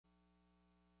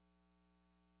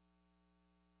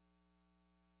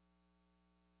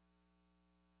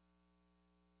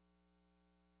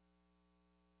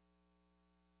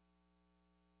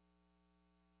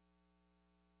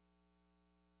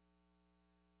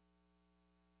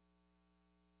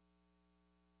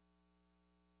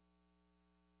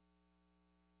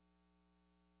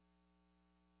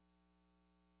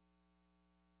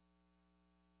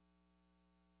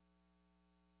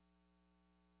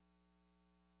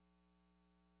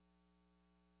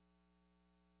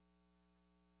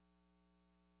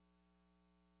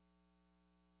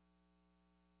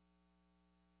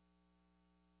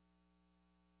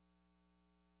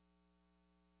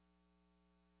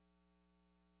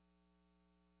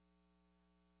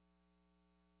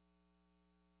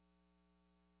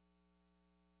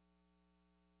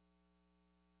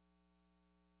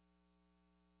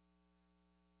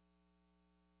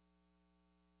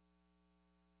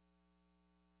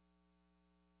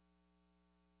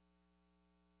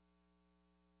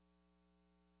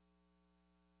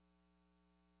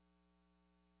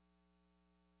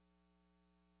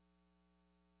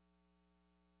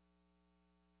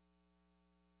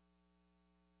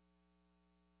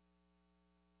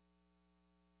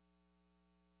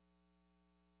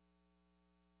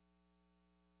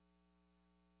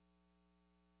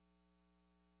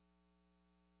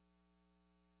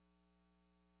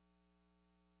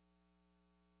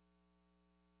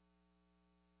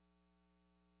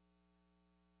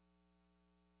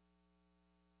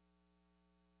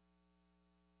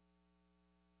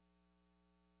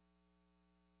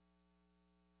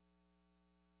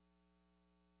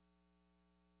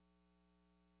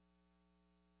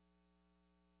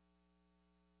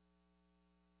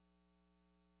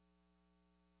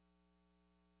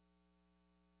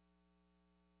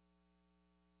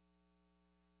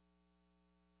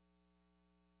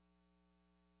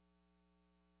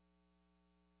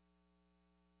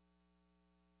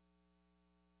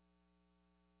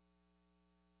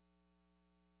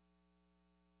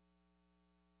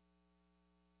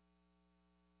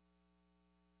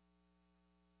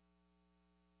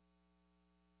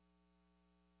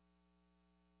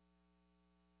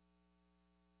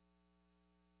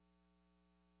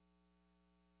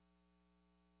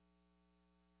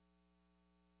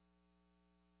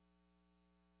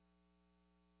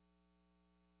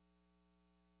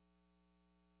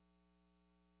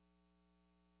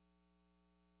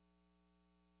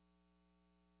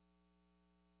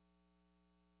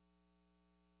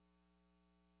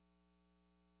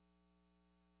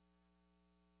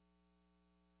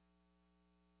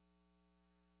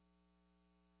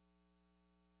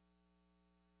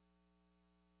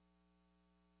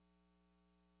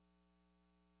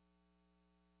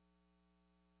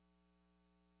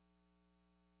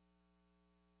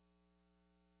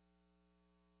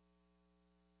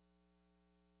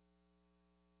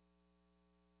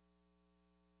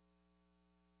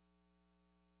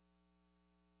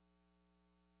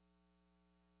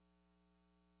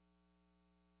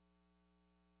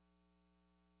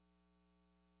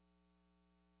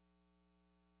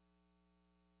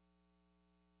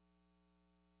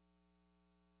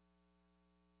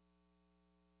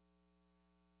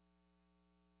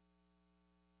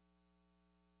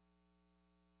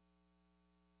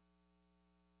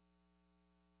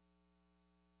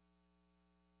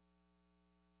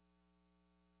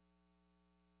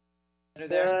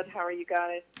Good. How are you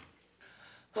guys?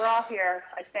 We're all here,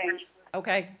 I think.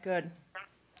 Okay, good.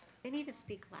 They need to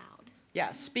speak loud.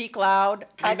 Yeah, speak loud.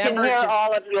 I can hear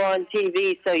all of you on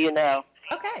TV, so you know.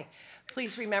 Okay.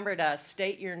 Please remember to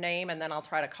state your name, and then I'll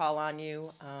try to call on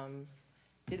you.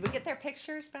 Did we get their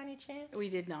pictures by any chance? We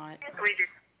did not.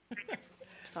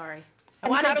 Sorry. I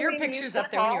wanted your pictures up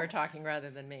there when you were talking rather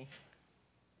than me.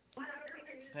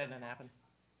 That didn't happen.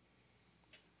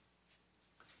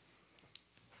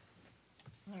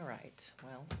 All right.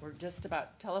 Well, we're just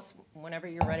about. Tell us whenever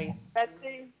you're ready.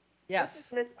 Betsy? Yes. This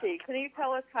is Misty. Can you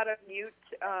tell us how to mute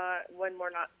when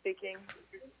we're not speaking?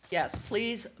 Yes.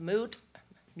 Please mute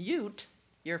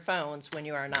your phones when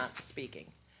you are not speaking.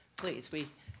 Please. We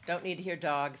don't need to hear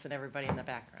dogs and everybody in the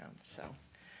background. So,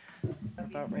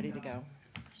 about ready to go.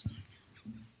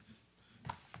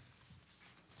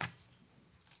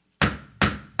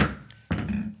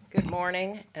 Good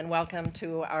morning and welcome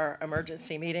to our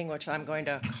emergency meeting, which I'm going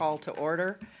to call to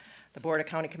order. The Board of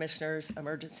County Commissioners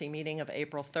emergency meeting of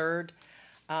April 3rd.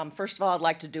 First of all, I'd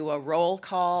like to do a roll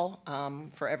call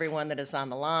for everyone that is on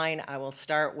the line. I will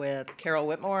start with Carol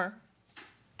Whitmore.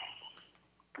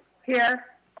 Here.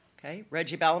 Okay.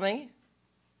 Reggie Bellamy.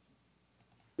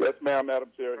 Yes, ma'am, Madam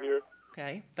Chair, here.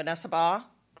 Okay. Vanessa Baugh.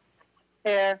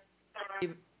 Here.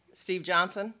 Steve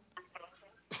Johnson.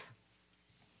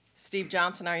 Steve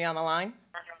Johnson, are you on the line?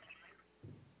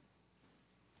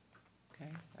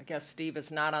 Okay, I guess Steve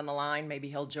is not on the line. Maybe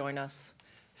he'll join us.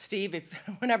 Steve, if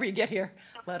whenever you get here,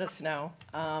 let us know.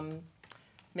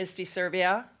 Misty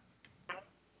Servia.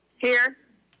 Here.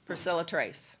 Priscilla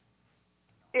Trace.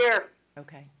 Here.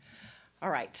 Okay. All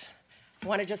right. I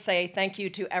want to just say thank you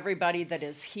to everybody that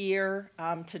is here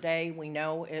today. We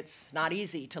know it's not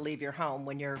easy to leave your home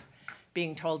when you're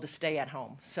being told to stay at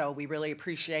home. So we really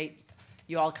appreciate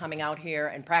you all coming out here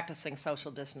and practicing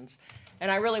social distance. And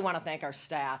I really want to thank our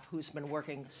staff who's been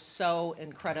working so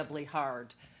incredibly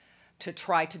hard to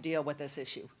try to deal with this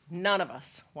issue. None of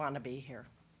us want to be here.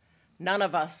 None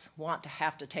of us want to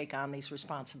have to take on these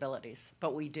responsibilities,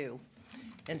 but we do.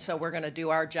 And so we're going to do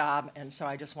our job, and so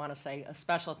I just want to say a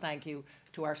special thank you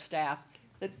to our staff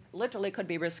that literally could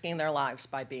be risking their lives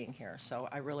by being here, so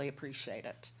I really appreciate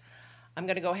it. I'm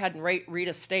going to go ahead and read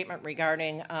a statement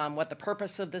regarding what the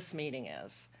purpose of this meeting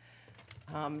is.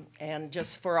 And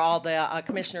just for all the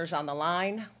commissioners on the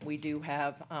line, we do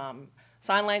have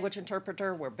sign language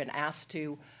interpreter. We've been asked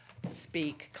to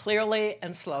speak clearly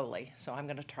and slowly, so I'm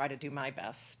going to try to do my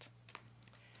best.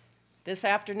 This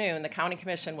afternoon, the County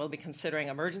Commission will be considering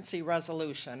emergency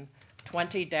resolution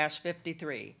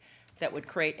 20-53 that would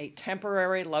create a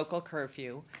temporary local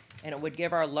curfew, and it would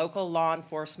give our local law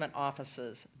enforcement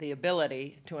offices the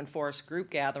ability to enforce group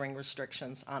gathering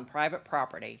restrictions on private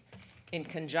property in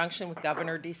conjunction with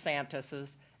Governor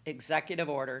DeSantis's Executive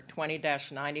Order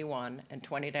 20-91 and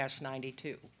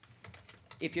 20-92.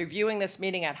 If you're viewing this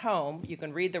meeting at home, you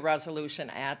can read the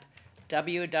resolution at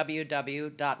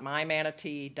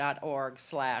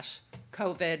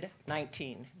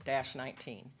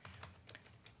www.mymanatee.org/COVID-19-19.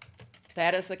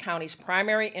 That is the county's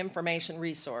primary information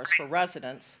resource for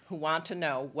residents who want to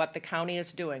know what the county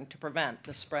is doing to prevent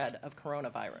the spread of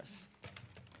coronavirus.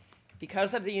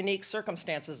 Because of the unique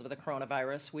circumstances of the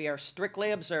coronavirus, we are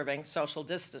strictly observing social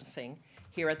distancing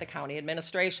here at the County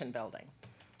Administration Building.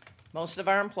 Most of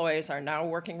our employees are now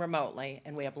working remotely,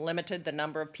 and we have limited the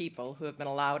number of people who have been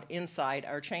allowed inside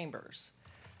our chambers.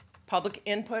 Public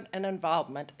input and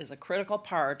involvement is a critical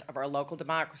part of our local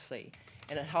democracy,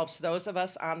 and it helps those of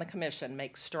us on the commission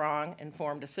make strong,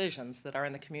 informed decisions that are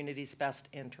in the community's best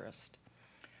interest.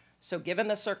 So given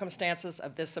the circumstances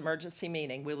of this emergency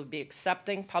meeting, we will be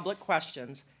accepting public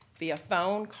questions via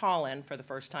phone call-in for the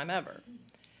first time ever.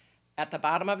 At the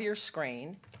bottom of your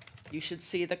screen, you should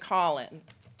see the call-in.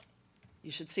 You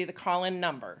should see the call-in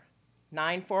number,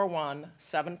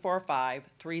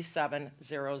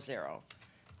 941-745-3700.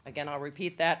 Again, I'll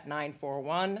repeat that,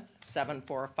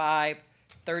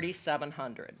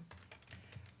 941-745-3700.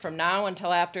 From now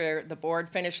until after the board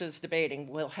finishes debating,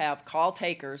 we'll have call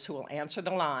takers who will answer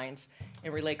the lines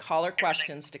and relay caller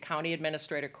questions to County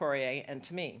Administrator Courier and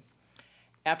to me.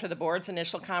 After the board's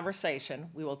initial conversation,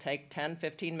 we will take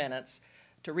 10-15 minutes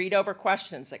to read over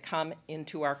questions that come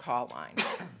into our call line.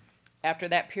 After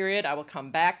that period, I will come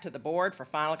back to the board for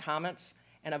final comments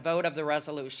and a vote of the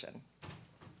resolution.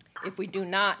 If we do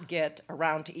not get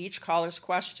around to each caller's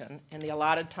question in the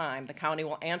allotted time, the county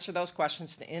will answer those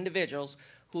questions to individuals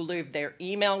who leave their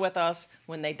email with us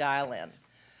when they dial in.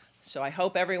 So I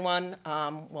hope everyone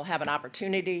will have an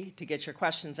opportunity to get your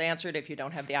questions answered. If you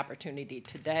don't have the opportunity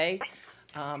today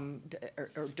or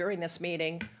during this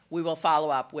meeting, we will follow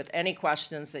up with any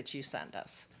questions that you send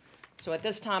us. So at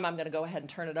this time, I'm going to go ahead and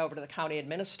turn it over to the county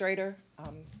administrator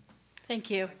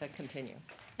Thank you. to continue.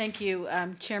 Thank you,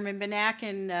 Chairman Benak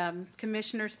and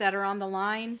commissioners that are on the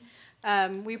line.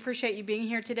 We appreciate you being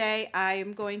here today. I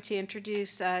am going to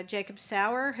introduce Jacob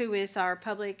Sauer, who is our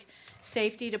Public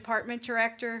Safety Department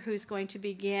Director, who's going to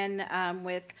begin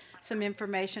with some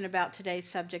information about today's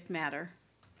subject matter.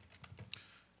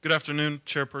 Good afternoon,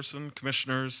 Chairperson,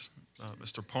 Commissioners,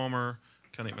 Mr. Palmer,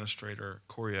 County Administrator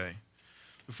Courier.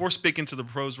 Before speaking to the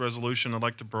proposed resolution, I'd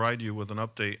like to provide you with an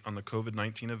update on the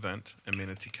COVID-19 event and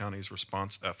Manatee County's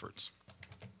response efforts.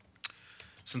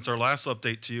 Since our last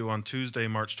update to you on Tuesday,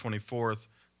 March 24th,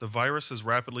 the virus has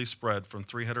rapidly spread from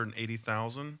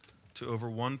 380,000 to over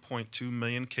 1.2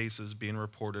 million cases being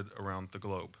reported around the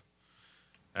globe.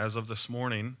 As of this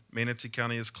morning, Manatee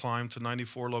County has climbed to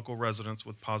 94 local residents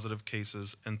with positive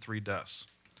cases and 3 deaths.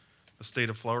 The state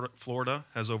of Florida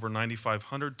has over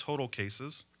 9,500 total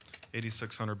cases,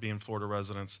 8,600 being Florida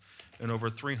residents, and over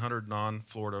 300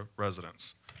 non-Florida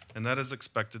residents. And that is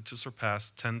expected to surpass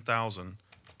 10,000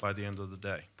 by the end of the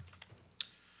day.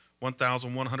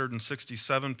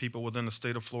 1,167 people within the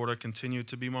state of Florida continue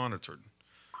to be monitored.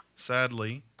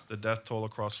 Sadly, the death toll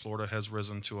across Florida has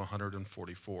risen to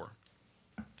 144.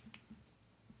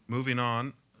 Moving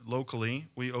on, locally,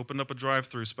 we opened up a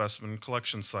drive-through specimen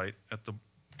collection site at the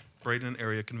Braden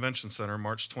Area Convention Center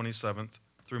March 27th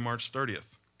through March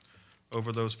 30th.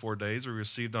 Over those 4 days, we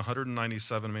received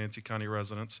 197 Manatee County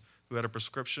residents who had a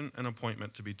prescription and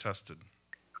appointment to be tested.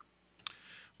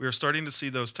 We are starting to see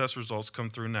those test results come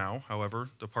through now. However,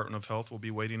 Department of Health will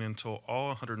be waiting until all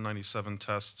 197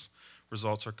 tests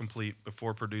results are complete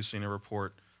before producing a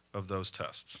report of those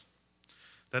tests.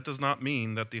 That does not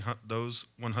mean that those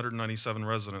 197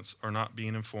 residents are not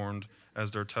being informed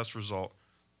as their test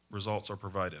results are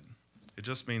provided. It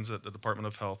just means that the Department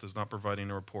of Health is not providing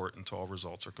a report until all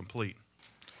results are complete.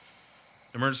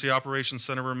 The Emergency Operations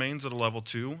Center remains at a level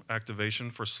 2 activation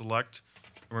for select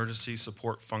emergency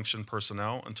support function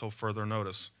personnel until further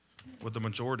notice, with the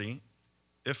majority,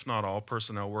 if not all,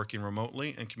 personnel working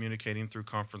remotely and communicating through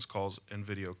conference calls and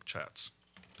video chats.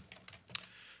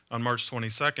 On March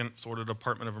 22nd, Florida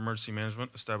Department of Emergency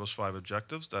Management established 5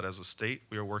 objectives that as a state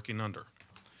we are working under.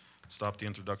 Stop the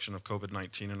introduction of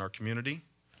COVID-19 in our community,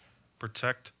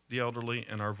 protect the elderly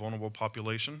and our vulnerable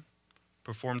population,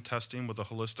 perform testing with a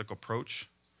holistic approach,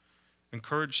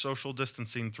 encourage social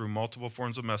distancing through multiple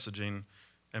forms of messaging,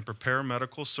 and prepare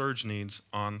medical surge needs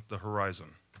on the horizon.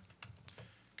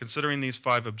 Considering these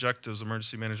 5 objectives,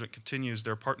 Emergency Management continues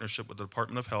their partnership with the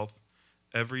Department of Health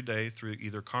every day through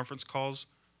either conference calls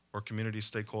or community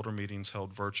stakeholder meetings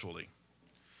held virtually.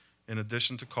 In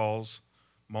addition to calls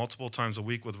multiple times a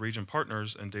week with region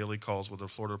partners and daily calls with the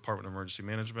Florida Department of Emergency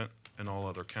Management and all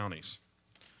other counties.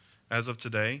 As of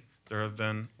today, there have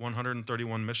been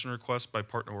 131 mission requests by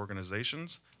partner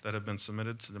organizations that have been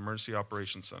submitted to the Emergency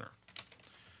Operations Center.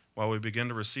 While we begin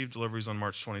to receive deliveries on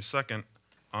March 22nd,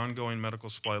 ongoing medical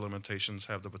supply limitations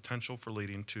have the potential for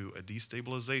leading to a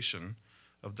destabilization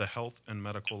of the health and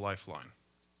medical lifeline.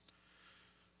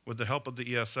 With the help of the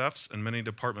ESFs and many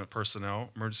department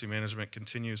personnel, Emergency Management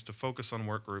continues to focus on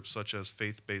work groups such as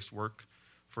faith-based work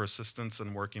for assistance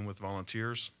in working with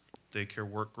volunteers, daycare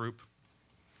work group,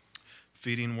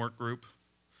 feeding work group,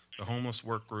 the homeless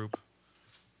work group,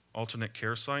 alternate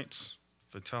care sites,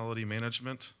 fatality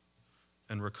management,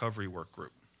 and recovery work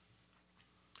group.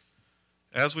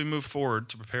 As we move forward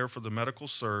to prepare for the medical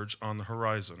surge on the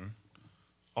horizon,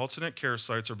 alternate care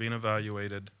sites are being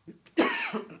evaluated,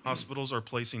 hospitals are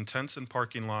placing tents in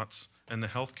parking lots, and the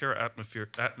healthcare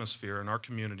atmosphere in our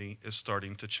community is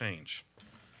starting to change.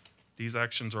 These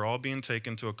actions are all being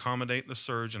taken to accommodate the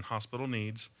surge in hospital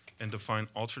needs and to find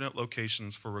alternate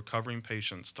locations for recovering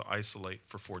patients to isolate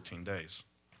for 14 days.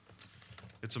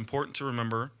 It's important to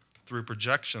remember through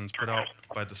projections put out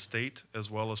by the state as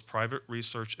well as private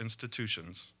research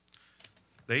institutions,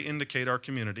 they indicate our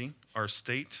community, our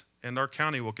state, and our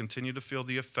county will continue to feel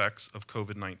the effects of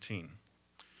COVID-19.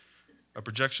 A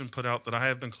projection put out that I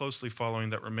have been closely following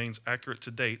that remains accurate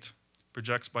to date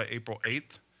projects by April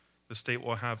 8th, the state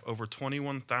will have over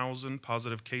 21,000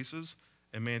 positive cases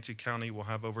and Manatee County will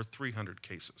have over 300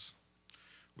 cases.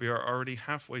 We are already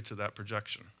halfway to that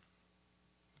projection.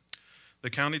 The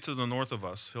county to the north of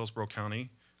us, Hillsborough County,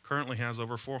 currently has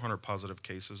over 400 positive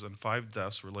cases and 5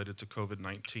 deaths related to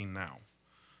COVID-19 now.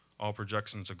 All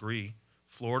projections agree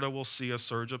Florida will see a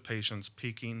surge of patients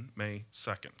peaking May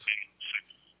 2nd.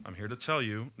 I'm here to tell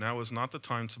you, now is not the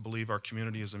time to believe our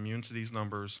community is immune to these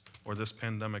numbers or this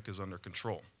pandemic is under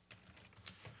control.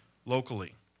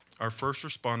 Locally, our first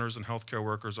responders and healthcare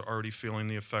workers are already feeling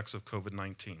the effects of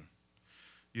COVID-19.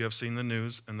 you have seen the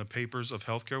news and the papers of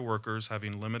healthcare workers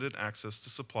having limited access to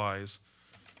supplies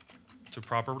to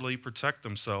properly protect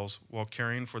themselves while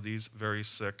caring for these very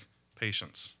sick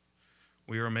patients.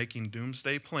 We are making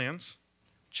doomsday plans,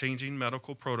 changing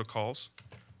medical protocols,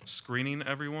 screening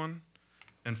everyone,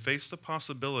 and face the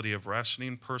possibility of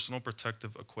rationing personal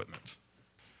protective equipment.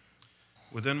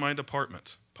 Within my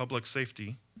department, public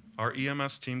safety, our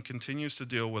EMS team continues to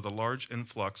deal with a large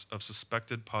influx of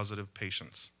suspected positive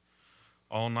patients.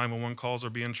 All 911 calls are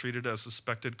being treated as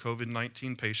suspected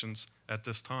COVID-19 patients at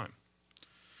this time.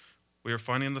 We are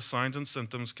finding the signs and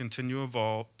symptoms continue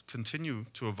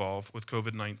to evolve with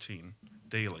COVID-19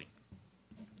 daily.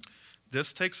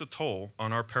 This takes a toll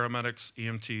on our paramedics,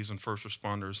 EMTs, and first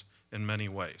responders in many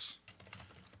ways.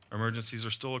 Emergencies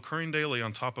are still occurring daily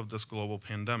on top of this global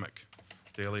pandemic.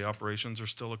 Daily operations are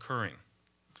still occurring.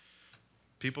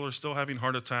 People are still having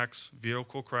heart attacks,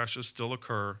 vehicle crashes still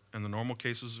occur, and the normal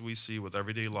cases we see with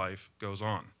everyday life goes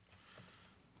on.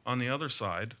 On the other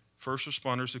side, first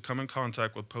responders who come in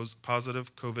contact with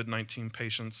positive COVID-19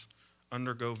 patients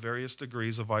undergo various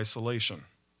degrees of isolation.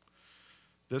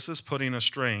 This is putting a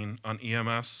strain on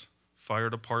EMS, fire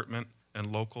department,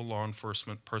 and local law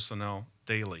enforcement personnel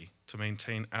daily to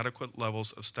maintain adequate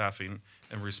levels of staffing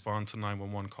and respond to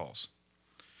 911 calls.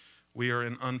 We are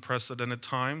in unprecedented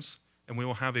times, and we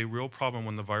will have a real problem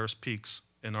when the virus peaks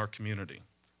in our community.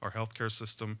 Our healthcare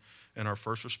system and our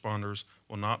first responders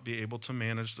will not be able to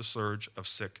manage the surge of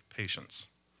sick patients.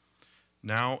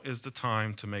 Now is the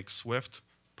time to make swift,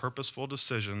 purposeful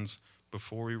decisions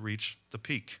before we reach the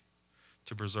peak,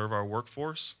 to preserve our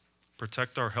workforce,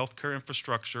 protect our healthcare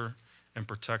infrastructure, and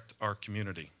protect our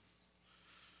community.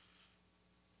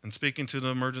 And speaking to the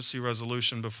emergency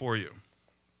resolution before you,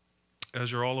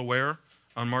 as you're all aware,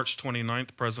 on March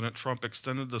 29th, President Trump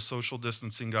extended the social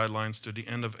distancing guidelines to the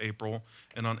end of April,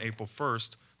 and on April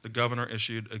 1st, the governor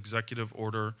issued Executive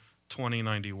Order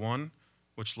 2091,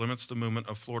 which limits the movement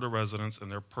of Florida residents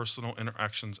and their personal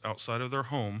interactions outside of their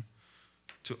home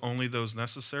to only those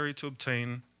necessary to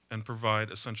obtain and provide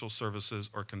essential services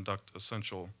or conduct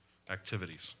essential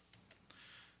activities.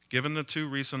 Given the two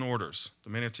recent orders, the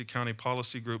Manatee County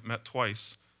Policy Group met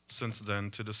twice since then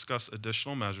to discuss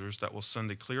additional measures that will send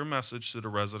a clear message to the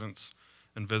residents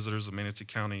and visitors of Manatee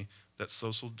County that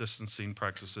social distancing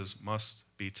practices must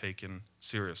be taken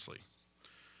seriously.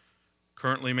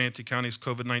 Currently, Manatee County's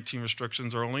COVID-19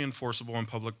 restrictions are only enforceable on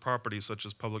public property such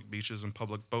as public beaches and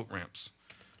public boat ramps.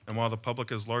 And while the public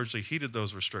has largely heeded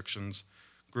those restrictions,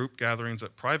 group gatherings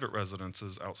at private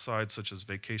residences outside, such as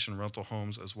vacation rental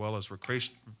homes, as well as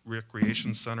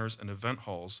recreation centers and event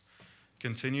halls,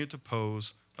 continue to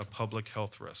pose a public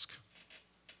health risk.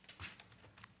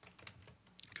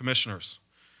 Commissioners,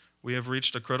 we have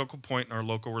reached a critical point in our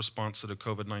local response to the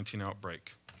COVID-19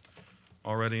 outbreak.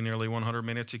 Already, nearly 100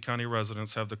 Manatee County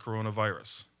residents have the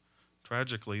coronavirus.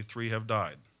 Tragically, 3 have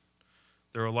died.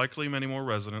 There are likely many more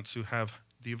residents who have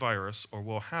the virus or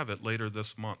will have it later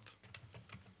this month.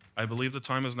 I believe the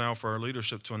time is now for our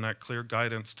leadership to enact clear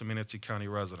guidance to Manatee County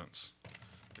residents.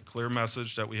 The clear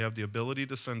message that we have the ability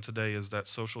to send today is that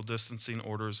social distancing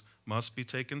orders must be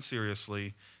taken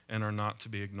seriously and are not to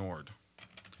be ignored.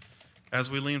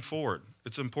 As we lean forward,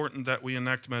 it's important that we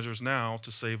enact measures now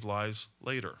to save lives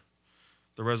later.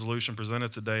 The resolution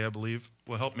presented today, I believe,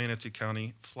 will help Manatee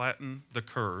County flatten the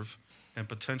curve and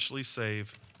potentially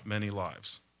save many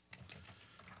lives.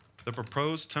 The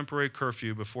proposed temporary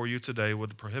curfew before you today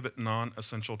would prohibit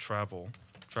non-essential travel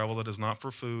that is not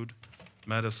for food,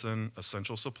 medicine,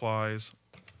 essential supplies,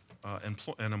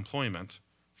 and employment,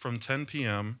 from 10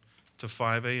 p.m. to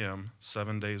 5 a.m.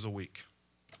 7 days a week.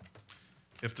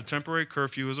 If the temporary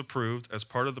curfew is approved as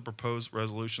part of the proposed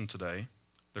resolution today,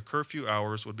 the curfew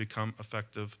hours would become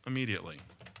effective immediately.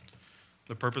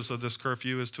 The purpose of this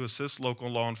curfew is to assist local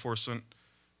law enforcement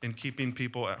in keeping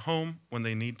people at home when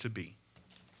they need to be.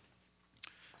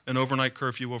 An overnight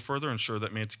curfew will further ensure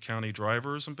that Manatee County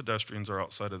drivers and pedestrians are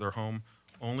outside of their home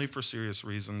only for serious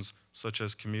reasons, such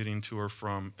as commuting to or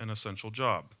from an essential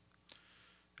job.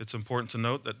 It's important to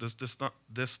note that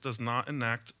this does not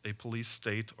enact a police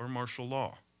state or martial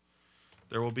law.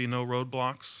 There will be no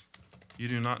roadblocks. You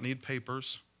do not need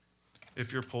papers.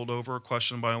 If you're pulled over or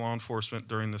questioned by law enforcement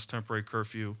during this temporary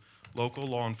curfew, local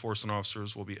law enforcement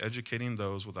officers will be educating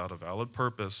those without a valid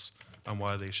purpose on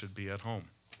why they should be at home.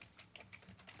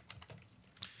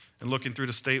 And looking through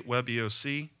the state web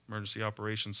EOC, Emergency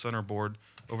Operations Center Board,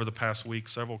 over the past week,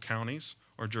 several counties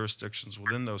or jurisdictions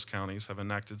within those counties have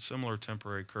enacted similar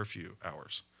temporary curfew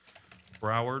hours.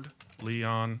 Broward,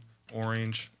 Leon,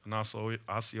 Orange, and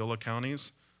Osceola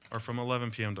counties are from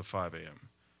 11 p.m. to 5 a.m.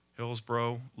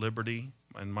 Hillsborough, Liberty,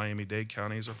 and Miami-Dade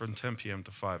counties are from 10 p.m.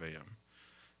 to 5 a.m.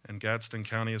 And Gadsden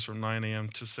County is from 9 a.m.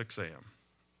 to 6 a.m.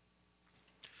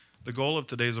 The goal of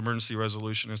today's emergency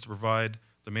resolution is to provide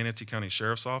the Manatee County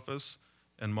Sheriff's Office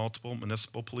and multiple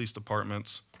municipal police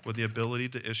departments with the ability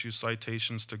to issue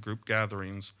citations to group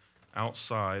gatherings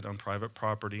outside on private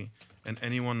property and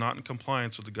anyone not in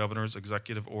compliance with the Governor's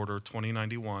Executive Order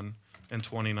 2091 and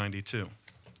 2092.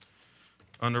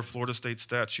 Under Florida State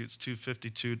Statutes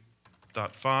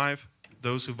 252.5,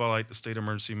 those who violate the State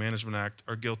Emergency Management Act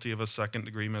are guilty of a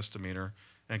second-degree misdemeanor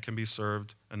and can be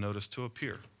served a notice to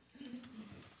appear.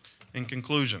 In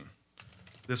conclusion,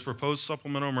 this proposed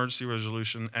supplemental emergency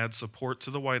resolution adds support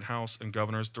to the White House and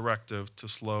Governor's directive to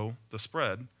slow the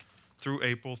spread through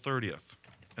April 30th,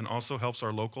 and also helps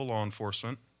our local law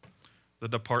enforcement, the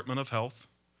Department of Health,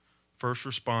 first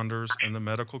responders, and the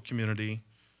medical community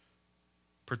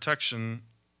protection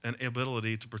and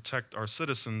ability to protect our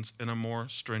citizens in a more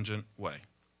stringent way.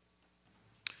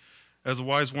 As a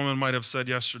wise woman might have said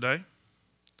yesterday,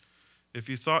 if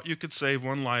you thought you could save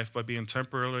one life by being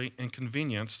temporarily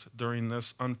inconvenienced during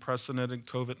this unprecedented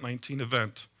COVID-19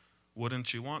 event,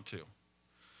 wouldn't you want to?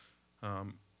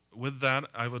 With that,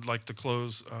 I would like to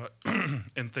close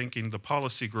in thanking the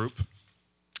policy group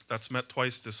that's met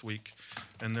twice this week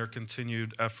and their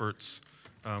continued efforts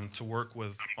to work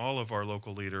with all of our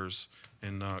local leaders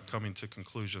in coming to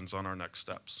conclusions on our next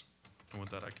steps. And with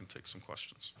that, I can take some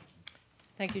questions.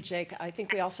 Thank you, Jake. I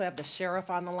think we also have the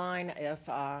sheriff on the line. If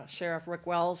Sheriff Rick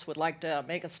Wells would like to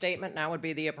make a statement, now would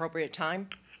be the appropriate time.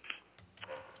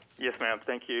 Yes, ma'am.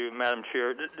 Thank you, Madam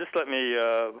Chair. Just let me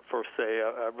first say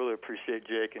I really appreciate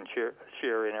Jake and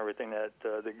Sherry and everything that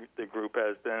the group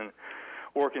has been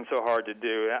working so hard to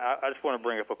do. I just want to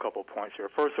bring up a couple points here.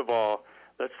 First of all,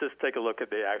 let's just take a look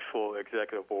at the actual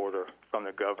executive order from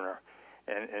the governor.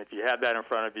 And if you have that in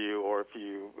front of you or if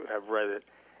you have read it,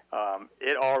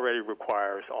 it already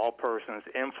requires all persons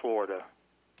in Florida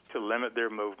to limit their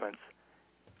movements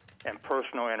and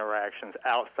personal interactions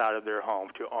outside of their home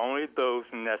to only those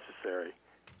necessary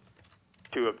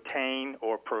to obtain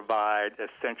or provide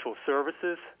essential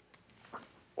services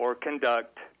or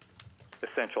conduct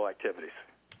essential activities.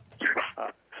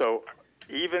 So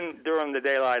even during the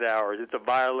daylight hours, it's a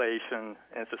violation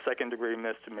and it's a second-degree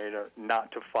misdemeanor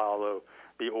not to follow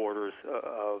the orders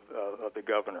of the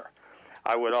governor.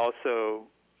 I would also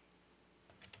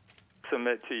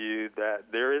submit to you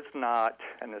that there is not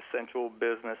an essential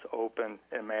business open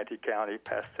in Manatee County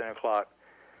past 10 o'clock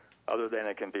other than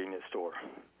a convenience store.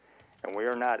 And we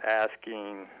are not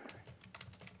asking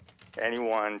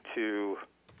anyone to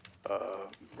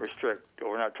restrict,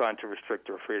 or we're not trying to restrict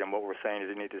their freedom. What we're saying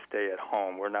is they need to stay at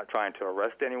home. We're not trying to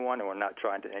arrest anyone, and we're not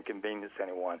trying to inconvenience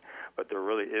anyone, but there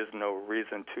really is no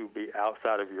reason to be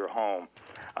outside of your home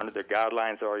under the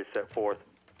guidelines already set forth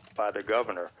by the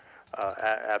governor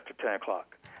after 10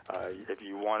 o'clock. If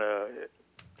you want to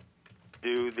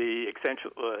do the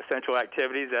essential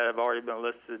activities that have already been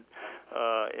listed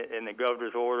in the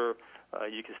governor's order,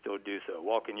 you can still do so.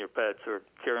 Walking your pets or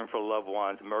caring for loved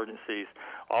ones, emergencies.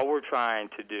 All we're trying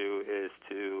to do is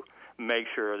to make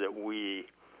sure that we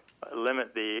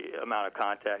limit the amount of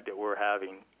contact that we're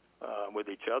having with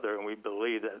each other, and we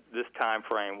believe that this time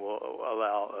frame will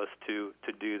allow us to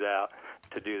do that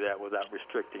without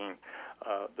restricting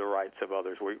the rights of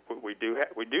others. We do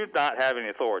not have any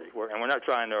authority, and we're not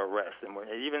trying to arrest. And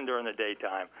even during the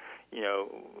daytime, you know,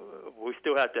 we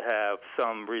still have to have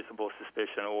some reasonable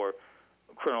suspicion or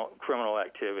criminal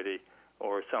activity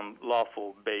or some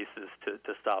lawful basis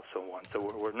to stop someone. So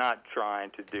we're not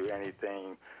trying to do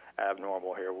anything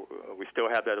abnormal here. We still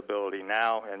have that ability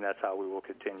now, and that's how we will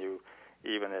continue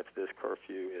even if this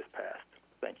curfew is passed.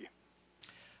 Thank you.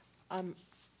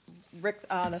 Rick,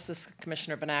 this is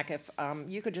Commissioner Benak. If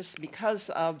you could just, because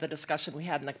of the discussion we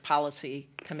had in the policy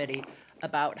committee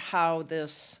about how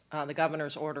this, the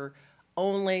governor's order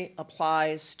only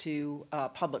applies to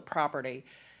public property,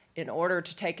 in order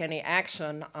to take any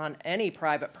action on any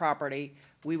private property,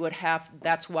 we would have,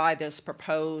 that's why this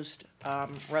proposed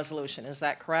resolution, is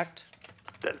that correct?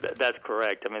 That's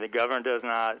correct. I mean, the governor does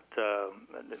not,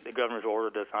 the governor's order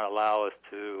does not allow us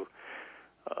to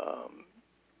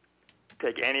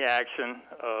take any action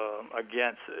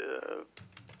against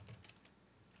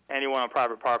anyone on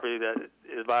private property that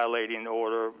is violating the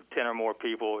order. 10 or more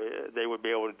people, they would be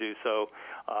able to do so.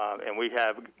 And we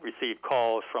have received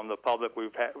calls from the public.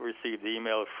 We've received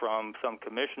emails from some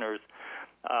commissioners,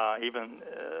 even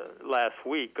last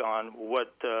week, on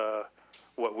what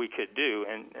we could do,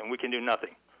 and we can do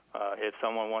nothing. If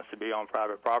someone wants to be on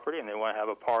private property and they want to have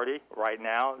a party right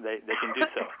now, they can do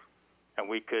so. And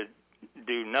we could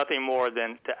do nothing more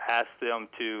than to ask them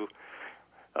to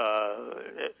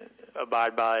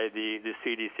abide by the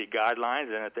CDC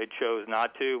guidelines, and if they chose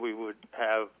not to, we would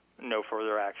have no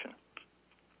further action.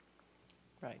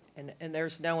 Right, and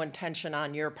there's no intention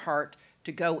on your part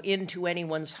to go into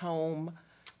anyone's home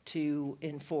to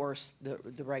enforce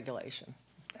the regulation?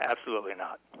 Absolutely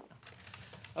not.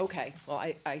 Okay, well,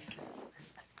 I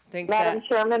think Madam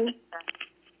Chairman?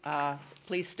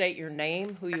 please state your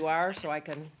name, who you are, so I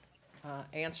can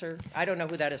answer. I don't know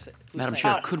who that is. Who's Madam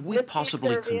saying? Chair, could we Mr.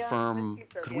 possibly Servia, confirm,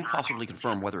 Mr. could we Servia. possibly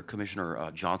confirm whether Commissioner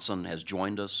Johnson has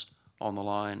joined us on the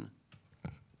line?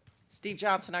 Steve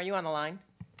Johnson, are you on the line?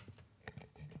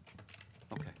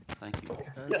 Okay, thank you.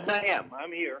 Yes, I am.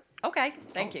 I'm here. Okay,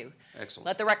 thank you. Excellent.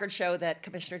 Let the record show that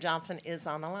Commissioner Johnson is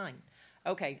on the line.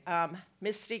 Okay,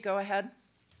 Misty, go ahead.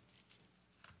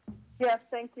 Yes,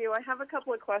 thank you. I have a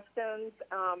couple of questions,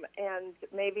 and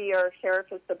maybe our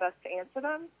sheriff is the best to answer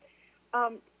them.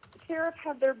 Sheriff,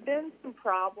 have there been some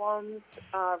problems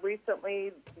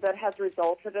recently that has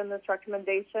resulted in this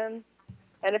recommendation?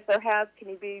 And if there has, can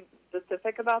you be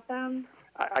specific about them?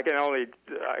 I can only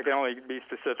be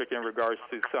specific in regards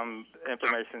to some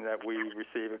information that we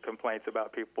receive in complaints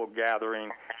about people gathering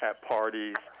at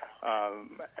parties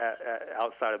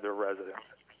outside of their residence.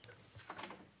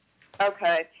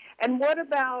 Okay. And what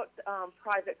about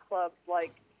private clubs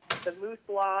like the Moose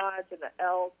Lodge and the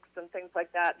Elks and things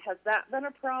like that? Has that been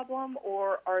a problem,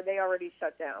 or are they already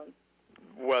shut down?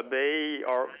 Well, they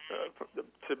are, to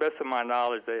the best of my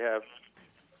knowledge, they have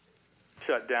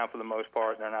shut down for the most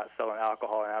part. They're not selling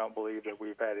alcohol, and I don't believe that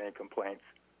we've had any complaints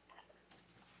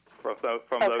from those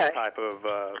type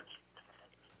of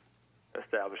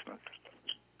establishments.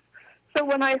 So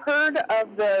when I heard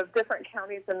of the different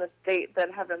counties in the state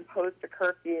that have imposed a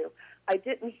curfew, I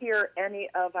didn't hear any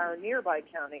of our nearby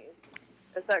counties.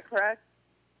 Is that correct?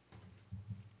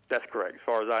 That's correct. As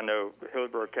far as I know,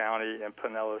 Hillsborough County and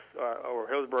Pinellas, or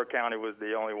Hillsborough County was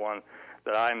the only one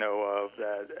that I know of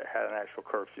that had an actual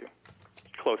curfew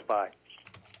close by.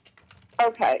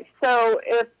 Okay. So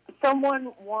if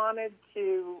someone wanted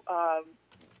to,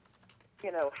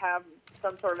 have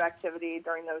some sort of activity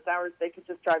during those hours, they could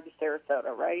just drive to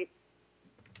Sarasota, right?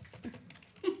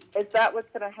 Is that what's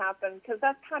going to happen? Because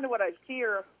that's kind of what I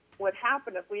fear would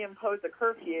happen if we impose a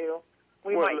curfew.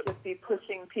 We might just be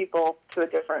pushing people to a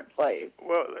different place.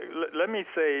 Well, let me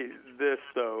say this,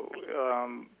 though.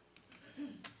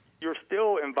 You're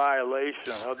still in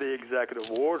violation of the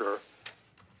executive order,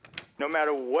 no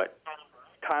matter what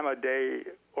time of day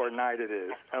or night it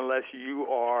is, unless you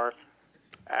are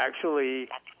actually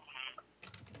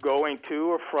going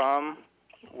to or from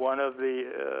one of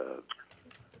the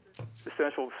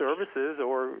essential services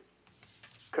or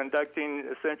conducting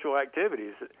essential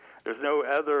activities. There's no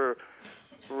other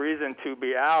reason to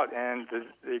be out, and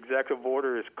the executive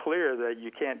order is clear that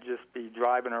you can't just be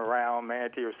driving around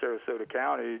Manatee or Sarasota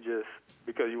County just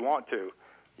because you want to.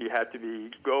 You have to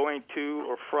be going to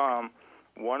or from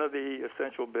one of the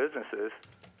essential businesses,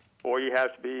 or you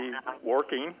have to be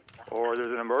working, or there's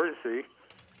an emergency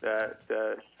that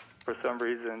for some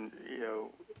reason,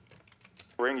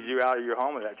 brings you out of your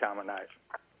home at that time of night.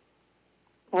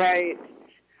 Right.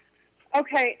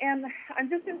 Okay, and I'm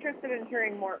just interested in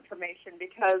hearing more information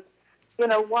because,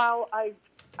 while I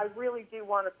really do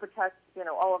want to protect,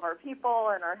 all of our people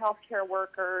and our healthcare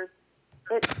workers,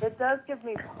 it does give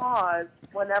me pause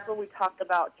whenever we talk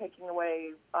about taking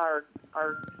away our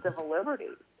civil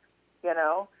liberties,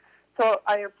 So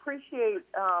I appreciate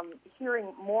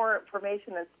hearing more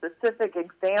information and specific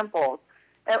examples.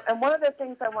 And one of the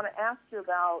things I want to ask you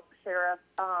about, Sheriff,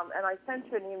 and I sent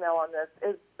you an email on this,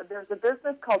 is there's a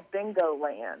business called Bingo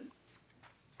Land,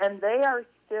 and they are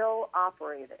still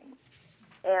operating.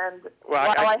 And well,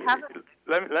 while I haven't...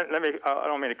 Let me. I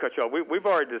don't mean to cut you off. We've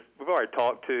already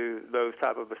talked to those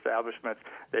type of establishments.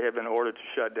 They have been ordered to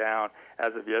shut down.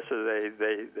 As of yesterday,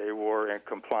 they were in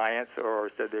compliance, or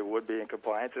said they would be in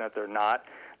compliance. And if they're not,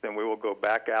 then we will go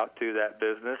back out to that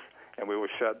business and we will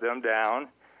shut them down.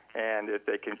 And if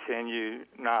they continue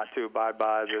not to abide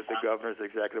by the governor's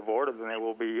executive order, then they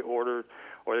will be ordered,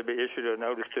 or they'll be issued a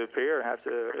notice to appear and have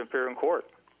to appear in court.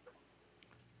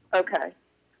 Okay.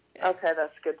 Okay,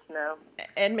 that's good to know.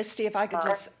 And Misty, if I could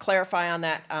just clarify on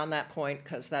that point,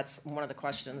 because that's one of the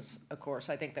questions, of course,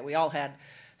 I think that we all had.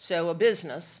 So a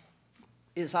business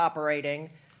is operating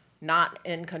not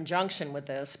in conjunction with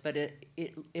this, but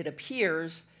it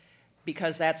appears,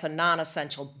 because that's a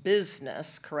non-essential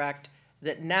business, correct,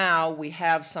 that now we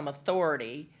have some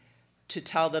authority to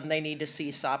tell them they need to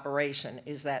cease operation.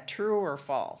 Is that true or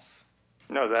false?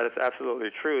 No, that is absolutely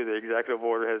true. The executive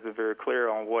order has been very clear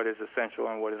on what is essential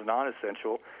and what is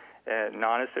non-essential. And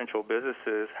non-essential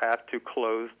businesses have to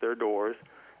close their doors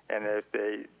And if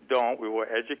they don't, we will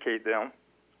educate them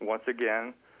once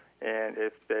again. And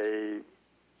if they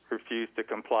refuse to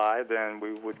comply, then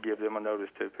we would give them a notice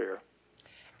to appear.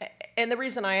 And the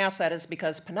reason I ask that is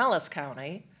because Pinellas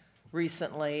County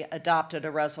recently adopted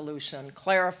a resolution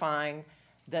clarifying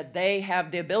that they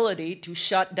have the ability to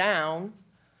shut down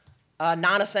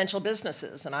non-essential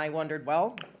businesses. And I wondered,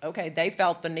 well, okay, they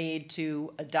felt the need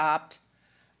to adopt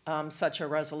such a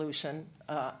resolution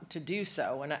to do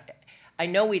so. And I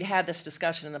know we'd had this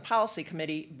discussion in the policy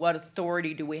committee. What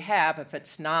authority do we have if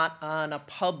it's not on a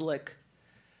public,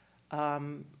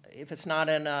 if it's not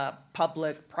in a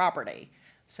public property?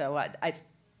 So I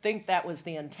think that was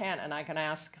the intent, and I can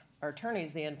ask our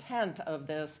attorneys, the intent of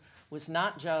this was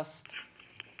not just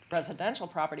residential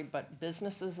property, but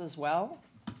businesses as well?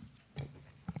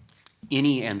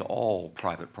 Any and all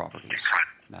private properties,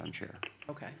 Madam Chair.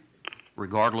 Okay.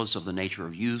 Regardless of the nature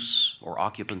of use or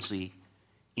occupancy,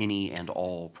 any and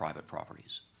all private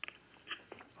properties.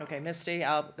 Okay, Misty,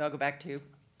 I'll go back to you.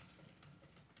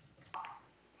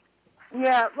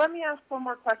 Yeah, let me ask one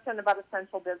more question about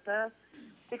essential business,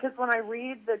 because when I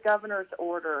read the governor's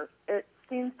order, it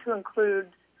seems to include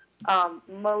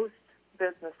most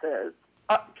businesses.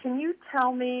 Can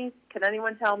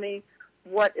anyone tell me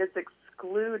what is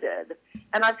excluded?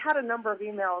 And I've had a number of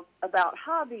emails about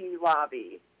Hobby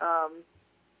Lobby,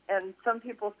 and some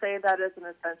people say that is an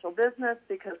essential business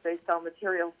because they sell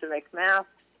materials to make masks,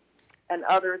 and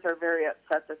others are very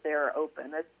upset that they are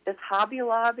open. Is Hobby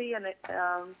Lobby an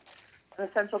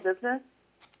essential business?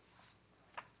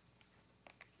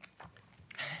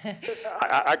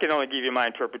 I can only give you my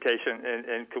interpretation,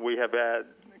 and could we have had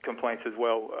complaints as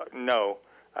well? No,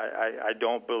 I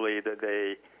don't believe that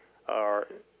they are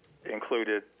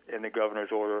included in the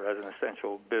governor's order as an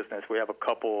essential business. We have a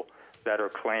couple that are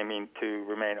claiming to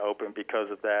remain open because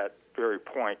of that very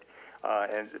point,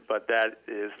 but that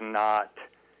is not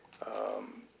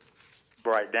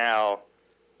right now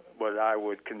what I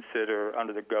would consider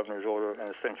under the governor's order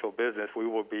an essential business. We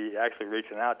will be actually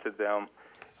reaching out to them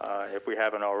if we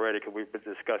haven't already, because we've been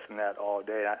discussing that all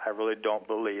day. I really don't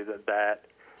believe that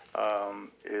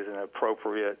is an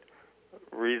appropriate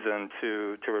reason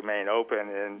to remain open,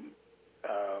 and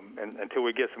until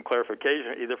we get some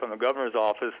clarification, either from the governor's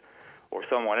office or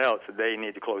someone else, they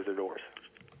need to close their doors.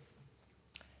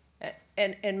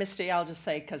 And Misty, I'll just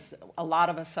say, because a lot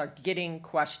of us are getting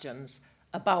questions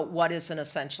about what is an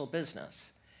essential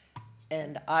business.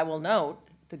 And I will note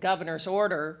the governor's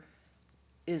order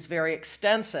is very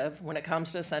extensive when it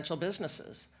comes to essential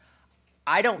businesses.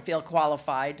 I don't feel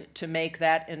qualified to make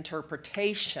that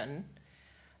interpretation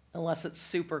unless it's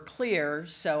super clear,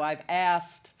 so I've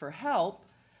asked for help.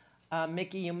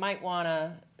 Mickey, you might want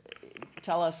to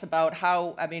tell us about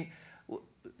how,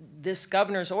 this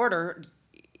governor's order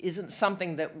isn't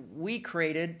something that we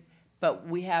created, but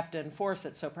we have to enforce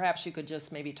it, so perhaps you could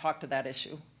just maybe talk to that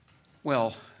issue.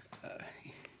 Well,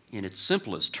 in its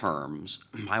simplest terms,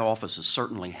 my office is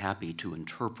certainly happy to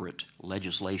interpret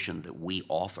legislation that we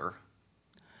author.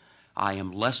 I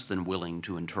am less than willing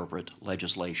to interpret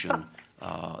legislation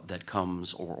that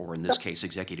comes, or in this case,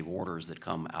 executive orders that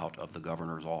come out of the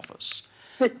governor's office.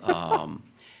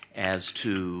 As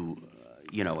to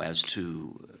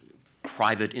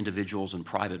private individuals and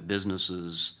private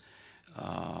businesses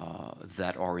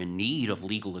that are in need of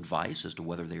legal advice as to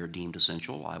whether they are deemed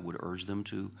essential, I would urge them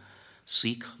to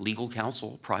seek legal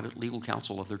counsel, private legal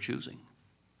counsel of their choosing.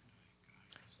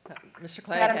 Mr.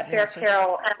 Clegg Madam had an Chair, answer.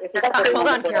 Carol. Hold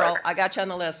on, Carol. I got you on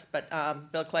the list, but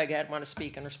Bill Clegg had want to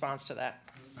speak in response to that.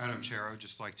 Madam Chair, I would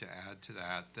just like to add to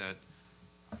that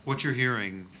what you're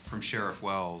hearing from Sheriff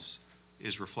Wells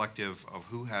is reflective of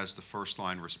who has the first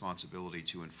line responsibility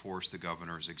to enforce the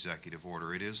governor's executive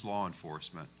order. It is law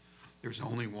enforcement. There's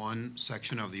only one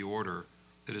section of the order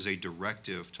that is a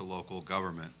directive to local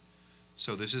government.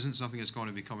 So this isn't something that's going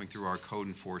to be coming through our code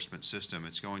enforcement system.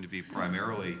 It's going to be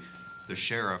primarily the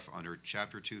sheriff under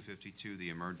Chapter 252, the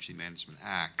Emergency Management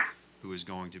Act, who is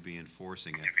going to be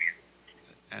enforcing it.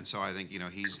 And so I think,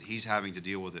 he's having to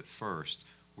deal with it first.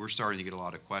 We're starting to get a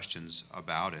lot of questions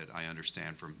about it. I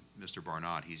understand from Mr.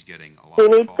 Barnott, he's getting a lot of calls.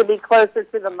 He needs to be closer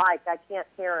to the mic. I can't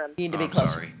hear him. You need to be I'm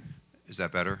closer. sorry. Is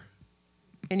that better?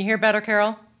 Can you hear better,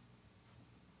 Carol?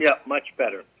 Yeah, much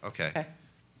better. Okay.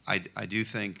 I do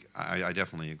think, I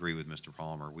definitely agree with Mr.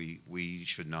 Palmer. We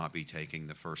should not be taking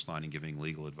the first line and giving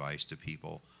legal advice to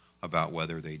people about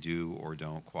whether they do or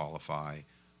don't qualify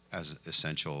as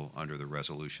essential under the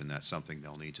resolution. That's something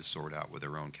they'll need to sort out with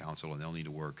their own counsel, and they'll need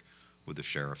to work with the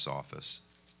sheriff's office.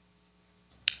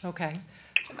 Okay.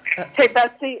 Hey,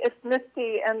 Betsy, it's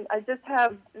Misty, and I just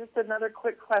have another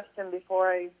quick question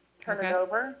before I turn it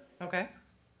over. Okay.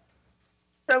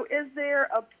 So is there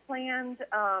a planned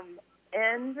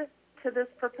end to this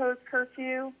proposed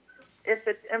curfew? If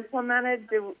it's implemented,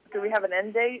 do we have an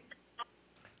end date?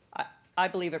 I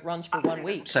believe it runs for 1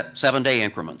 week. 7-day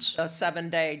increments. A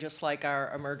 7-day, just like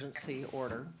our emergency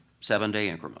order. 7-day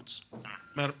increments.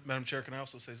 Madam Chair, can I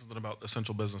also say something about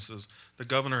essential businesses? The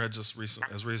governor had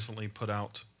has recently put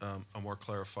out a more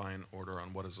clarifying order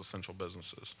on what is essential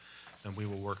businesses, and we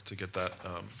will work to get that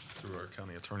through our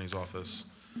county attorney's office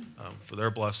for their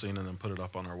blessing, and then put it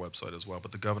up on our website as well.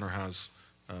 But the governor has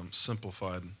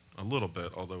simplified a little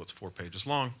bit, although it's 4 pages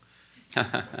long.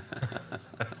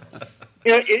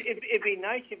 It'd be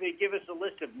nice if they'd give us a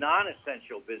list of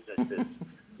non-essential businesses.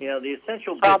 The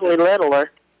essential Probably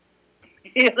littler.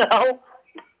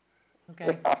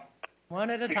 Okay, one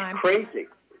at a time. Crazy.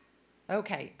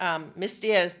 Okay, Ms.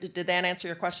 Diaz, did that answer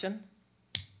your question?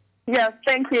 Yes,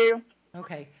 thank you.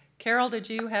 Okay, Carol, did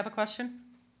you have a question?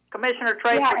 Commissioner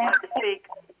Tracy wants to speak.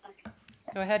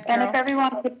 Go ahead, And Carol. if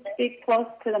everyone could speak close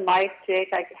to the mic,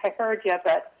 Jake, I heard you,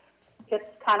 but it's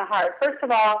kind of hard. First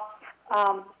of all,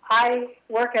 I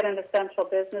work at an essential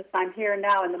business. I'm here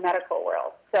now in the medical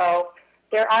world. So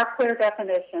there are clear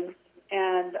definitions,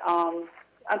 and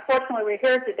unfortunately we're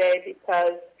here today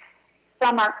because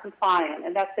some aren't compliant,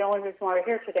 and that's the only reason why we're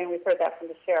here today, and we've heard that from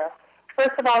the sheriff.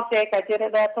 First of all, Jake, I did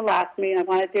it at the last meeting. I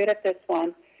want to do it at this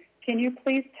one. Can you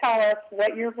please tell us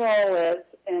what your role is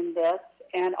in this,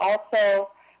 and also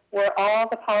were all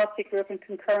the policy group in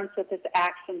concurrence with this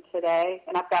action today?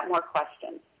 And I've got more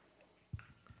questions.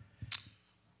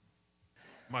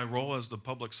 My role as the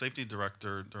public safety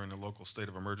director during a local state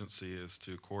of emergency is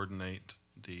to coordinate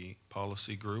the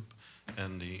policy group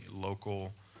and the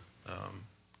local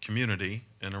community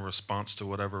in a response to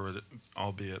whatever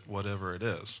it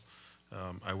is.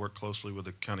 I work closely with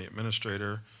the county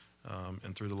administrator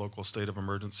and through the local state of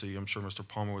emergency. I'm sure Mr.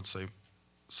 Palmer would say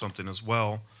something as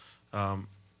well. I'm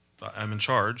in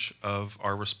charge of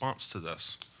our response to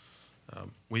this.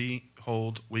 We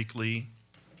hold weekly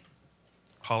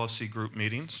policy group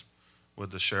meetings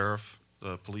with the sheriff,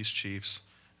 the police chiefs,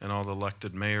 and all the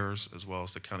elected mayors, as well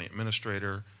as the county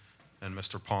administrator and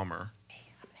Mr. Palmer,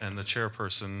 and the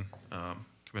chairperson,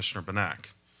 Commissioner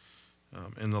Benak.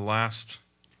 In the last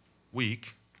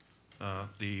week,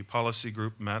 the policy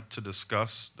group met to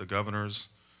discuss the governor's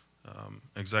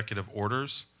executive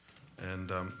orders,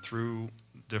 and through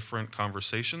different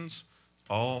conversations,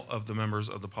 all of the members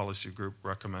of the policy group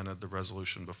recommended the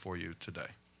resolution before you today.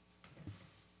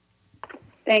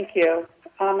 Thank you.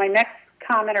 My next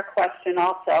comment or question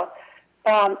also,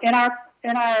 in our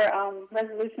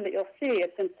resolution that you'll see,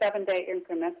 it's in 7-day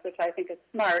increments, which I think is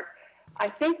smart. I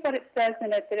think what it says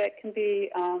in it that it can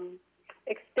be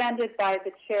extended by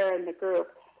the chair and the group.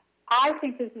 I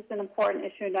think this is an important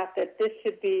issue enough that this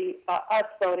should be us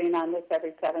voting on this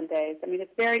every 7 days. I mean,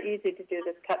 it's very easy to do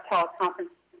this teleconference.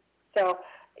 So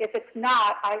if it's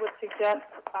not, I would suggest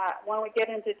when we get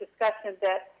into discussion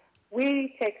that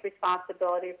we take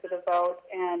responsibility for the vote,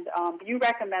 and you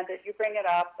recommend it, you bring it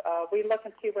up, we look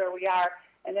and see where we are,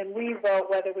 and then we vote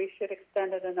whether we should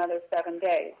extend it another 7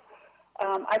 days.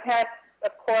 I've had,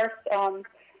 of course,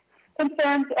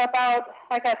 concerns about,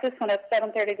 I got this one at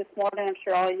 7:30 this morning, I'm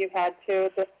sure all of you had too,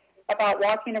 about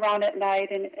walking around at night,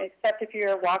 and except if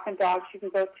you're walking dogs, you can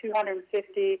go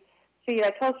 250 feet. I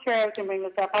told Sherry I was going to bring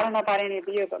this up. I don't know about any of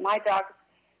you, but my dogs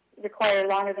require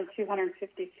longer than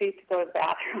 250 feet to go to the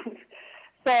bathroom.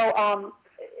 So,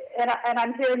 and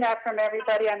I'm hearing that from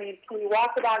everybody. I mean, can you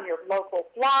walk around your local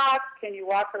block? Can you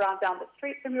walk around down the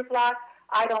street from your block?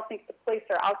 I don't think the police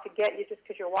are out to get you just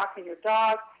because you're walking your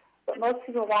dog. But most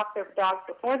people walk their dogs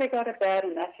before they go to bed,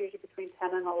 and that's usually between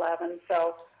 10 and 11.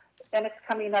 So, and it's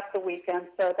coming up the weekend.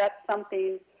 So that's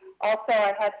something. Also,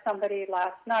 I had somebody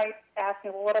last night ask me,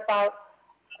 well, what about,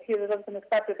 he lives in a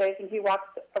subdivision, he walks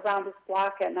around his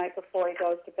block at night before he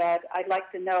goes to bed. I'd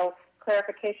like to know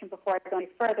clarification before I go any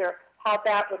further how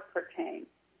that would pertain.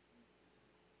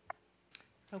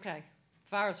 Okay. As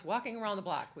far as walking around the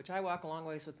block, which I walk a long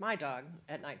ways with my dog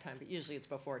at nighttime, but usually it's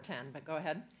before 10, but go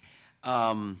ahead.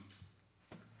 I've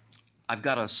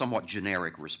got a somewhat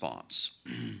generic response.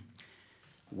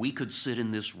 We could sit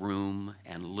in this room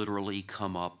and literally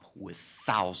come up with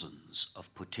thousands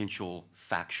of potential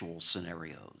factual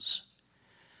scenarios.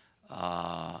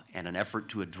 And an effort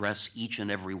to address each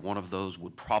and every one of those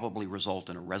would probably result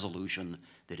in a resolution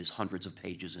that is hundreds of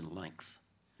pages in length.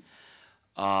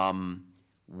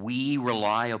 We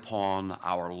rely upon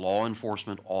our law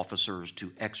enforcement officers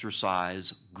to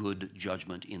exercise good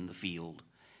judgment in the field.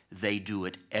 They do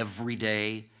it every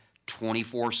day,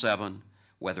 24/7.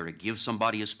 Whether to give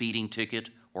somebody a speeding ticket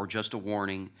or just a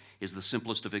warning is the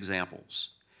simplest of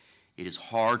examples. It is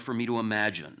hard for me to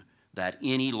imagine that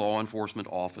any law enforcement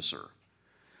officer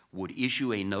would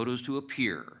issue a notice to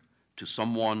appear to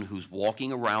someone who's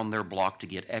walking around their block to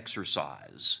get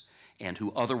exercise and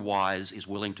who otherwise is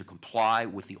willing to comply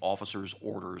with the officer's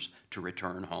orders to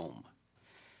return home.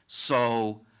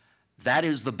 So that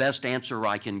is the best answer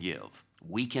I can give.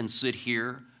 We can sit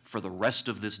here for the rest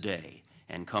of this day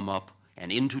and come up,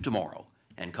 and into tomorrow,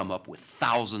 and come up with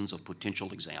thousands of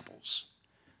potential examples.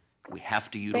 We have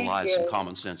to utilize some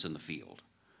common sense in the field.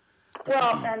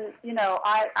 Well, and, you know,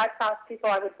 I thought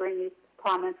people I would bring these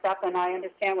comments up, and I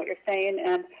understand what you're saying,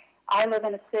 and I live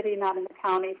in a city, not in the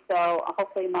county, so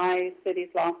hopefully my city's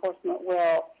law enforcement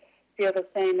will feel the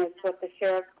same as what the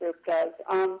sheriff's group does.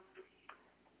 I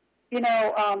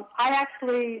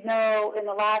actually know in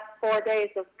the last 4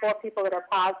 days of 4 people that are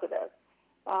positive.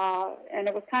 And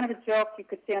it was kind of a joke you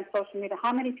could see on social media.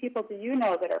 How many people do you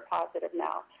know that are positive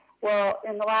now? Well,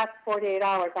 in the last 48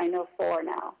 hours, I know 4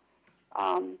 now.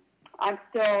 I'm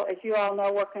still, as you all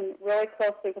know, working really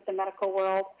closely with the medical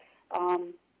world,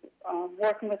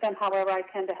 working with them however I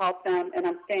can to help them, and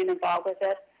I'm staying involved with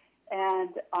it.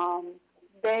 And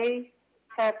they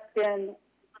have been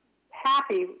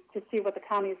happy to see what the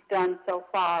county's done so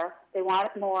far. They want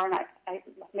it more, and I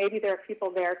maybe there are people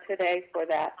there today for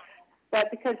that. But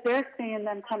because they're seeing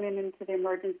them coming into the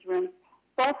emergency rooms,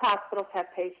 both hospitals have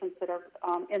patients that are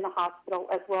in the hospital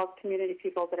as well as community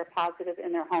people that are positive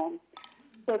in their homes.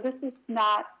 So this is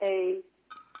not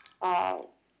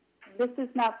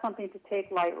something to take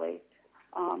lightly.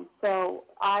 So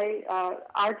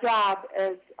our job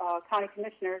as county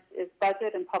commissioners is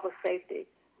budget and public safety.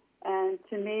 And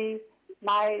to me,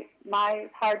 my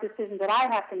hard decision that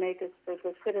I have to make is for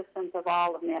the citizens of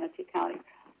all of Manatee County.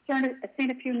 I've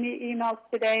seen a few emails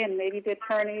today, and maybe the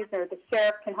attorneys or the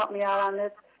sheriff can help me out on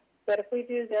this. But if we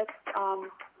do this,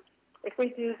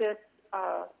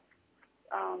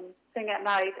 thing at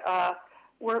night,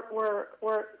 we're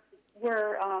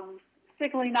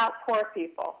signaling out poor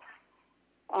people.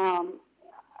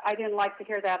 I didn't like to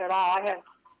hear that at all. I have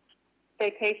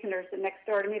vacationers next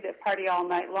door to me that party all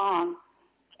night long,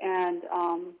 and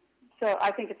so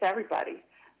I think it's everybody.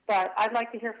 But I'd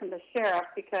like to hear from the sheriff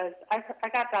because I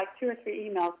got like 2 or 3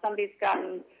 emails. Somebody's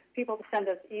gotten people to send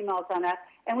us emails on that,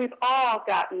 and we've all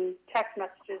gotten text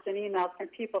messages and emails from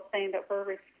people saying that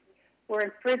we're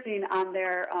infringing on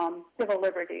their civil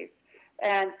liberties.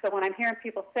 And so when I'm hearing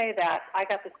people say that, I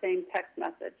got the same text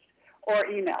message or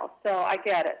email. So I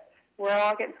get it. We're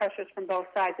all getting pressures from both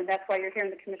sides, and that's why you're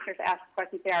hearing the commissioners ask the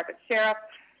questions they are. But Sheriff,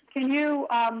 can you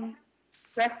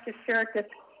rest assured that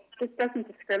this doesn't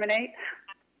discriminate?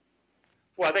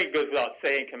 Well, I think it goes without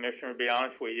saying, Commissioner, to be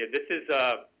honest with you. This is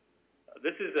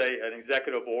an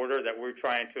executive order that we're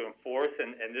trying to enforce,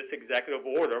 and this executive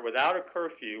order, without a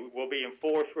curfew, will be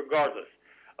enforced regardless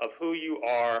of who you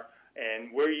are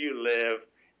and where you live.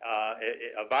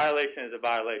 A violation is a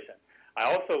violation. I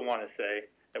also want to say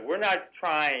that we're not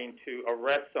trying to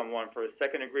arrest someone for a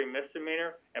second-degree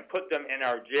misdemeanor and put them in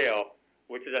our jail,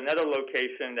 which is another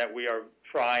location that we are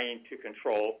trying to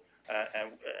control,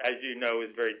 and as you know,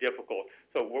 is very difficult.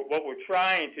 So what we're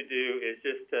trying to do is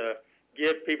just to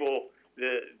give people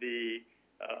the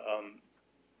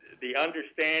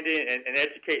understanding and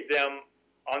educate them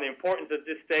on the importance of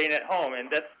just staying at home, and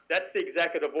that's the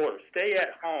executive order. Stay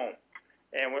at home,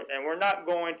 and we're not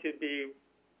going to be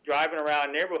driving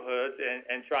around neighborhoods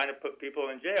and trying to put people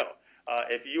in jail.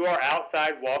 If you are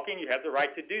outside walking, you have the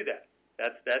right to do that.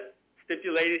 That's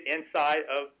stipulated inside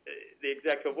of the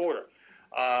executive order.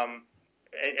 And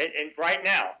right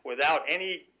now, without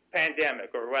any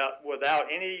pandemic or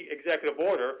without any executive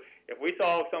order, if we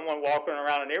saw someone walking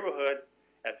around a neighborhood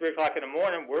at 3 o'clock in the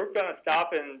morning, we're going to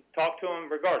stop and talk to them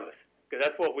regardless, because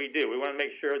that's what we do. We want to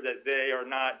make sure that they are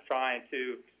not trying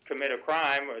to commit a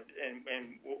crime, and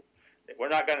we're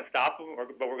not going to stop them,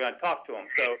 but we're going to talk to them.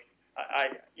 So,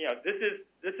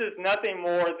 this is nothing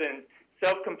more than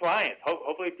self-compliance.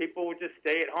 Hopefully, people will just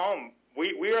stay at home.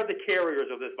 We are the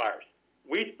carriers of this virus.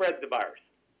 We spread the virus.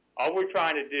 All we're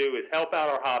trying to do is help out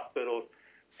our hospitals,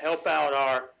 help out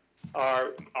our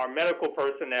medical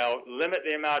personnel, limit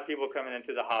the amount of people coming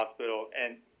into the hospital,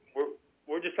 and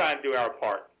we're just trying to do our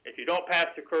part. If you don't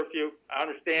pass the curfew, I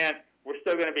understand. We're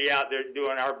still going to be out there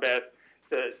doing our best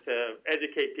to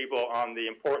educate people on the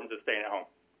importance of staying at home.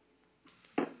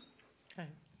 Okay.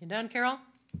 You done, Carol?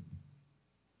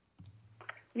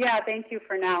 Yeah, thank you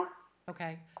for now.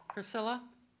 Okay. Priscilla?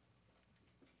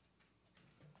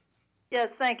 Yes,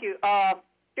 thank you.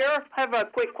 Sheriff, I have a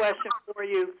quick question for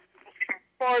you. As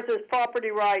far as this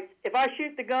property rights, if I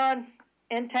shoot the gun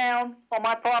in town on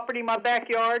my property, my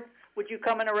backyard, would you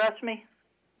come and arrest me?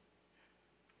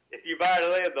 if you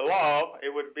violated the law,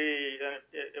 it would be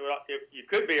you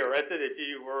could be arrested if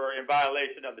you were in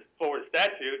violation of the Florida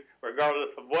statute, regardless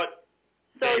of what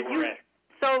day we're in.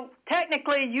 So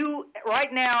technically,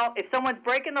 right now, if someone's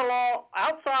breaking the law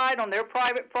outside on their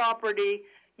private property,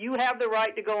 you have the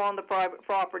right to go on the private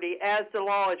property as the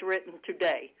law is written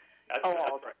today. That's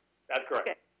right. That's correct.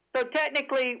 Okay. So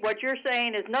technically, what you're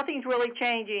saying is nothing's really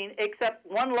changing except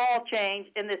one law change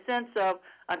in the sense of,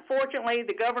 unfortunately,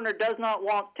 the governor does not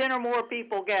want 10 or more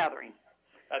people gathering.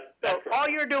 That's so all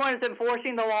you're doing is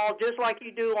enforcing the law just like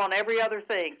you do on every other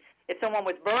thing. If someone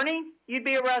was burning, you'd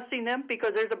be arresting them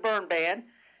because there's a burn ban.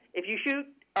 If you shoot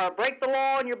or break the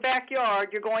law in your backyard,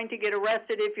 you're going to get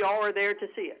arrested if y'all are there to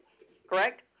see it.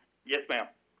 Correct? Yes, ma'am.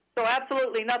 So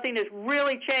absolutely nothing is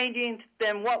really changing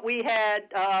than what we had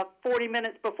 40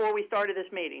 minutes before we started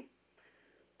this meeting.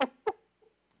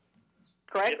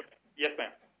 Correct? Yes,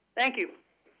 ma'am. Thank you.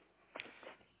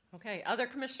 Okay, other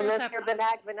commissioners have...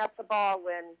 Vanessa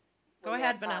Baldwin. Go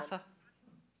ahead, Vanessa.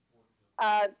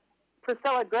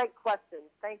 Priscilla, great questions.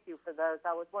 Thank you for those.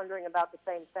 I was wondering about the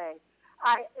same thing.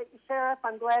 Sheriff,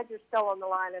 I'm glad you're still on the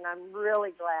line, and I'm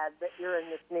really glad that you're in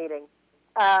this meeting.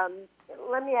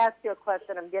 Let me ask you a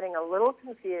question. I'm getting a little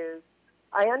confused.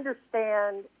 I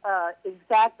understand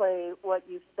exactly what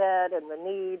you said and the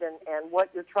need and what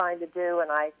you're trying to do,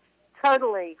 and I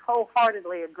totally,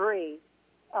 wholeheartedly agree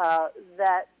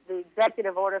that the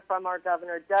executive order from our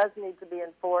governor does need to be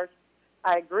enforced.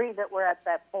 I agree that we're at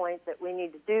that point that we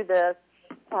need to do this.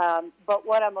 But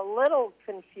what I'm a little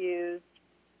confused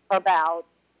about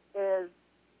is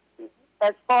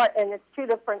and it's two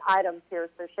different items here,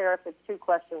 so Sheriff, it's two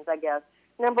questions, I guess.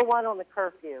 Number one, on the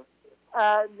curfew.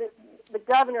 The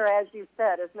governor, as you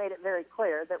said, has made it very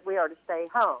clear that we are to stay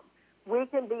home. We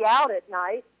can be out at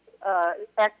night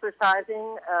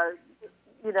exercising,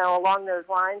 along those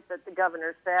lines that the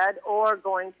governor said, or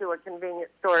going to a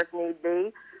convenience store if need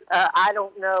be. I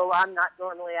don't know. I'm not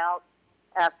normally out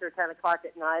after 10 o'clock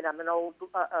at night. I'm an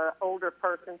older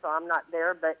person, so I'm not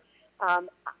there. But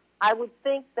I would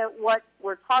think that what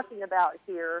we're talking about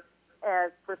here,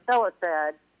 as Priscilla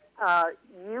said,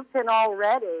 you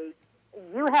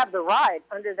have the right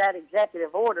under that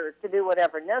executive order to do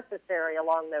whatever necessary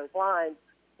along those lines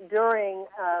during,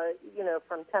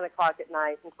 from 10 o'clock at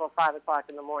night until 5 o'clock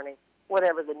in the morning,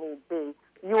 whatever the need be.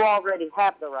 You already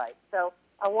have the right. So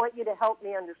I want you to help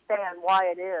me understand why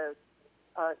it is,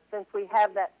 since we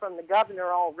have that from the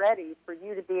governor already, for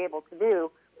you to be able to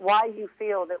do, why you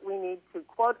feel that we need to,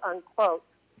 quote, unquote,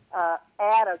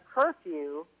 add a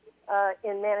curfew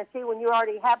in Manatee when you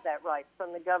already have that right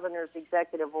from the governor's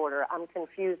executive order. I'm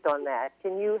confused on that.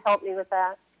 Can you help me with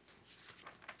that?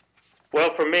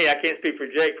 Well, for me, I can't speak for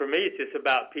Jake. For me, it's just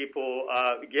about people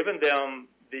giving them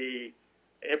the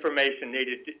information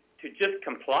needed to just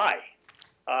comply.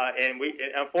 And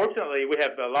unfortunately, we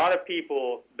have a lot of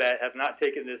people that have not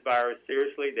taken this virus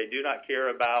seriously. They do not care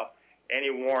about any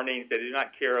warnings. They do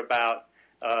not care about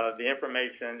the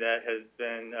information that has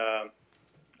been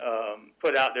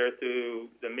put out there through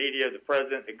the media, the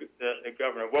president, the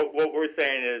governor. What we're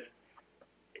saying is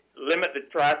limit the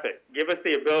traffic. Give us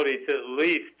the ability to at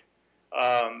least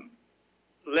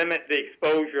limit the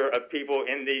exposure of people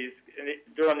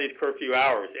during these curfew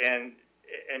hours, and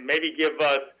maybe give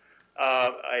us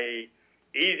a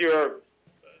easier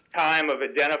time of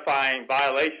identifying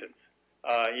violations.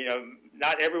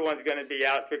 Not everyone's going to be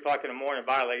out at 3 o'clock in the morning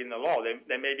violating the law.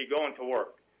 They may be going to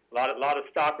work. A lot of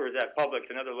stockers at Publix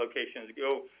and other locations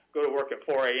go to work at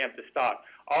 4 a.m. to stock.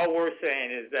 All we're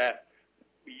saying is that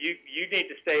you need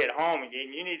to stay at home, and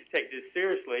you need to take this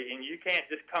seriously, and you can't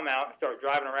just come out and start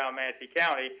driving around Manatee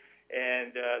County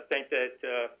and think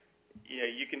that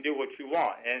you can do what you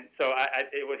want. And so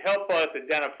it would help us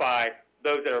identify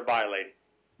those that are violating.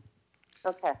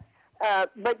 Okay.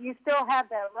 But you still have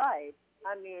that right,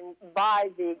 by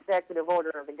the executive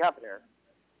order of the governor.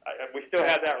 We still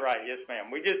have that right, yes, ma'am.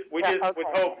 We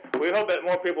hope that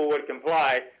more people would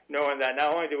comply, knowing that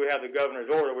not only do we have the governor's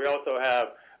order, we also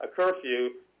have a curfew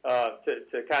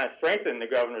to kind of strengthen the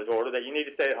governor's order that you need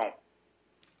to stay at home.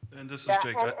 And this is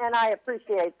Jake. And I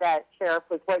appreciate that, Sheriff,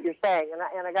 with what you're saying.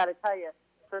 And I got to tell you,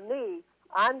 for me,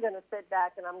 I'm going to sit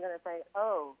back and I'm going to think,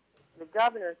 oh, the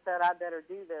governor said I better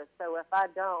do this. So if I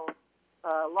don't,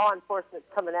 law enforcement's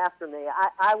coming after me.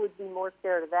 I would be more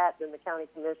scared of that than the county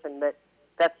commission, but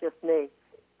that's just me.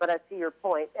 But I see your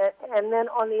point. And then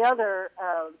on the other,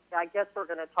 I guess we're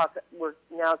going to talk,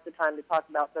 now's the time to talk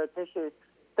about those issues.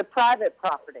 The private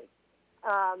property.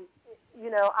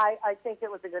 I think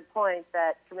it was a good point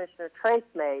that Commissioner Trace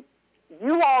made.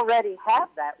 You already have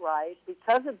that right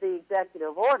because of the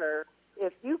executive order.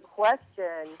 If you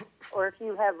question or if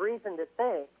you have reason to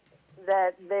think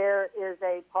that there is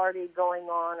a party going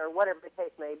on or whatever the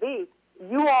case may be,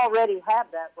 you already have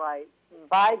that right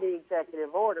by the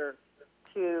executive order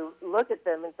to look at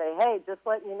them and say, hey, just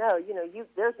letting you know,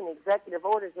 there's an executive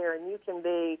order here, and you can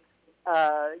be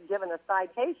given a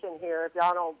citation here if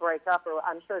y'all don't break up, or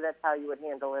I'm sure that's how you would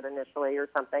handle it initially or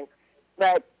something.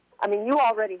 But, I mean, you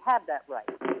already have that right.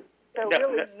 So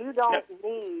really, you don't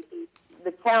need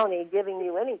the county giving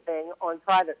you anything on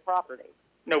private property.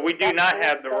 No, we do not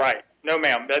have the right. No,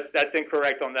 ma'am, that's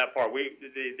incorrect on that part.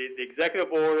 The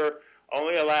executive order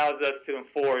only allows us to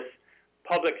enforce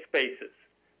public spaces.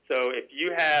 So if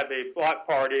you have a block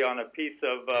party on a piece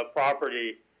of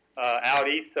property out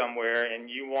east somewhere, and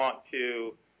you want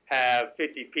to have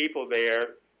 50 people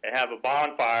there and have a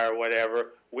bonfire or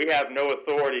whatever, we have no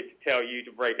authority to tell you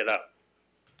to break it up.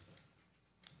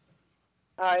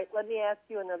 All right, let me ask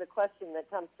you another question that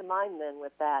comes to mind then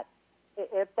with that.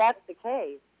 If that's the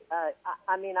case,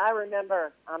 I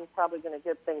remember, I'm probably going to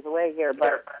give things away here,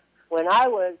 but when I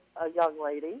was a young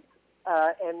lady,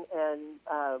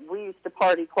 and we used to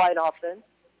party quite often,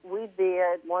 we'd be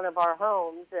at one of our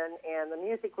homes, and the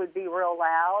music would be real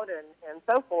loud and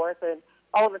so forth, and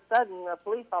all of a sudden a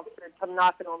police officer would come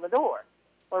knocking on the door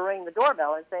or ring the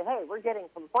doorbell and say, hey, we're getting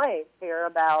complaints here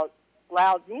about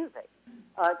loud music.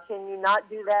 Can you not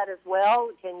do that as well?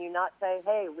 Can you not say,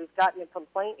 hey, we've gotten a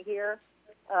complaint here?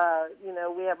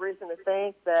 We have reason to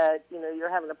think that, you're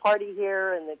having a party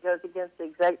here and it goes against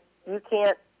the you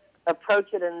can't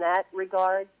approach it in that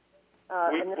regard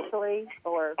initially?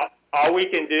 Or all we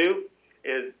can do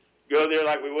is go there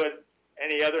like we would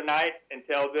any other night and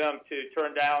tell them to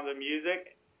turn down the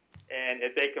music. And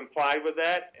if they complied with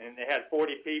that, and they had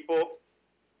 40 people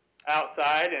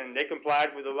outside and they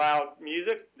complied with the loud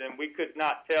music, then we could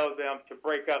not tell them to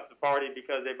break up the party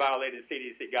because they violated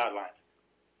CDC guidelines.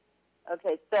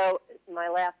 Okay, so my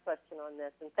last question on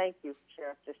this, and thank you,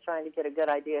 Sheriff, just trying to get a good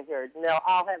idea here. No,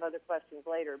 I'll have other questions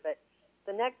later, but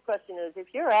the next question is, if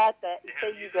you're at that, say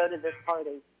you go to this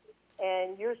party,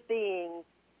 and you're seeing,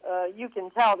 you can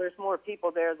tell there's more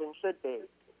people there than should be.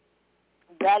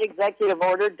 That executive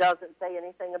order doesn't say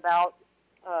anything about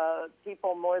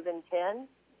people more than 10.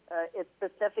 It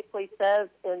specifically says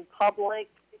in public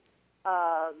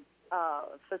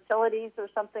facilities or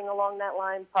something along that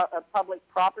line, public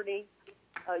property,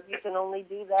 you can only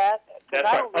do that. Because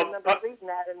I don't remember reading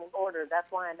that in the order. That's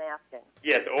why I'm asking.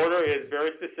 Yes, the order is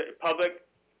very specific. Public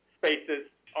spaces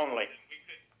only.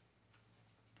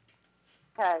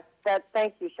 Okay.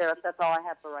 Thank you, Sheriff. That's all I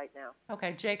have for right now.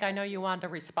 Okay, Jake, I know you wanted to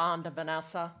respond to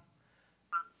Vanessa.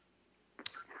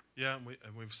 Yeah,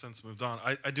 and we've since moved on.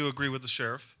 I do agree with the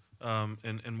sheriff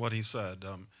in what he said.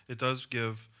 It does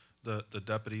give the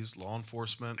deputies, law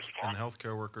enforcement, and the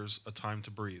healthcare workers a time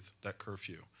to breathe, that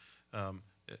curfew.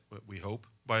 We hope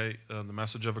by the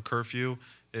message of a curfew,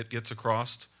 it gets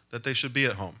across that they should be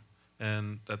at home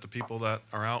and that the people that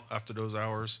are out after those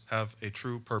hours have a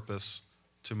true purpose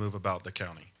to move about the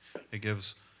county. It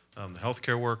gives the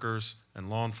healthcare workers and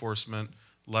law enforcement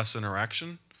less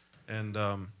interaction and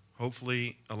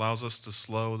hopefully allows us to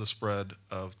slow the spread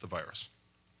of the virus.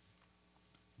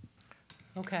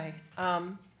 Okay.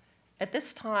 At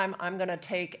this time, I'm going to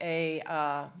take a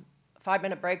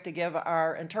 5-minute break to give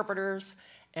our interpreters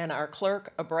and our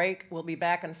clerk a break. We'll be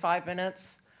back in 5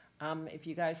 minutes. If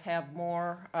you guys have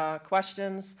more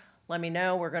questions, let me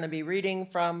know. We're going to be reading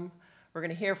from, we're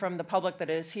going to hear from the public that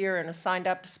is here and is signed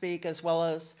up to speak, as well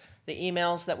as the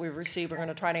emails that we've received. We're going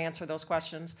to try to answer those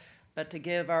questions. But to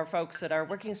give our folks that are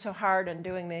working so hard and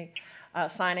doing the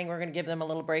signing, we're going to give them a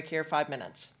little break here, 5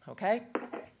 minutes. Okay?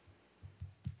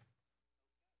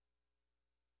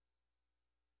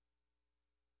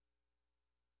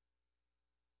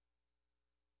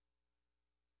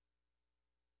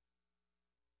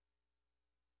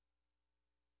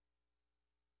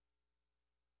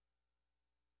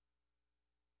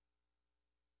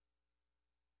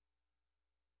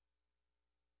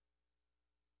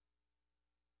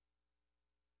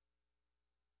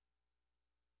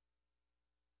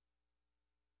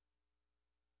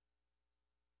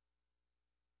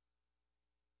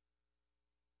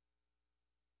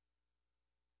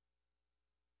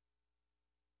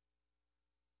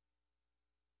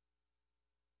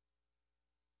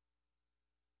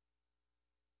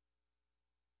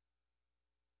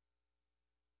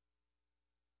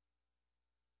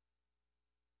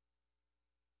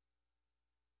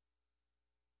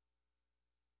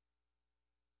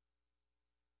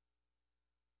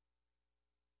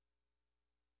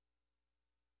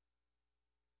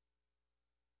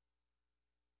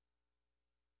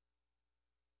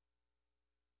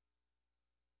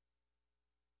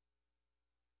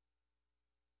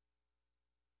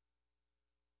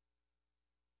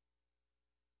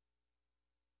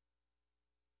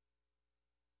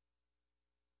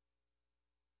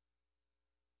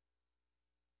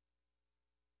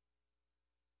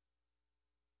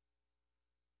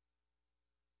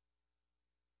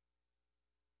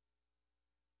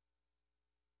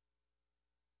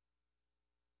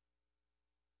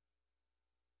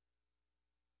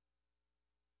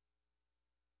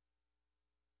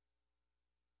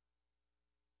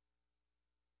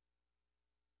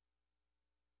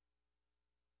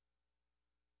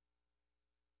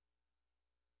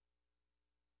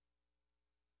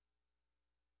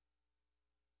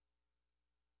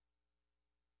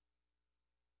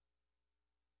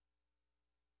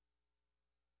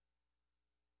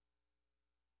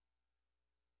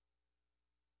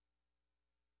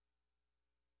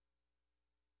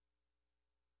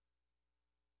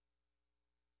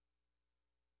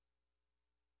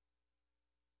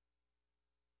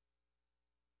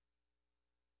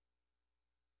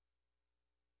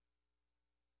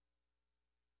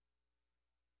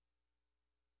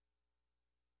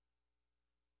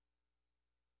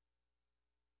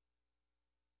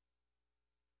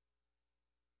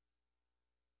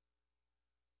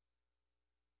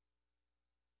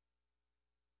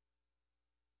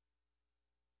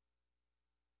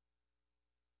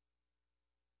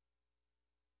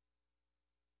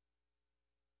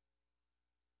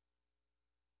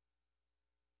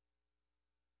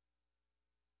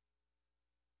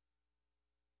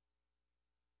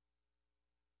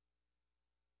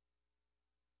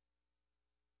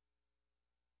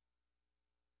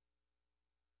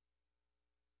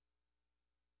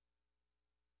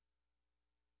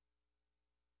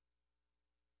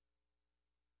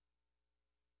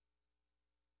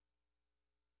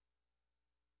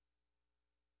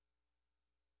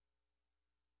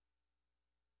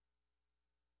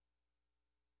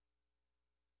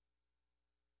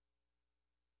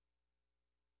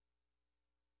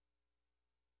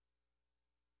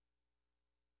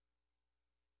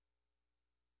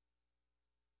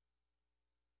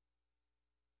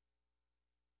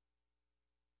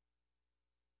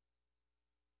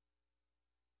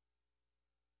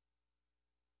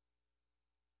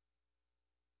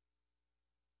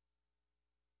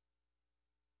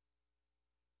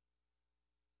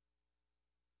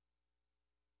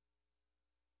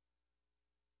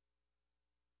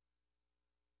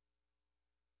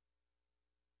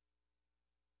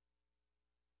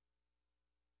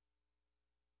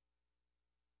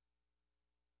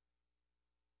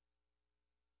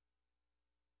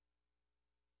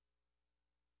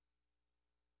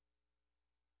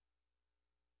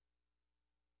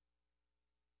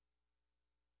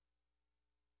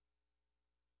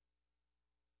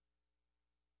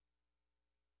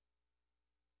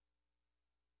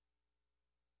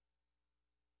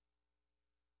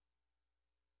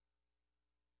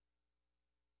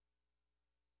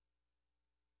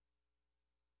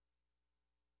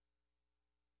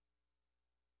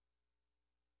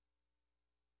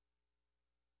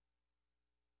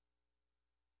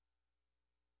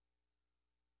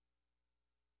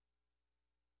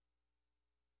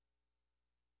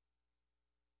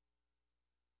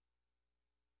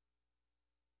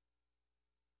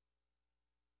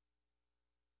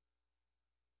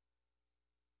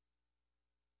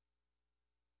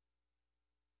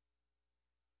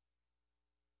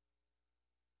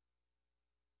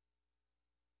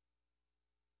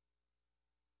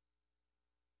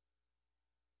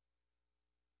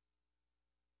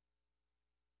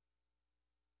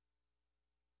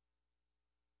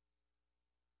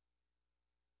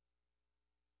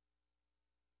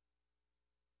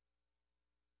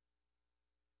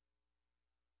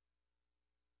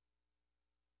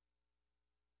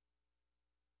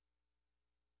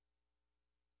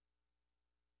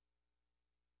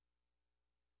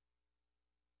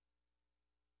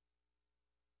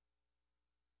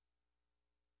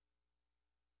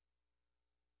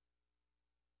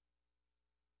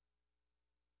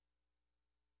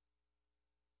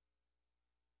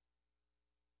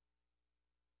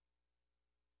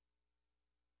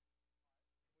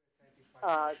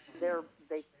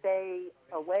 They stay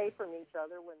away from each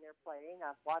other when they're playing.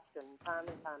 I've watched them time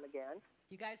and time again.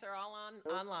 You guys are all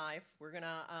on live. We're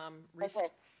gonna Okay.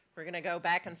 we're gonna go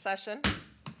back in session.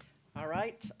 All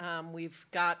right. We've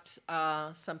got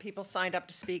some people signed up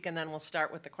to speak, and then we'll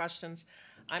start with the questions.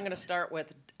 I'm going to start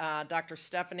with Dr.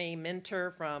 Stephanie Minter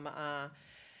from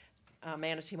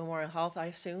Manatee Memorial Health, I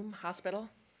assume, Hospital.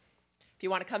 If you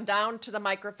want to come down to the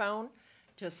microphone,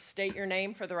 just state your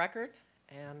name for the record,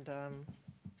 and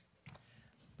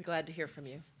be glad to hear from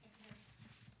you.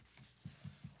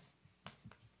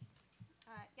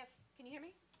 Yes, can you hear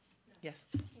me? Yes.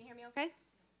 Can you hear me okay?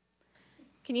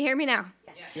 Can you hear me now?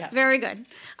 Yes. Very good.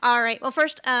 All right. Well,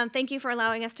 first, thank you for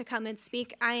allowing us to come and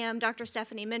speak. I am Dr.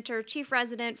 Stephanie Minter, Chief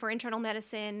Resident for Internal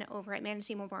Medicine over at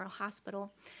Manatee Memorial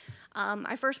Hospital.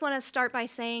 I first want to start by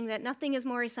saying that nothing is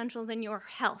more essential than your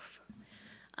health.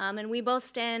 And we both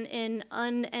stand in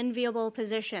unenviable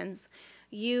positions.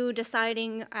 You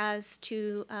deciding as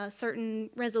to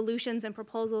certain resolutions and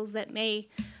proposals that may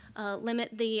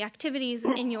limit the activities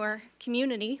in your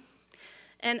community,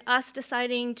 and us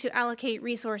deciding to allocate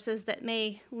resources that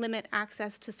may limit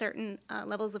access to certain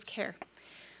levels of care.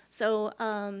 So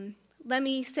let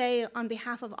me say on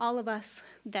behalf of all of us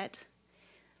that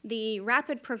the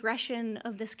rapid progression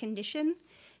of this condition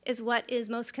is what is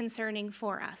most concerning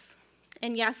for us.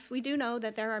 And yes, we do know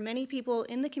that there are many people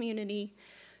in the community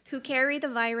who carry the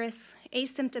virus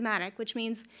asymptomatic, which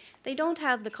means they don't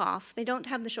have the cough, they don't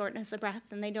have the shortness of breath,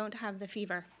 and they don't have the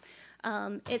fever.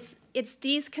 It's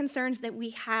these concerns that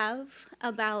we have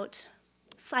about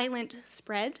silent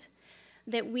spread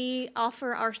that we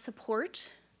offer our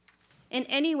support in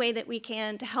any way that we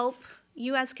can to help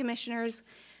you as commissioners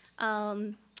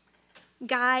guide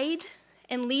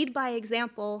and lead by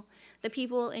example the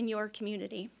people in your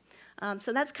community.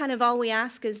 So that's kind of all we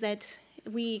ask, is that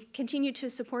we continue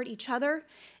to support each other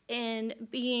in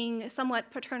being somewhat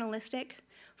paternalistic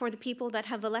for the people that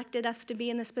have elected us to be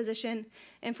in this position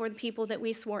and for the people that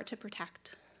we swore to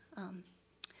protect.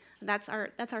 That's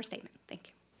our statement. Thank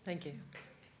you. Thank you.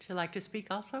 Would you like to speak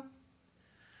also?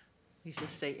 Please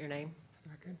just state your name for the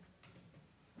record.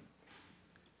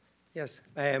 Yes,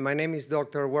 my name is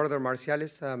Dr. Werder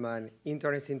Marciales. I'm an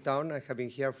internist in town. I have been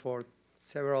here for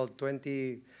several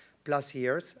 20-plus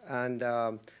years, and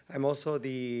I'm also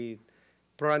the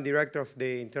program director of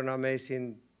the internal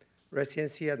medicine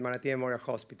residency at Manatee Memorial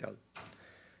Hospital.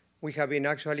 We have been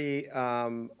actually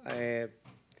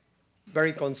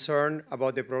very concerned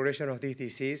about the progression of this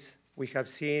disease. We have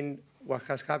seen what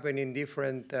has happened in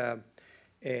different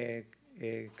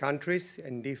countries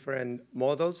and different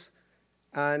models.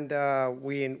 And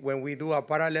when we do a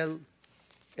parallel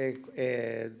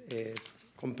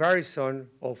comparison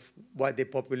of what the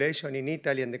population in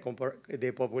Italy and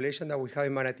the population that we have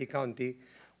in Manatee County,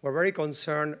 we're very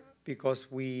concerned because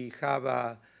we have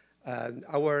our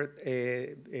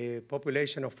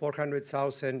population of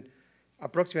 400,000,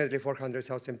 approximately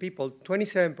 400,000 people.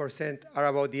 27% are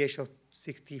about the age of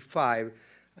 65,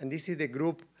 and this is the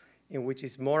group in which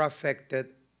is more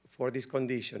affected for this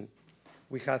condition.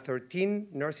 We have 13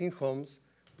 nursing homes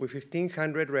with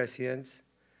 1,500 residents,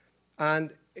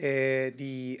 and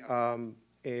the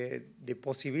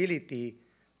possibility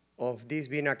of this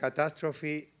being a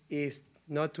catastrophe is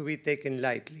not to be taken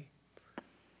lightly.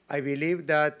 I believe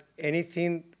that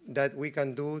anything that we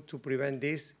can do to prevent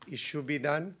this, it should be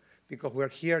done, because we're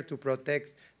here to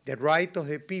protect the right of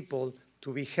the people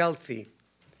to be healthy.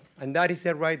 And that is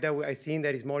the right that I think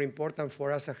that is more important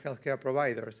for us as healthcare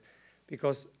providers,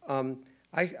 because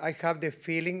I have the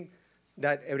feeling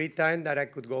that every time that I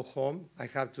could go home, I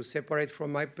have to separate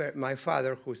from my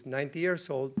father, who's 90 years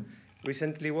old,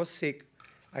 recently was sick.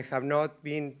 I have not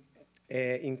been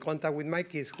in contact with my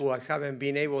kids, who I haven't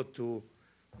been able to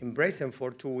embrace them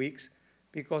for 2 weeks,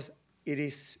 because it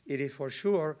is for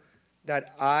sure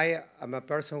that I am a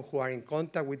person who are in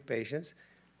contact with patients,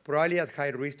 probably at high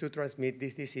risk to transmit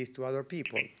this disease to other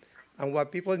people. And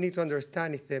what people need to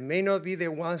understand is they may not be the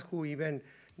ones who even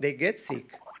they get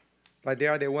sick, but they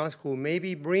are the ones who may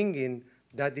be bringing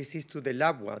that disease to the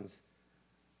loved ones.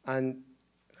 And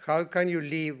how can you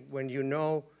live when you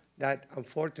know that,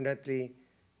 unfortunately,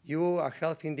 you, a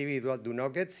healthy individual, do not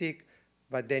get sick,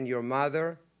 but then your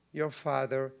mother, your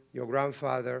father, your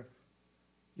grandfather,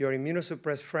 your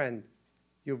immunosuppressed friend,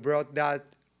 you brought that,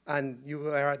 and you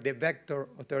are the vector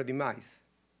of their demise.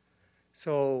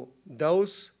 So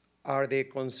those are the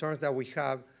concerns that we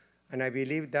have, and I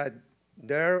believe that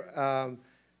their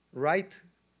right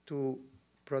to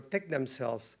protect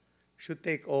themselves should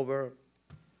take over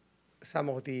some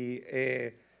of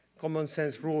the common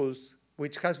sense rules,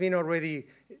 which has been already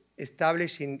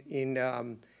established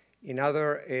in in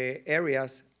other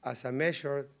areas as a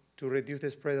measure to reduce the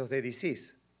spread of the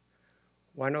disease.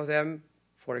 One of them,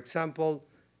 for example,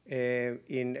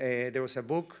 there was a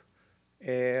book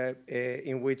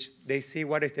in which they see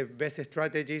what is the best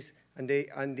strategies, and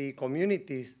the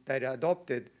communities that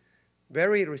adopted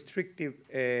very restrictive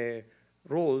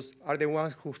rules are the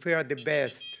ones who fare the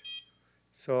best.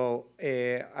 So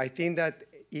I think that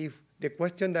if the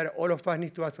question that all of us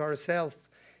need to ask ourselves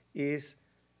is,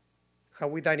 have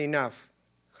we done enough?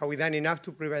 Have we done enough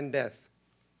to prevent death?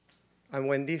 And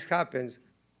when this happens,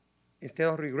 instead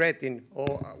of regretting,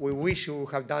 oh, we wish we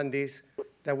would have done this,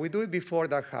 that we do it before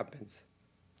that happens.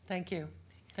 Thank you.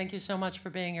 Thank you so much for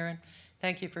being here, and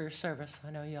thank you for your service.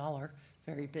 I know you all are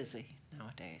very busy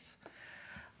nowadays.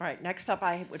 All right, next up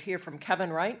I would hear from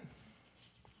Kevin Wright.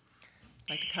 I'd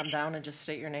like to come down and just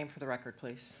state your name for the record,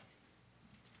 please.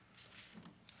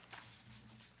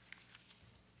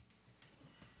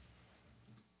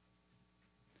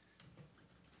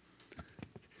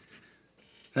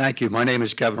 Thank you. My name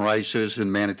is Kevin Wright, citizen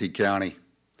in Manatee County.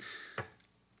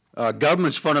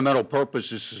 Government's fundamental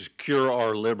purpose is to secure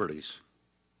our liberties.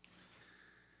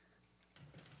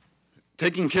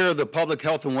 Taking care of the public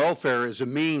health and welfare is a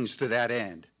means to that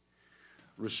end.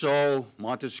 Rousseau,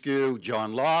 Montesquieu,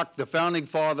 John Locke, the founding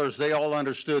fathers, they all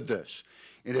understood this.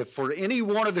 And if for any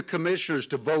one of the commissioners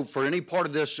to vote for any part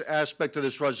of this aspect of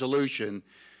this resolution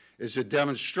is a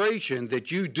demonstration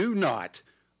that you do not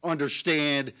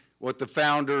understand what the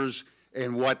founders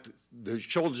and what the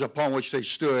shoulders upon which they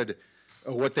stood,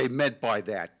 what they meant by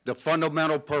that, the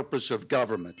fundamental purpose of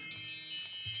government.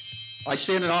 I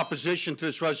stand in opposition to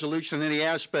this resolution in any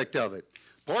aspect of it.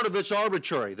 Part of it's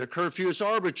arbitrary. The curfew is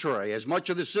arbitrary, as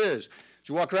much of this is.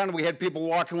 You walk around and we had people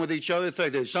walking with each other.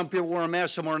 Some people wear a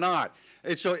mask, some are not.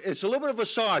 It's a little bit of a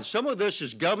facade. Some of this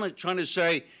is government trying to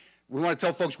say, we want to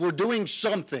tell folks, we're doing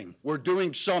something. We're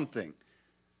doing something.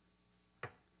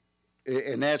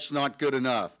 And that's not good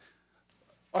enough.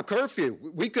 A curfew,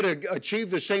 we could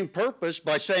achieve the same purpose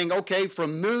by saying, okay,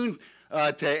 from noon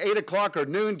to 8 o'clock or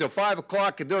noon to 5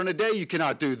 o'clock, and during the day you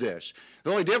cannot do this. The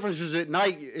only difference is at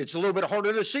night it's a little bit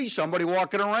harder to see somebody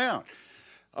walking around.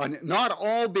 Not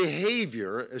all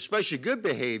behavior, especially good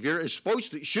behavior,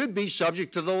 should be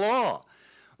subject to the law.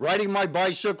 Riding my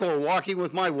bicycle or walking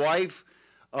with my wife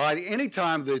any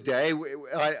time of the day,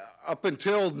 up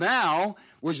until now,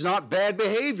 was not bad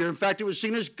behavior. In fact, it was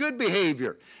seen as good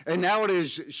behavior. And now it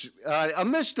is a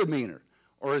misdemeanor,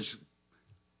 or is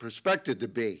expected to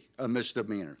be a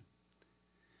misdemeanor.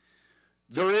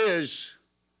 There is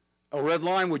a red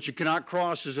line which you cannot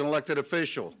cross as an elected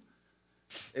official.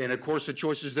 And of course, the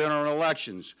choices then are in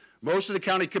elections. Most of the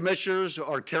county commissioners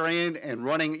are carrying and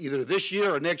running either this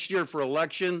year or next year for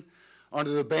election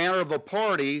under the banner of a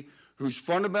party whose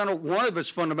one of its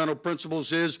fundamental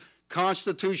principles is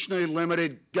constitutionally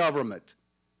limited government.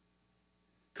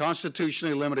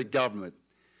 Constitutionally limited government.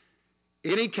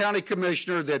 Any county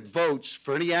commissioner that votes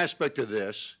for any aspect of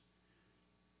this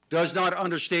does not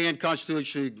understand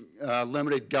constitutionally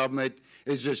limited government,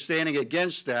 is just standing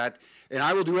against that, and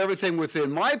I will do everything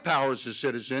within my power as a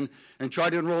citizen and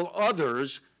try to enroll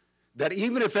others that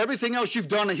even if everything else you've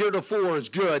done heretofore is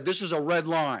good, this is a red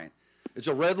line. It's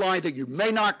a red line that you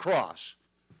may not cross.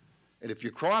 And if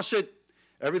you cross it,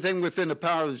 everything within the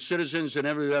power of the citizens and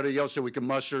everybody else that we can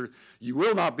muster, you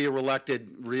will not be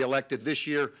reelected this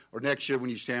year or next year when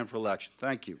you stand for election.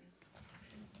 Thank you.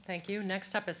 Thank you.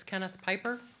 Next up is Kenneth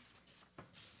Piper.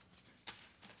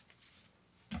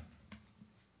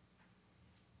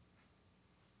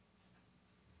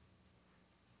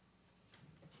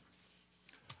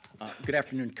 Good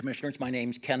afternoon, Commissioners. My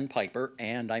name's Ken Piper,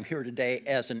 and I'm here today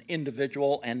as an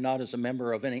individual and not as a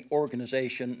member of any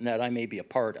organization that I may be a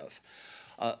part of.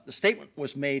 The statement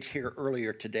was made here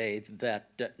earlier today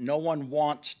that no one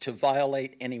wants to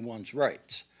violate anyone's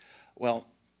rights. Well,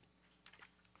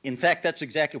 in fact, that's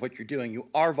exactly what you're doing. You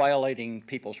are violating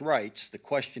people's rights. The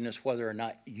question is whether or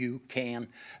not you can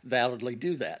validly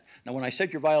do that. Now, when I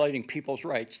said you're violating people's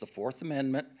rights, the Fourth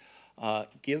Amendment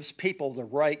gives people the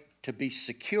right to be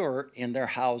secure in their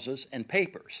houses and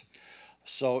papers.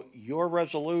 So your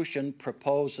resolution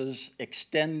proposes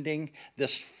extending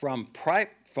this from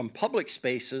public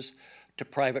spaces to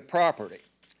private property.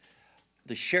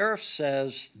 The sheriff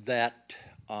says that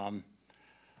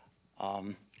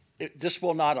this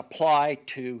will not apply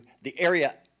to the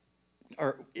area,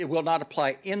 or it will not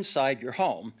apply inside your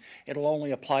home. It'll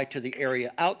only apply to the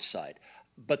area outside.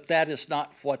 But that is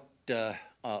not what the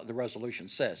resolution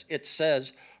says. It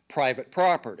says private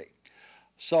property.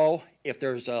 So if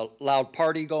there's a loud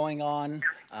party going on,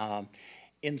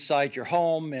 inside your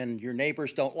home and your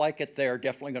neighbors don't like it, they're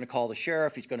definitely going to call the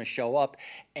sheriff. He's going to show up.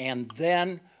 And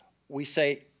then we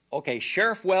say, okay,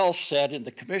 Sheriff Wells said in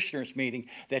the commissioners meeting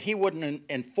that he wouldn't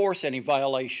enforce any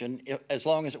violation as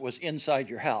long as it was inside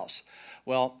your house.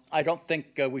 Well, I don't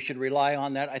think we should rely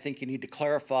on that. I think you need to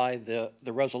clarify the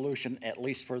resolution, at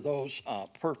least for those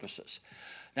purposes.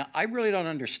 Now, I really don't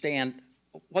understand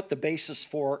what the basis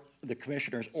for the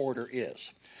commissioner's order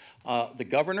is. The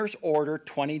governor's order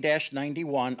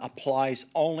 20-91 applies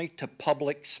only to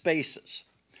public spaces.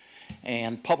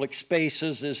 And public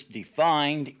spaces is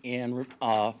defined in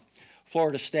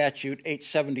Florida Statute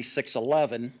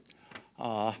 87611.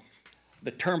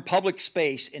 The term public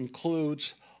space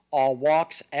includes all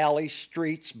walks, alleys,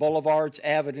 streets, boulevards,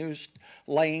 avenues,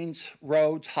 lanes,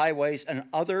 roads, highways, and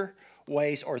other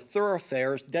ways or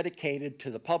thoroughfares dedicated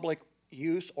to the public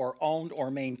use or owned or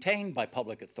maintained by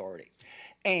public authority,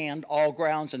 and all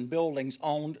grounds and buildings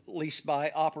owned, leased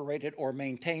by, operated, or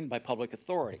maintained by public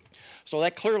authority. So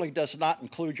that clearly does not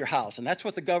include your house, and that's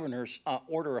what the governor's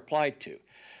order applied to.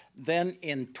 Then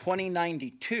in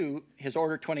 2092, his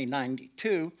order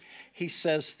 2092, he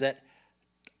says that,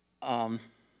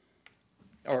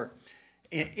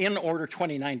 in Order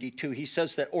 2092, he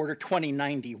says that Order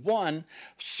 2091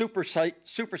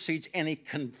 supersedes any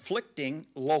conflicting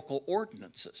local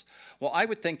ordinances. Well, I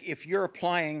would think if you're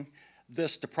applying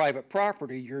this to private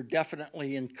property, you're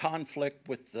definitely in conflict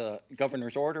with the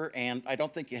governor's order, and I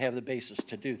don't think you have the basis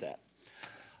to do that.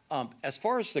 As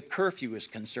far as the curfew is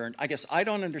concerned, I guess I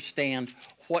don't understand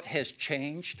what has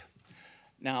changed.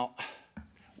 Now,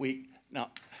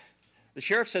 the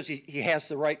sheriff says he has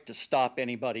the right to stop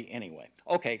anybody anyway.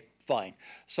 Okay, fine.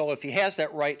 So if he has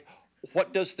that right,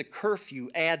 what does the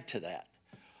curfew add to that?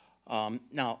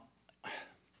 Now,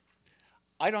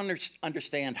 I don't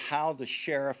understand how the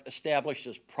sheriff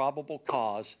establishes probable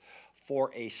cause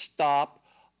for a stop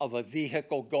of a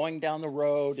vehicle going down the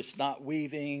road. It's not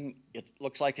weaving. It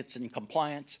looks like it's in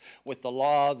compliance with the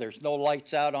law. There's no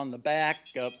lights out on the back.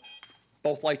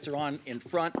 Both lights are on in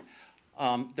front.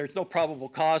 There's no probable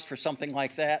cause for something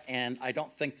like that, and I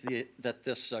don't think that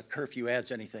this curfew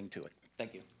adds anything to it.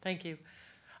 Thank you. Thank you.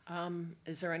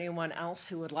 Is there anyone else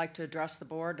who would like to address the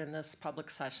board in this public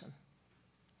session?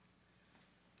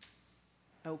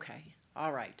 Okay,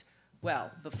 all right.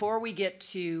 Well, before we get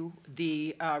to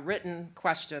the written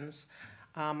questions,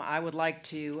 I would like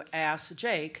to ask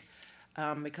Jake,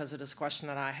 because it is a question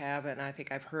that I have, and I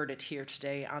think I've heard it here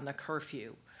today on the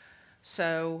curfew.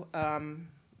 So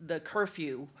the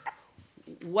curfew,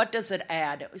 what does it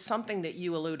add? Something that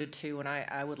you alluded to, and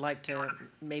I would like to,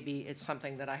 maybe it's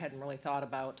something that I hadn't really thought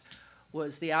about,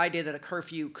 was the idea that a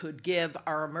curfew could give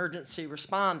our emergency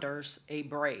responders a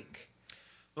break.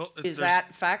 Well, is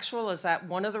that factual? Is that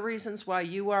one of the reasons why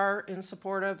you are in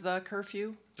support of the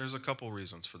curfew? There's a couple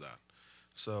reasons for that.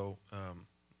 So,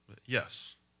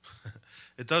 yes,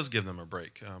 it does give them a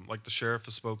break. Like the sheriff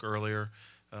spoke earlier,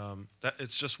 that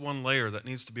it's just one layer that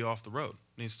needs to be off the road,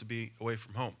 needs to be away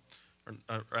from home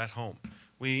or at home.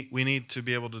 We need to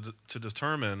be able to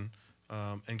determine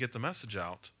and get the message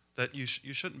out that you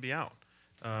shouldn't be out.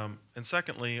 And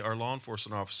secondly, our law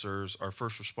enforcement officers, our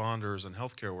first responders, and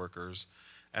healthcare workers,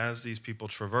 as these people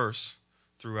traverse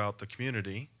throughout the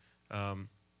community,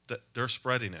 that they're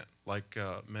spreading it, like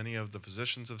many of the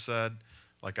physicians have said,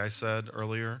 like I said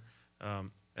earlier,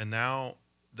 and now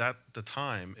that the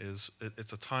time is,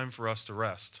 it's a time for us to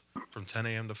rest from 10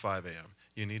 a.m. to 5 a.m.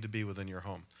 You need to be within your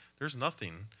home. There's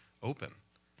nothing open.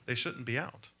 They shouldn't be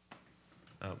out.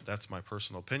 That's my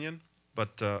personal opinion.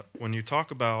 But when you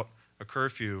talk about a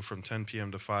curfew from 10 p.m.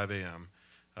 to 5 a.m.,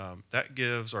 that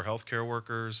gives our healthcare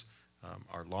workers,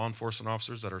 our law enforcement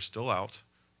officers that are still out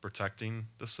protecting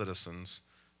the citizens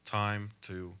time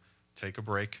to take a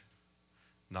break,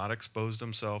 not expose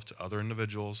themselves to other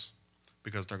individuals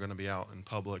because they're going to be out in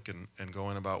public and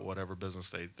going about whatever business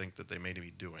they think that they may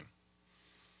be doing.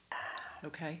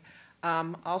 Okay.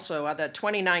 Also, the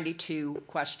 2092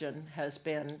 question has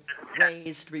been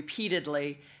raised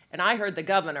repeatedly, and I heard the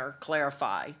governor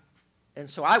clarify, and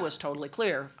so I was totally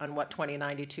clear on what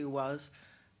 2092 was.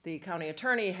 The county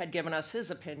attorney had given us his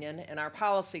opinion in our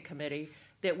policy committee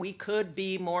that we could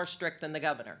be more strict than the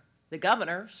governor. The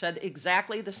governor said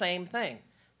exactly the same thing,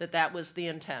 that that was the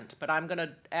intent. But I'm going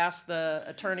to ask the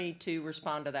attorney to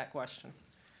respond to that question.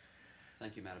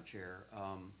 Thank you, Madam Chair.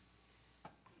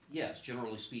 Yes,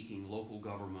 generally speaking, local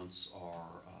governments are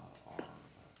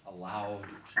allowed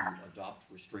to adopt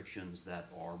restrictions that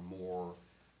are more...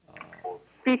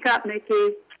 Speak up,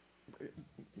 Nikki.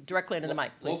 Directly into the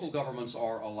mic, please. Local governments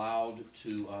are allowed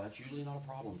to, that's usually not a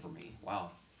problem for me.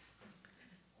 Wow.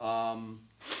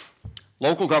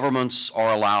 Local governments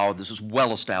are allowed, this is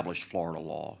well-established Florida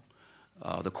law.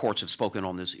 The courts have spoken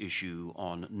on this issue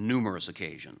on numerous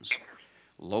occasions.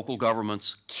 Local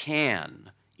governments can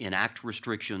enact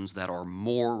restrictions that are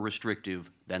more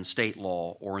restrictive than state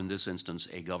law, or in this instance,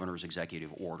 a governor's executive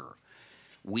order.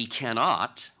 We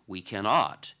cannot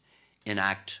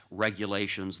enact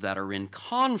regulations that are in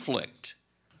conflict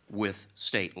with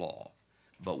state law,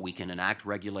 but we can enact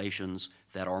regulations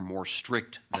that are more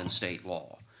strict than state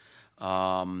law.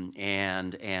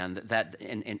 And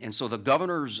so the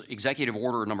governor's executive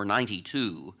order number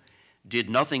 92 did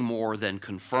nothing more than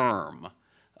confirm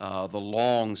the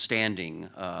long-standing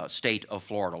state of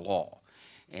Florida law.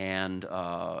 And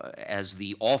as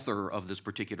the author of this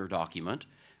particular document,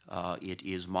 it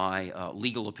is my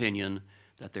legal opinion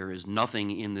that there is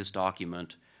nothing in this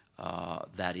document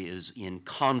that is in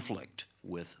conflict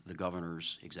with the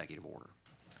governor's executive order.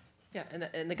 Yeah,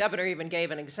 and the governor even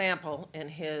gave an example in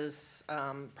his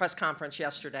press conference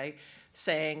yesterday,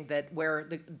 saying that where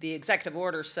the executive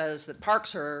order says that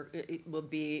parks will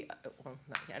be, well,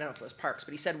 I don't know if it was parks,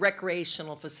 but he said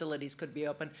recreational facilities could be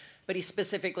open, but he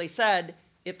specifically said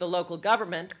if the local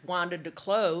government wanted to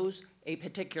close a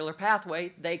particular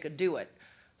pathway, they could do it.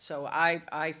 So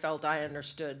I felt I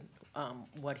understood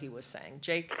what he was saying.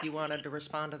 Jake, you wanted to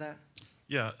respond to that?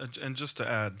 Yeah, and just to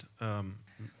add,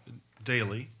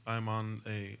 daily, I'm on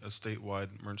a statewide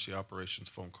emergency operations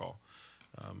phone call.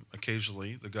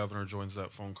 Occasionally, the governor joins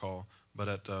that phone call, but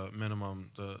at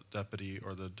minimum, the deputy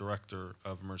or the director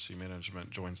of emergency management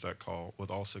joins that call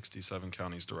with all 67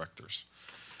 counties' directors.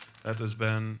 That has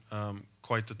been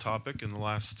quite the topic in the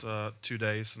last 2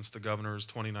 days since the governor's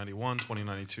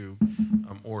 2091-2092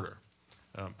 order.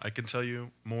 I can tell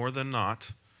you more than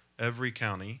not, every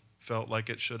county felt like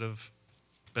it should have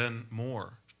been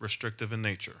more restrictive in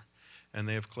nature. And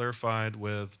they have clarified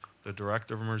with the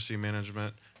director of emergency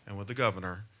management and with the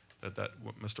governor that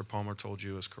what Mr. Palmer told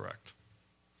you is correct.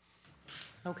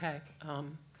 Okay.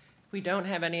 We don't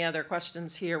have any other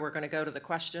questions here. We're going to go to the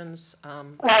questions.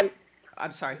 I'm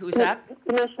sorry, who's that?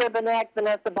 Commissioner Benak,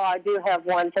 Vanessa Ball, I do have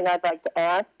one thing I'd like to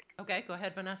ask. Okay, go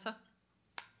ahead, Vanessa.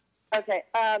 Okay.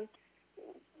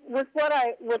 With what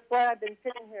I've been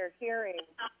sitting here hearing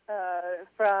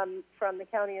from the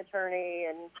county attorney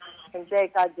and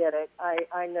Jake, I get it.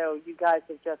 I know you guys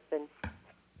have just been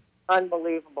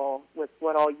unbelievable with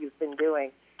what all you've been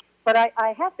doing. But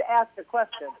I have to ask a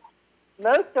question.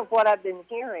 Most of what I've been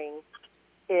hearing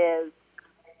is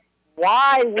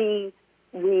why we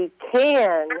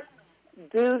can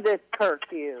do this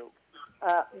curfew.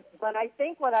 But I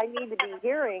think what I need to be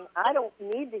hearing, I don't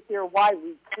need to hear why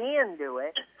we can do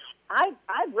it. I'd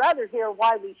rather hear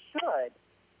why we should.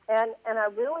 And I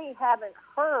really haven't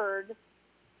heard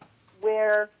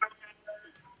where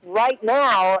right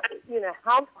now,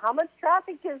 how much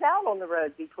traffic is out on the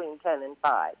road between 10 and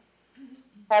 5?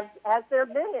 Has there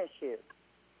been issues?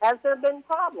 Has there been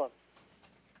problems?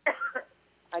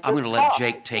 I'm going to let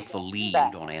Jake take the lead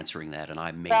on answering that, and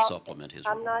I may supplement his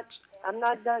remarks. I'm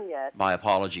not done yet. My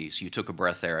apologies. You took a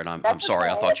breath there, and I'm sorry.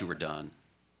 I thought you were done.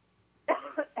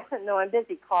 No, I'm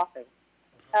busy coughing.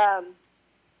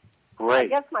 Great. I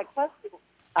guess my question,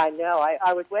 I know,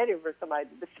 I was waiting for somebody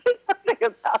to say something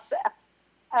about that.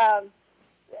 I'm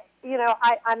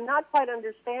not quite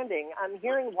understanding. I'm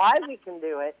hearing why we can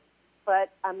do it, but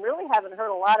I really haven't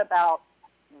heard a lot about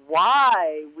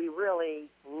why we really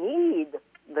need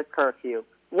the curfew.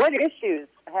 What issues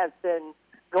have been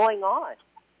going on?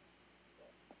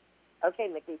 Okay,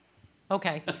 Mickey.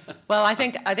 Okay. Well, I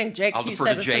think Jake, you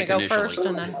said was going to go first,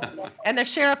 and the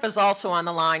sheriff is also on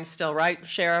the line still, right,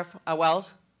 Sheriff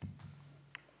Wells?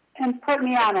 And put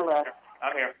me on the list.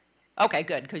 I'm here. Okay,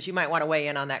 good, because you might want to weigh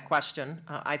in on that question.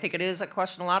 I think it is a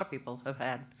question a lot of people have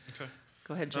had. Okay.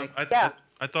 Go ahead, Jake. I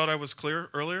thought I was clear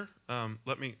earlier.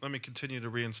 Let me continue to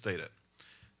reinstate it.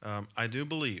 I do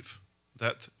believe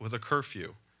that with a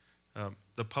curfew,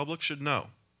 the public should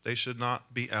know they should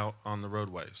not be out on the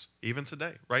roadways. Even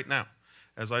today, right now,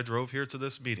 as I drove here to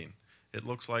this meeting, it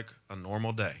looks like a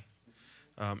normal day.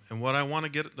 And what I want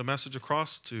to get the message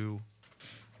across to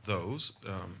those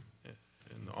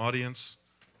in the audience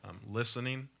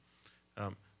listening,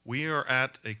 we are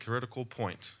at a critical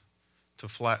point to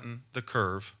flatten the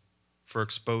curve for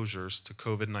exposures to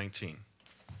COVID-19.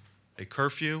 A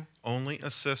curfew only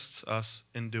assists us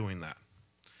in doing that.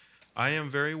 I am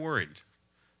very worried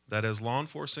that as law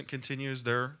enforcement continues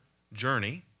their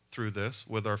journey through this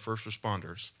with our first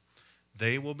responders,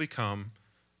 they will become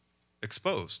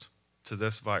exposed to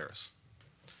this virus.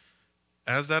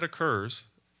 As that occurs,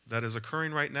 that is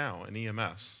occurring right now in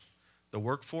EMS, the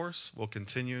workforce will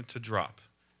continue to drop.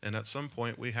 And at some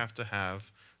point, we have to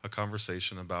have a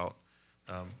conversation about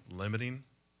limiting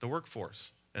the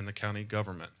workforce and the county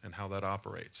government and how that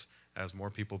operates as more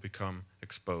people become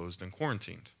exposed and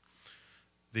quarantined.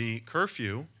 The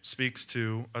curfew speaks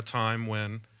to a time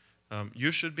when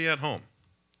you should be at home.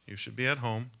 You should be at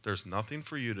home. There's nothing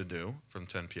for you to do from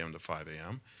 10 p.m. to 5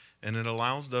 a.m., and it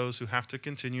allows those who have to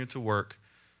continue to work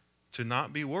to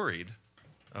not be worried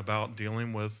about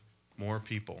dealing with more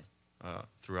people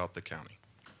throughout the county.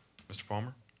 Mr.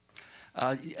 Palmer?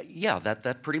 Yeah,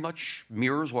 that pretty much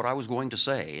mirrors what I was going to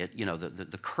say.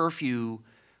 The curfew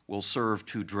will serve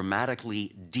to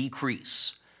dramatically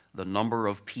decrease the number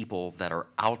of people that are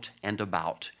out and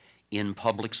about in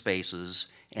public spaces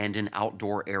and in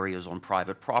outdoor areas on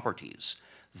private properties,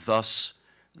 thus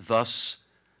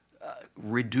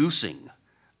reducing,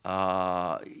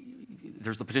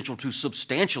 there's the potential to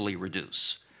substantially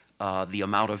reduce the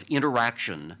amount of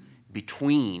interaction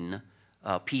between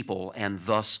people and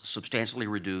thus substantially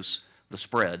reduce the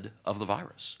spread of the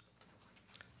virus.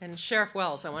 And Sheriff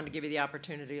Wells, I wanted to give you the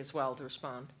opportunity as well to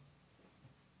respond.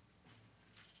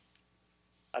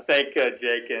 I think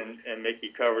Jake and Mickey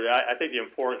covered it. I think the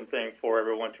important thing for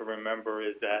everyone to remember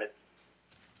is that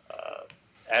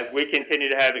as we continue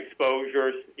to have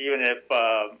exposures, even if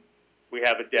we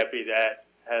have a deputy that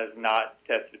has not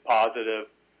tested positive,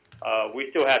 we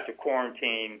still have to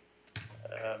quarantine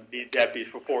these deputies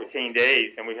for 14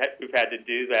 days, and we've had to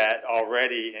do that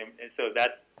already, and so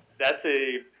that's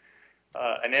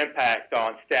an impact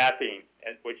on staffing,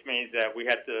 which means that we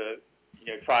have to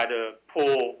try to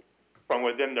pull from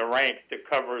within the ranks to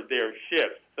cover their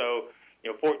shifts. So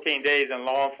 14 days in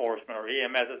law enforcement or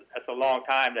EMS, that's a long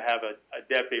time to have a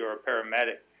deputy or a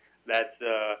paramedic that's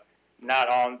not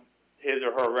on his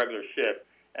or her regular shift.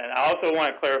 And I also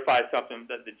want to clarify something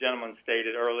that the gentleman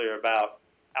stated earlier about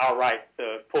our right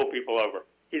to pull people over.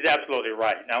 He's absolutely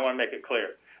right, and I want to make it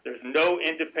clear. There's no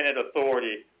independent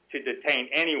authority to detain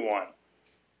anyone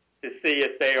to see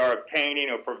if they are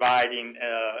obtaining or providing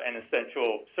an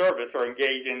essential service or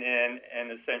engaging in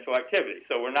an essential activity.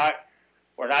 So we're not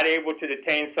able to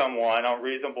detain someone on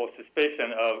reasonable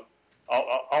suspicion of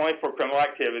only for criminal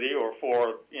activity or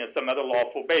for some other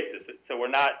lawful basis. So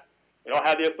we don't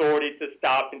have the authority to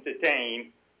stop and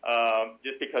detain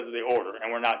just because of the order,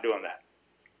 and we're not doing that.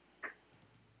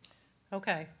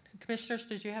 Okay. Commissioners,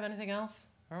 did you have anything else?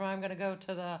 Or I'm going to go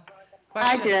to the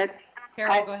question. I did.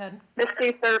 Carol, go ahead.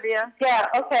 Misty Serbia. Yeah,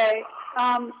 okay.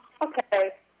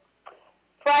 Okay.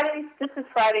 This is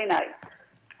Friday night.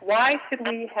 Why should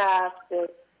we have this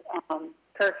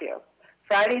curfew?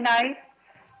 Friday night,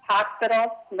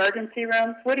 hospital, emergency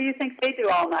rooms, what do you think they do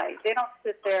all night? They don't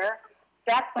sit there.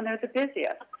 That's when they're the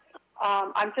busiest.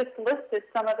 I've just listed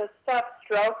some of the stuff: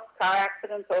 strokes, car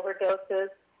accidents, overdoses,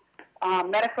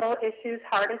 medical issues,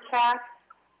 heart attacks.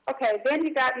 Okay, then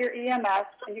you got your EMS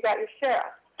and you got your sheriff.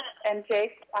 And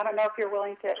Jake, I don't know if you're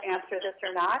willing to answer this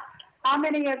or not. How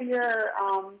many of your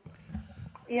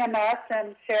EMS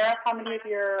and sheriff, how many of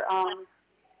your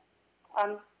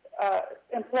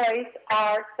employees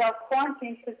are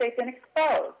self-quarantined because they've been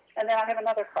exposed? And then I have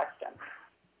another question.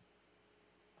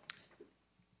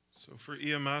 So for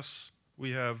EMS,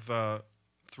 we have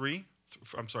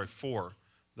four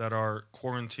that are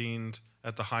quarantined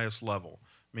at the highest level,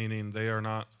 meaning they are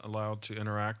not allowed to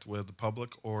interact with the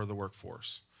public or the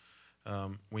workforce.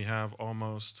 We have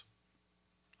almost,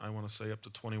 I want to say up to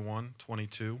 21,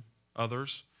 22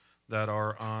 others that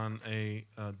are on a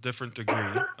different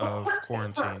degree of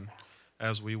quarantine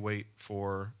as we wait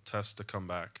for tests to come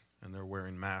back, and they're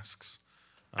wearing masks,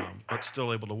 but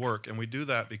still able to work. And we do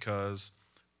that because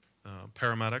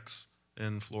paramedics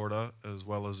in Florida as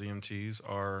well as EMTs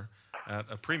are at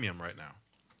a premium right now.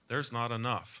 There's not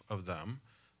enough of them.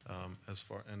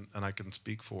 And I can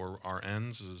speak for our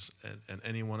ends and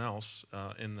anyone else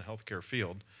in the healthcare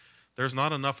field. There's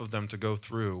not enough of them to go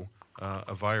through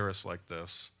a virus like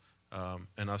this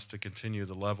and us to continue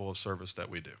the level of service that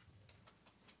we do.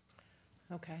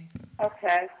 Okay.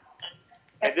 Okay.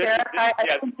 Yes,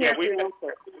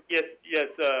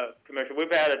 Commissioner.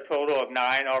 We've had a total of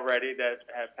 9 already that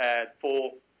have had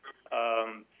full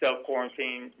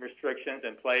self-quarantine restrictions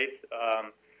in place.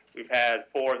 We've had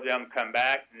 4 of them come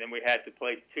back, and then we had to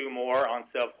place 2 more on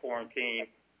self-quarantine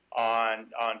on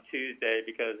Tuesday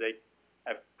because they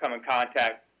have come in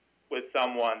contact with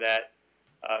someone that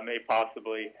may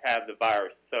possibly have the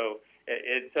virus. So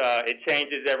it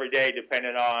changes every day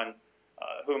depending on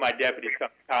who my deputies come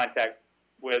in contact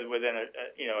with within a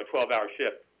 12-hour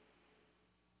shift.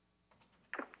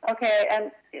 Okay,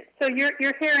 and so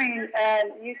you're hearing,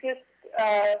 and you just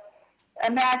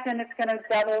imagine it's going to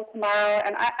double tomorrow.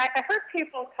 And I heard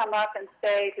people come up and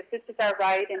say that this is our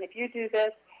right, and if you do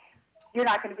this, you're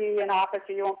not going to be in office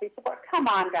or you won't be supported. Come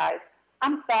on, guys.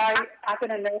 I'm sorry. I've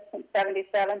been a nurse since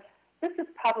 77. This is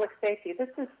public safety. This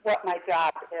is what my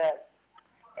job is.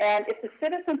 And if the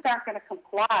citizens aren't going to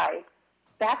comply,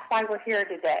 that's why we're here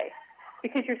today.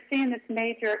 Because you're seeing this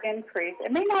major increase.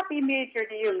 It may not be major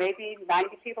to you. Maybe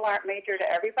 90 people aren't major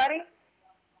to everybody.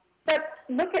 But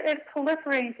look at it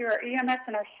proliferating through our EMS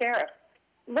and our sheriff.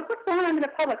 Look what's going on in the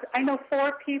public. I know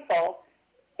 4 people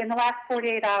in the last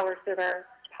 48 hours that are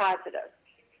positive.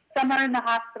 Some are in the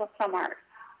hospital, some aren't.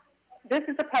 This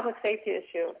is a public safety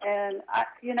issue, and I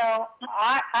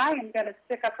am going to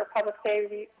stick up for public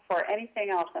safety for anything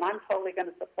else, and I'm totally going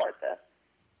to support this.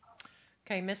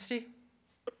 Okay, Misty?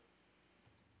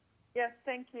 Yes,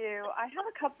 thank you. I have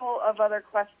a couple of other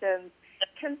questions.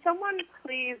 Can someone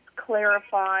please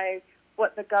clarify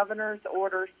what the governor's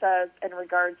order says in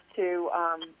regards to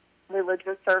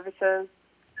religious services?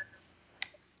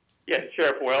 Yes,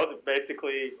 Sheriff Wells,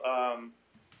 basically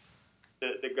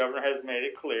the governor has made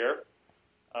it clear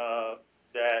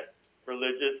that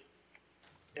religious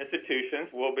institutions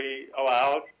will be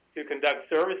allowed to conduct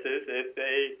services if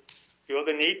they feel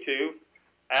the need to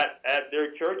at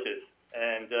their churches.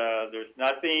 And there's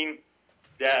nothing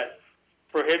that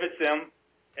prohibits them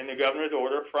in the governor's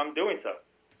order from doing so.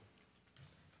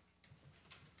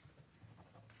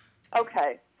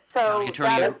 Okay. So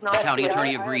County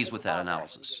attorney agrees with that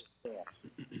analysis.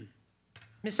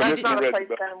 Misty, that's not a place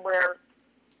then where,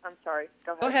 I'm sorry,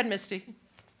 go ahead. Go ahead, Misty,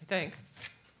 I think.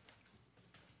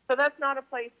 So that's not a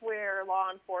place where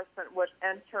law enforcement would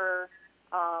enter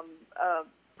a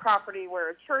property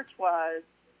where a church was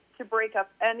to break up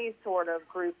any sort of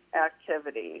group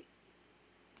activity.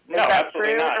 No,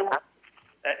 absolutely not.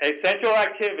 Essential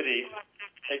activities,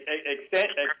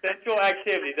 essential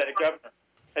activities that the governor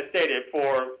has stated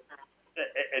for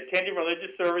attending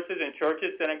religious services in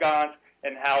churches, synagogues,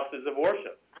 and houses of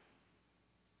worship.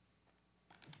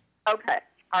 Okay.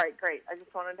 All right, great. I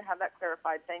just wanted to have that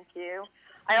clarified. Thank you.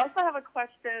 I also have a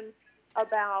question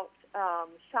about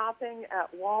shopping at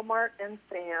Walmart and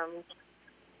Sam's,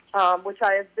 which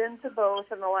I have been to both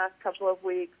in the last couple of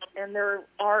weeks, and there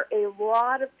are a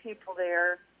lot of people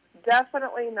there,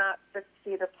 definitely not 6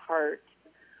 feet apart.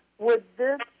 Would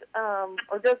this,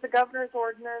 or does the governor's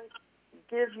ordinance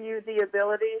give you the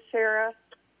ability, Sheriff,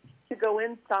 to go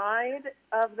inside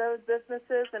of those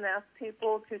businesses and ask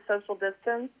people to social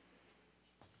distance?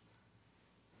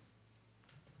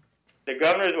 The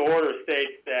governor's order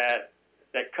states that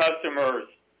customers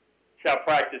shall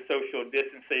practice social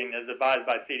distancing as advised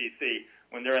by CDC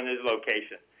when they're in these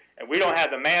locations. And we don't have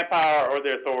the manpower or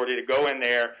the authority to go in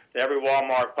there to every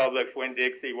Walmart, Publix,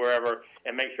 Winn-Dixie, wherever,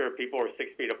 and make sure people are 6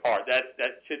 feet apart. That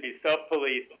should be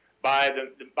self-policed by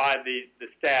the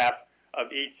staff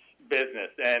of each business.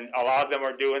 And a lot of them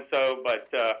are doing so, but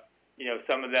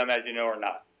some of them, as you know, are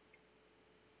not.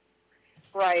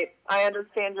 Right. I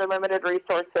understand your limited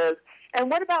resources. And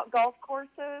what about golf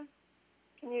courses?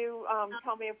 Can you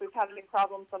tell me if we've had any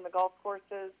problems on the golf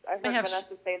courses? I heard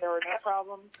Vanessa say there were no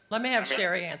problems. Let me have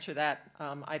Sherry answer that.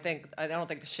 I don't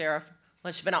think the sheriff,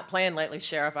 unless you've been out playing lately,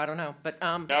 Sheriff, I don't know. But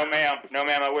No, ma'am.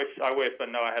 I wish, but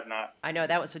no, I have not. I know,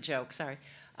 that was a joke, sorry.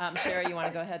 Sherry, you want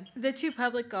to go ahead? The 2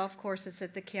 public golf courses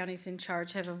that the county's in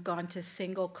charge have gone to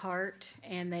single cart,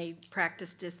 and they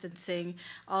practice distancing.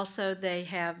 Also, they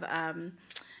have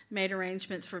made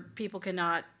arrangements for people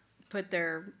cannot put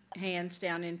their hands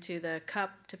down into the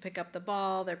cup to pick up the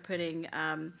ball. They're putting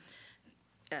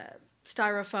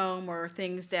styrofoam or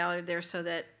things down there so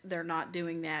that they're not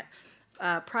doing that.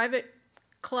 Private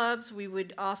clubs, we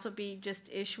would also be just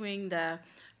issuing the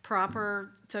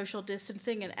proper social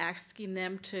distancing and asking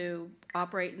them to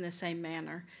operate in the same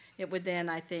manner. It would then,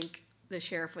 I think, the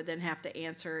sheriff would then have to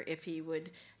answer if he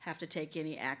would have to take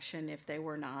any action if they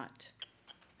were not.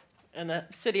 And the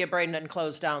city of Bradenton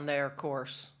closed down their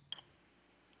course.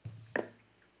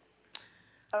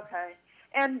 Okay.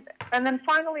 And then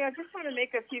finally, I just want to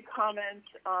make a few comments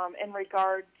in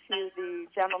regard to the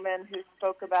gentleman who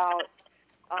spoke about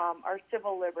our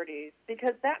civil liberties,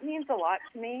 because that means a lot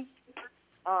to me.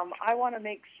 I want to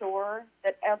make sure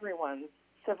that everyone's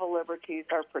civil liberties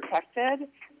are protected,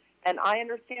 and I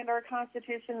understand our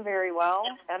Constitution very well,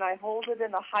 and I hold it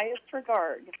in the highest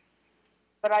regard.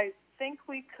 But I think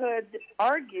we could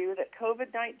argue that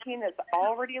COVID-19 has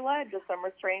already led to some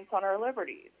restraints on our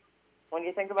liberties. When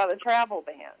you think about the travel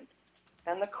ban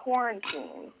and the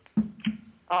quarantine.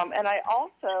 And I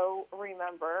also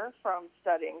remember from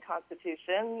studying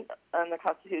Constitution and the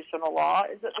constitutional law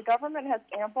is that the government has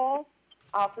ample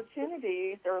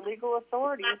opportunities or legal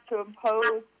authorities to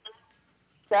impose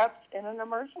steps in an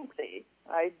emergency.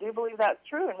 I do believe that's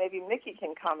true, and maybe Mickey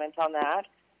can comment on that.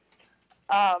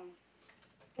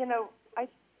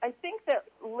 I think that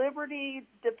liberty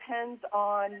depends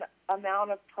on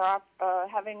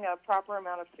having a proper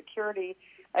amount of security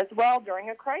as well during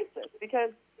a crisis,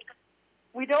 because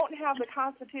we don't have the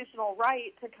constitutional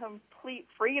right to complete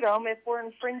freedom if we're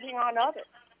infringing on others,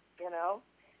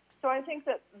 So I think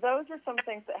that those are some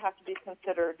things that have to be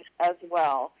considered as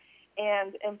well.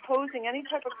 And imposing any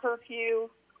type of curfew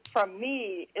from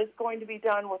me is going to be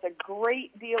done with a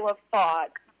great deal of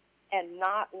thought and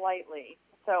not lightly.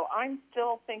 So I'm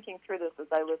still thinking through this as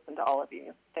I listen to all of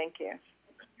you. Thank you.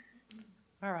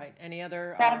 All right. Any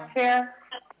other? Madam Chair?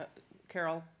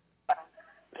 Carol?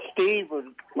 Steve would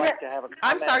like to have a comment.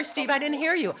 I'm sorry, Steve, I didn't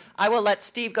hear you. I will let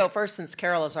Steve go first since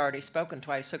Carol has already spoken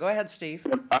twice. So go ahead, Steve.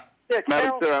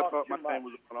 Madam Chair, I thought my name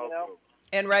was on also.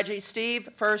 And Reggie, Steve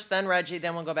first, then Reggie,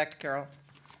 then we'll go back to Carol.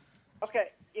 Okay,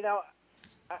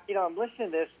 I'm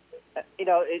listening to this.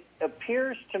 It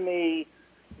appears to me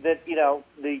that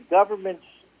the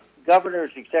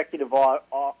governor's executive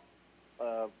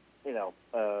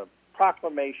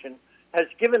proclamation has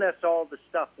given us all the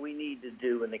stuff we need to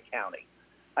do in the county.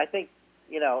 I think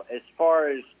as far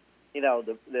as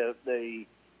this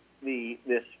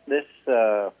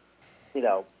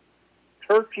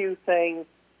curfew thing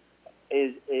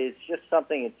is just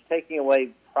something. It's taking away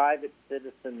private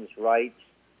citizens' rights.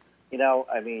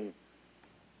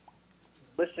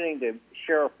 Listening to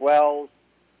Sheriff Wells,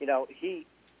 if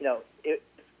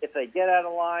they get out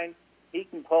of line, he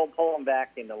can pull them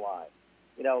back into line.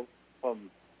 From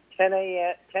 10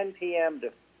 p.m.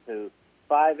 to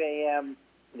 5 a.m.,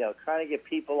 trying to get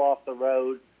people off the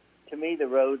road. To me, the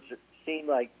roads seem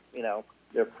like,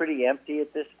 they're pretty empty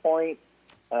at this point.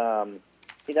 I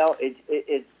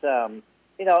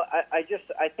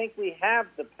think we have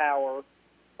the power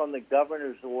from the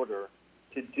governor's order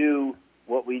to do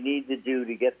what we need to do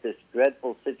to get this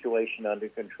dreadful situation under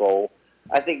control.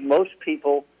 I think most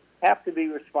people have to be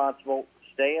responsible,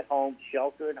 stay at home,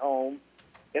 shelter at home.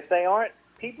 If they aren't,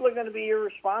 people are going to be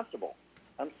irresponsible.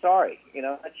 I'm sorry.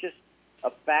 That's just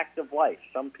a fact of life.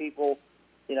 Some people,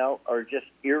 are just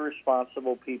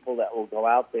irresponsible people that will go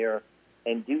out there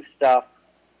and do stuff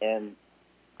and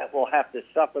that will have to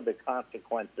suffer the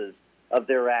consequences of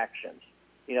their actions.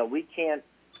 We can't,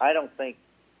 I don't think,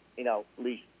 at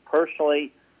least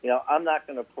personally, I'm not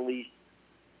going to police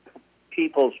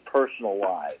people's personal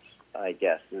lives, I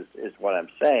guess, is what I'm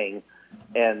saying.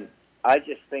 And I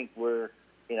just think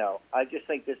I just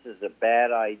think this is a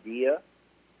bad idea.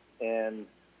 And,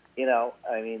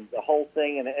 the whole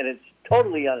thing, and it's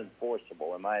totally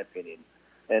unenforceable, in my opinion.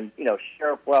 And,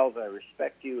 Sheriff Wells, I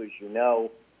respect you, as you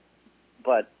know,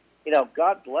 but,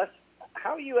 God bless.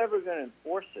 How are you ever going to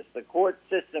enforce this? The court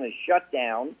system is shut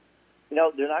down.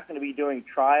 They're not going to be doing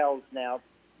trials now.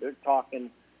 They're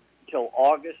talking until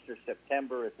August or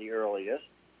September at the earliest.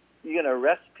 You're going to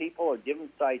arrest people or give them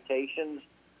citations.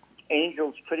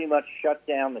 Angels pretty much shut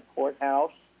down the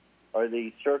courthouse or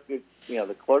the circuit,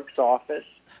 the clerk's office.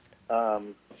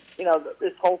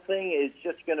 This whole thing is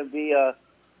just going to be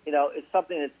it's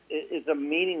something that is a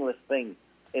meaningless thing,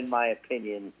 in my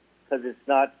opinion, because it's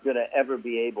not going to ever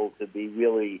be able to be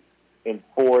really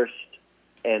enforced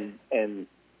and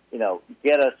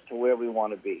get us to where we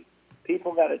want to be.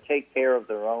 People got to take care of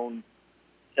their own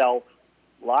self,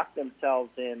 lock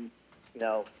themselves in,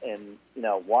 and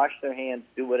wash their hands,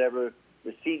 do whatever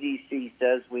the CDC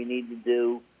says we need to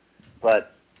do.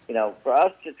 But for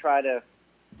us to try to,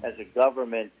 as a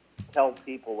government, tell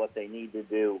people what they need to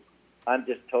do, I'm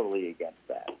just totally against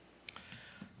that.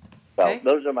 So Okay.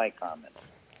 Those are my comments.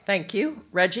 Thank you.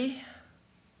 Reggie?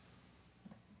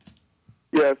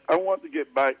 Yes, I want to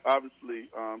get back, obviously,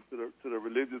 to the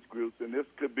religious groups, and this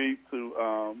could be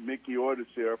to Mickey or the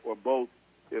sheriff or both,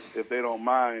 if they don't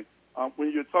mind.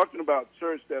 When you're talking about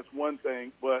church, that's one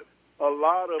thing, but a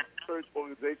lot of church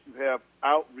organizations have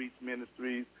outreach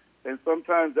ministries, and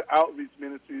sometimes the outreach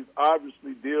ministries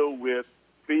obviously deal with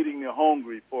feeding the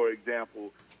hungry, for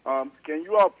example. Can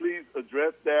you all please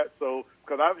address that? So,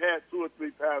 because I've had 2 or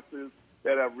 3 pastors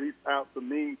that have reached out to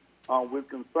me with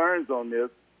concerns on this.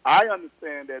 I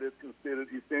understand that it's considered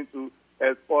essential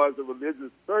as far as the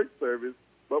religious church service,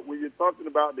 but when you're talking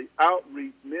about the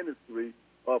outreach ministry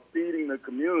of feeding the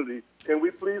community, can we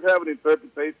please have an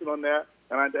interpretation on that?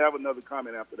 And I have another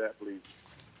comment after that, please.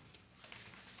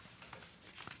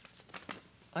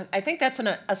 I think that's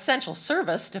an essential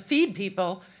service to feed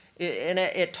people, and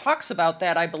it talks about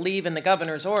that, I believe, in the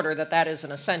governor's order, that is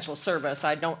an essential service.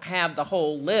 I don't have the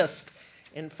whole list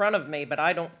in front of me, but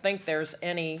I don't think there's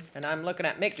any, and I'm looking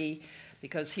at Mickey,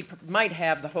 because he might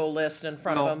have the whole list in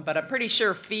front of him, but I'm pretty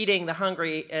sure feeding the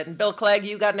hungry, and Bill Clegg,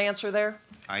 you got an answer there?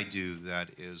 I do. That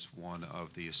is one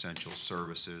of the essential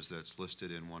services that's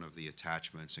listed in one of the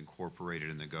attachments incorporated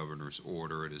in the governor's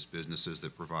order. It is businesses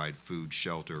that provide food,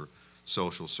 shelter,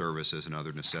 social services, and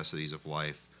other necessities of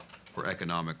life for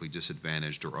economically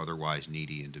disadvantaged or otherwise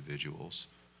needy individuals.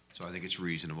 So I think it's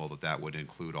reasonable that that would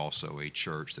include also a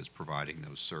church that's providing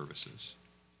those services.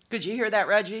 Did you hear that,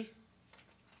 Reggie?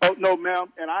 Oh, no,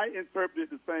 ma'am. And I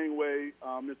interpreted it the same way,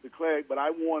 Mr. Clegg, but I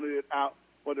wanted it out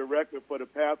for the record for the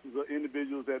pastors or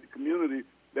individuals at the community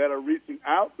that are reaching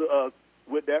out to us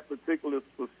with that particular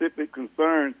specific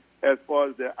concern as far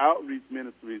as their outreach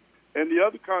ministries. And the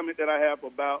other comment that I have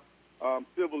about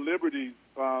civil liberties,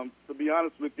 to be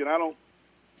honest with you, and I don't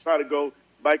try to go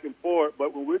back and forth,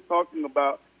 but when we're talking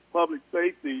about public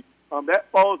safety,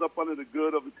 that falls up under the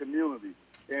good of the community.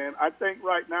 And I think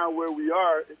right now where we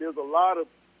are, there's a lot of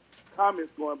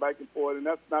comments going back and forth, and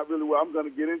that's not really what I'm going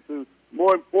to get into.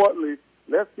 More importantly,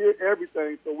 let's hear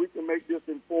everything so we can make this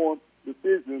informed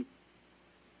decision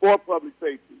for public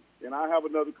safety. And I have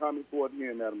another comment toward the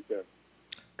end, Madam Chair.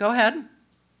 Go ahead.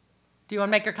 Do you want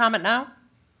to make your comment now?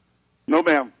 No,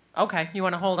 ma'am. Okay, you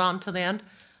want to hold on to the end?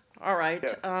 All right.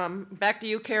 Yeah. Back to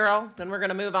you, Carol. Then we're going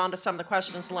to move on to some of the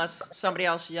questions unless somebody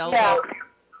else yells Yeah.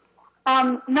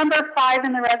 out. Number 5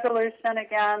 in the resolution,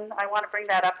 again, I want to bring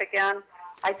that up again.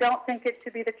 I don't think it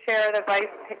should be the chair or the vice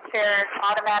chair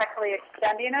automatically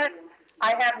extending it.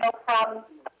 I have no problem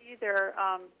either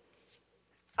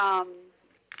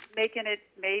making it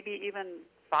maybe even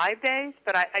 5 days,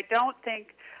 but I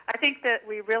think that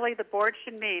the board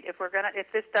should meet if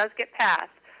this does get passed.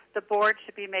 The board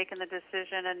should be making the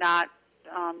decision and not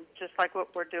just like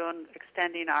what we're doing,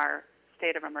 extending our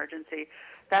state of emergency.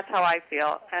 That's how I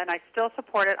feel, and I still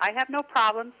support it. I have no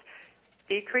problems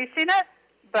decreasing it,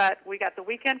 but we got the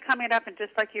weekend coming up, and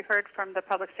just like you heard from the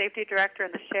public safety director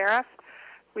and the sheriff,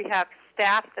 we have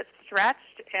staff that's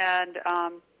stretched, and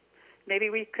maybe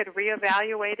we could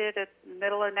reevaluate it at the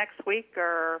middle of next week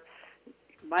or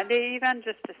Monday even,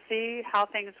 just to see how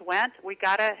things went. We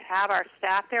got to have our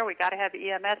staff there. We got to have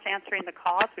EMS answering the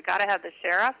calls. We got to have the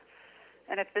sheriff.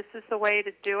 And if this is the way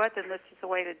to do it, then this is the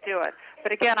way to do it.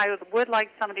 But again, I would like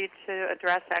somebody to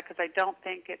address that because I don't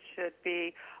think it should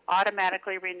be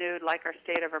automatically renewed like our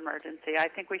state of emergency. I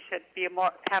think we should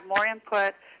have more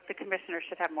input. The commissioner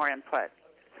should have more input.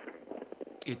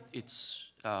 It's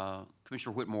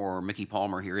Commissioner Whitmore, Mickey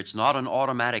Palmer here. It's not an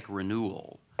automatic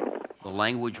renewal. The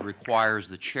language requires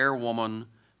the chairwoman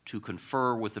to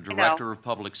confer with the director of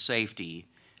public safety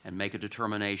and make a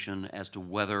determination as to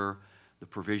whether the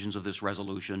provisions of this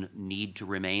resolution need to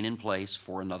remain in place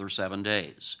for another 7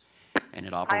 days. And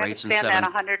it operates in seven.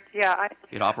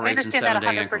 It operates in 7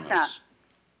 day increments.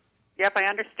 Yep, I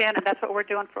understand, and that's what we're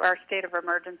doing for our state of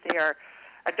emergency or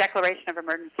a declaration of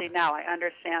emergency now. I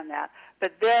understand that.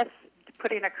 But this,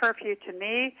 putting a curfew to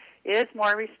me, is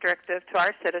more restrictive to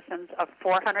our citizens of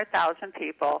 400,000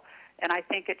 people, and I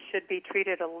think it should be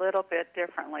treated a little bit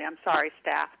differently. I'm sorry,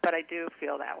 staff, but I do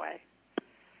feel that way.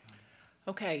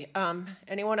 Okay.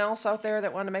 Anyone else out there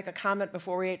that want to make a comment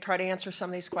before we try to answer some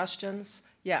of these questions?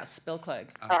 Yes, Bill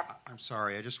Clegg. I'm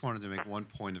sorry. I just wanted to make one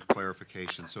point of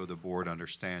clarification so the board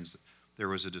understands. There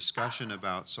was a discussion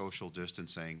about social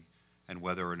distancing and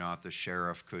whether or not the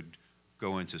sheriff could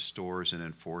go into stores and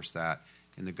enforce that.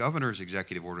 In the governor's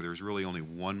executive order, there's really only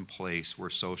one place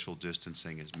where social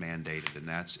distancing is mandated, and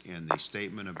that's in the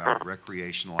statement about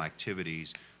recreational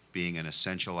activities being an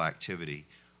essential activity.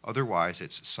 Otherwise,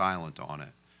 it's silent on it.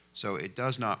 So it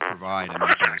does not provide a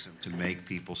mechanism to make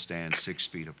people stand 6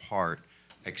 feet apart,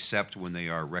 except when they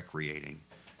are recreating.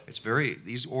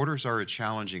 These orders are a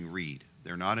challenging read.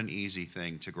 They're not an easy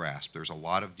thing to grasp. There's a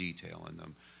lot of detail in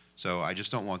them. So I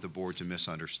just don't want the board to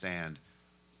misunderstand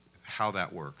how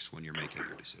that works when you're making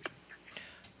your decision.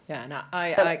 Yeah, no,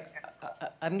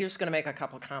 I'm just going to make a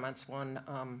couple of comments. One,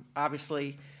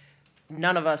 obviously,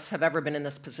 none of us have ever been in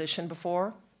this position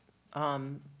before.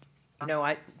 When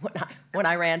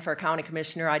I ran for a county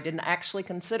commissioner, I didn't actually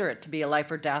consider it to be a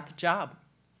life or death job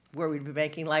where we'd be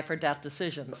making life or death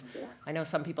decisions. I know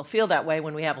some people feel that way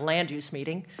when we have a land use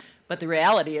meeting, but the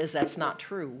reality is that's not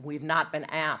true. We've not been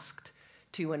asked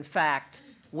to, in fact,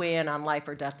 weigh in on life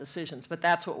or death decisions, but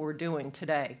that's what we're doing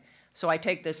today. So I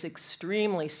take this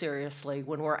extremely seriously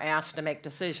when we're asked to make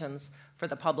decisions for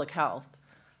the public health.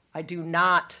 I do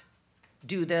not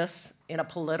do this in a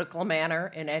political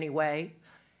manner in any way.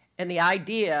 And the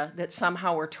idea that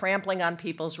somehow we're trampling on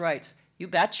people's rights, you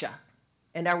betcha.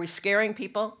 And are we scaring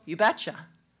people? You betcha.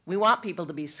 We want people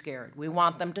to be scared. We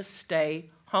want them to stay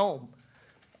home.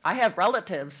 I have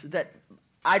relatives that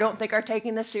I don't think are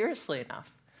taking this seriously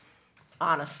enough,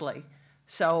 honestly.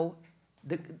 So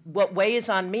what weighs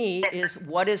on me is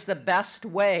what is the best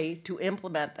way to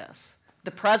implement this?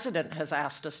 The president has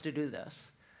asked us to do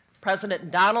this. President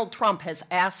Donald Trump has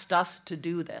asked us to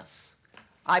do this.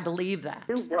 I believe that.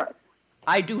 Do what?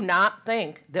 I do not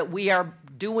think that we are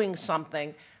doing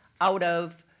something out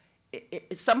of,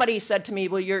 somebody said to me,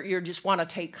 well, you just want to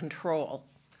take control.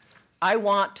 I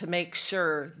want to make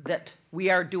sure that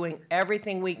we are doing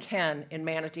everything we can in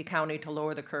Manatee County to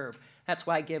lower the curve. That's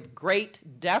why I give great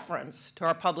deference to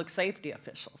our public safety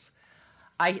officials.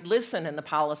 I listen in the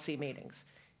policy meetings.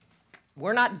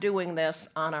 We're not doing this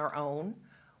on our own.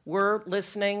 We're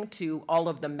listening to all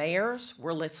of the mayors.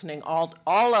 We're listening all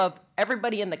of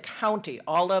everybody in the county,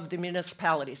 all of the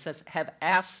municipalities have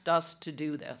asked us to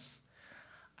do this.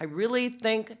 I really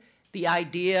think the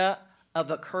idea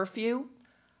of a curfew,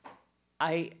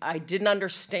 I didn't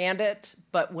understand it,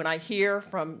 but when I hear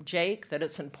from Jake that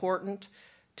it's important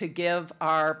to give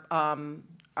our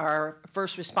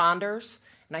first responders,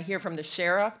 and I hear from the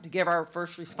sheriff to give our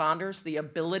first responders the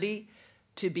ability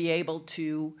to be able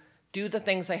to do the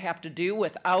things they have to do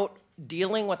without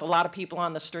dealing with a lot of people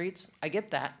on the streets. I get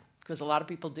that, because a lot of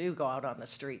people do go out on the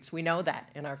streets. We know that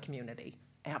in our community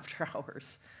after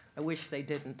hours. I wish they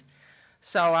didn't.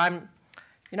 So I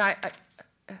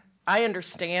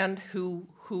understand who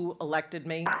elected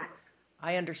me.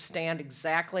 I understand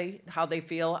exactly how they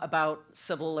feel about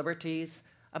civil liberties,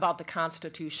 about the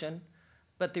Constitution.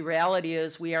 But the reality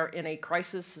is we are in a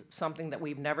crisis, something that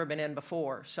we've never been in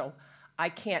before. So I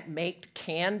can't make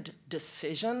canned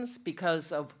decisions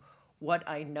because of what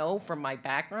I know from my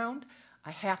background.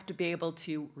 I have to be able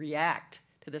to react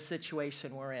to the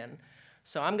situation we're in.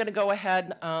 So I'm going to go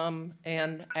ahead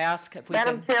and ask if we can...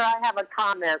 Madam Chair, I have a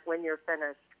comment when you're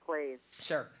finished, please.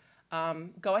 Sure.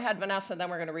 Go ahead, Vanessa, then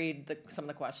we're going to read some of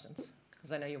the questions,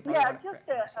 because I know you probably Yeah, want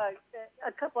to... just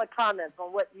a couple of comments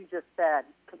on what you just said,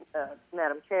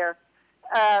 Madam Chair.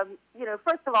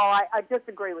 First of all, I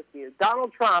disagree with you.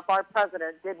 Donald Trump, our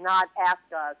president, did not ask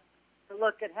us to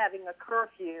look at having a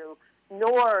curfew,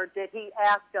 nor did he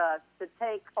ask us to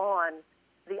take on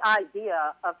the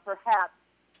idea of perhaps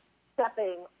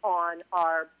stepping on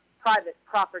our private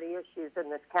property issues in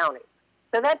this county.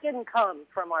 So that didn't come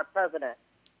from our president.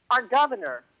 Our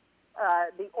governor,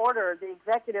 the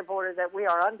executive order that we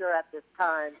are under at this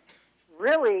time,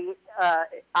 really,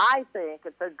 I think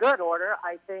it's a good order.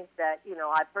 I think that,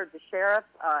 I've heard the sheriff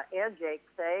and Jake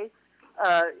say,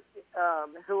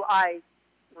 who I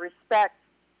respect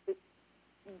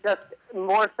just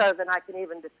more so than I can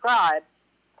even describe,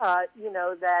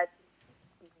 that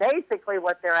basically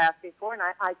what they're asking for, and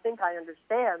I think I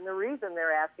understand the reason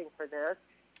they're asking for this,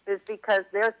 is because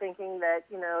they're thinking that,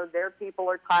 their people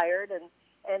are tired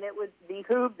and it would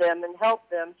behoove them and help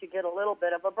them to get a little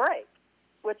bit of a break,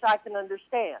 which I can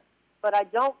understand. But I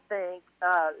don't think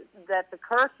that the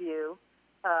curfew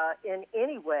in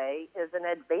any way is an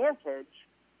advantage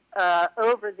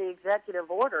over the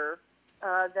executive order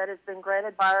that has been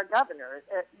granted by our governor.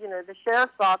 The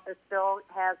sheriff's office still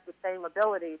has the same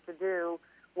ability to do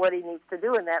what he needs to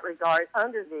do in that regard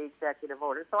under the executive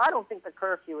order. So I don't think the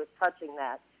curfew is touching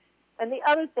that. And the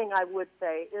other thing I would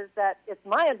say is that it's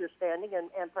my understanding,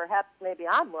 and perhaps maybe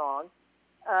I'm wrong,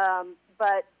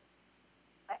 but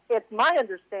it's my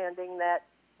understanding that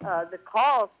the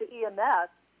calls to EMS,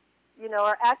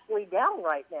 are actually down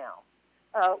right now,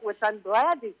 which I'm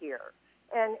glad to hear.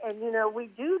 And we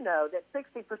do know that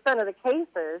 60% of the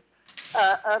cases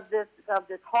of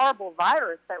this horrible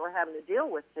virus that we're having to deal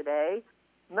with today,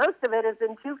 most of it is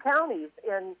in 2 counties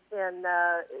in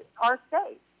our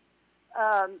state.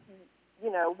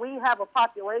 We have a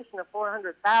population of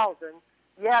 400,000.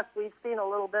 Yes, we've seen a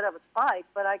little bit of a spike,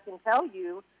 but I can tell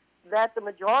you that the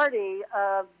majority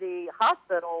of the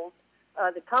hospitals,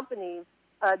 the companies,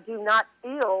 do not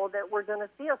feel that we're going to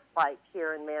see a spike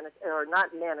here in Manatee, or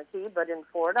not in Manatee, but in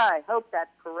Florida. I hope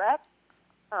that's correct.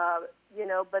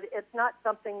 But it's not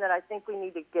something that I think we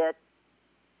need to get,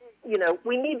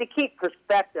 we need to keep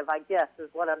perspective, I guess, is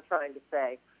what I'm trying to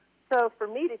say. So for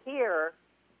me to hear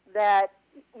that,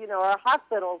 our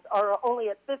hospitals are only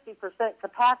at 50%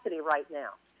 capacity right now,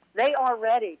 they are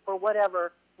ready for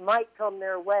whatever might come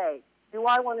their way. Do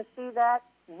I want to see that?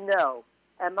 No.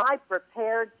 Am I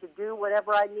prepared to do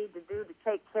whatever I need to do to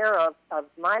take care of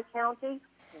my county?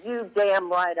 You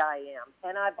damn right I am,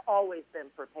 and I've always been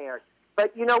prepared.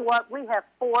 But you know what? We have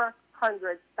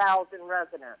 400,000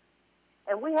 residents,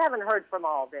 and we haven't heard from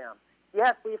all of them.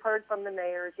 Yes, we've heard from the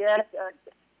mayors. Yes,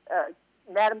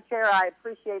 Madam Chair, I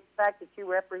appreciate the fact that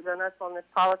you represent us on this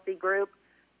policy group,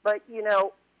 but,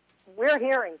 we're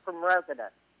hearing from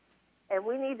residents. and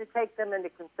we need to take them into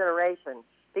consideration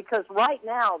because right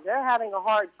now they're having a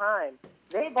hard time.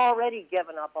 They've already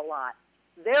given up a lot.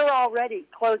 They're already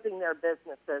closing their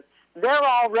businesses. They're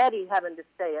already having to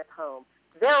stay at home.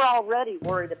 They're already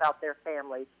worried about their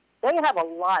families. They have a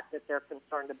lot that they're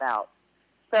concerned about.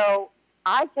 So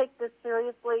I take this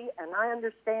seriously, and I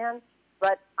understand,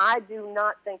 but I do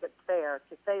not think it's fair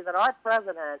to say that our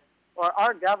president or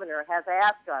our governor has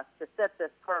asked us to set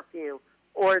this curfew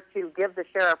or to give the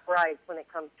sheriff rights when it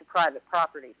comes to private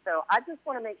property. So I just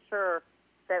want to make sure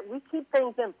that we keep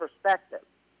things in perspective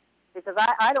because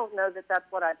I don't know that that's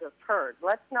what I just heard.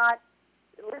 Let's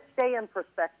stay in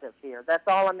perspective here. That's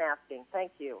all I'm asking.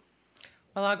 Thank you.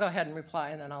 Well, I'll go ahead and reply,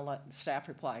 and then I'll let staff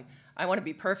reply. I want to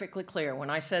be perfectly clear. When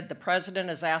I said the president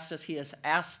has asked us, he has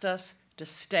asked us to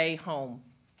stay home.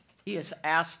 He has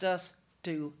asked us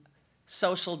to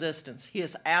social distance. He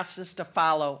has asked us to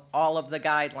follow all of the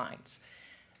guidelines.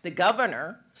 The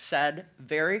governor said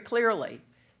very clearly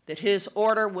that his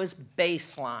order was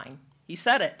baseline. He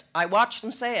said it. I watched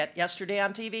him say it yesterday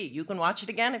on TV. You can watch it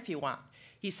again if you want.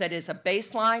 He said it's a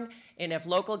baseline, and if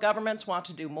local governments want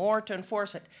to do more to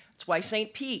enforce it, that's why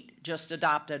St. Pete just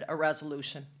adopted a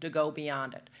resolution to go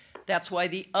beyond it. That's why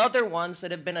the other ones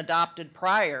that have been adopted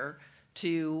prior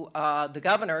to the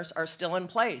governors are still in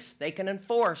place. They can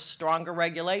enforce stronger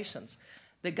regulations.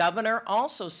 The governor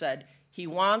also said he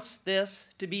wants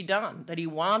this to be done, that he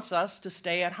wants us to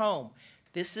stay at home.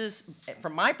 This is,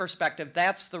 from my perspective,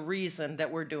 that's the reason that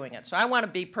we're doing it. So I want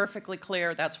to be perfectly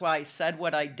clear. That's why I said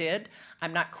what I did.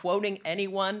 I'm not quoting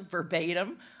anyone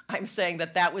verbatim. I'm saying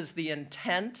that that was the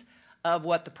intent of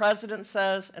what the president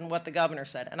says and what the governor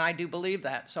said. And I do believe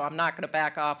that, so I'm not going to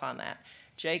back off on that.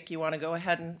 Jake, you want to go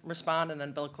ahead and respond, and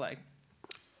then Bill Clegg.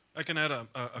 I can add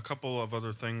a couple of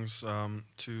other things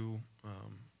to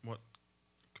what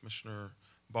Commissioner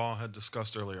Ball had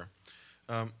discussed earlier.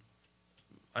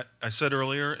 I said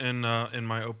earlier in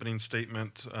my opening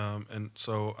statement, and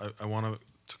so I want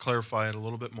to clarify it a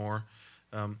little bit more.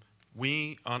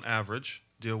 We, on average,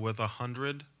 deal with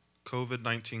 100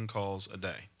 COVID-19 calls a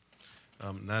day.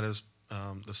 That is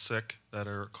the sick that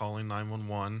are calling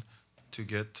 911 to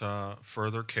get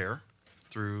further care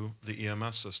through the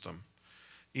EMS system.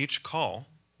 Each call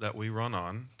that we run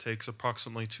on takes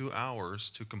approximately 2 hours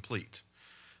to complete.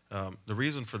 The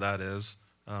reason for that is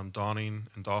donning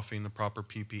and doffing the proper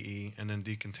PPE and then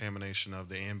decontamination of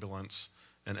the ambulance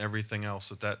and everything else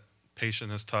that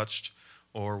patient has touched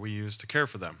or we use to care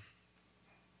for them.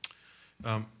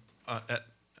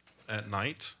 At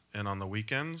night and on the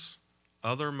weekends,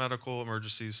 other medical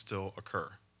emergencies still occur.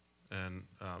 And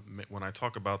when I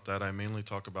talk about that, I mainly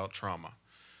talk about trauma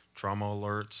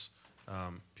alerts,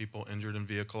 people injured in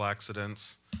vehicle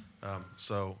accidents.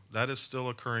 So that is still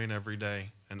occurring every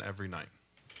day and every night.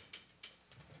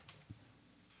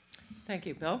 Thank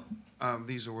you. Bill?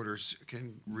 These orders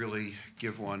can really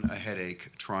give one a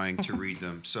headache trying to read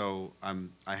them. So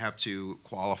I have to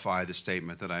qualify the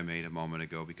statement that I made a moment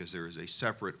ago because there is a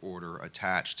separate order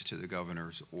attached to the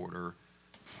governor's order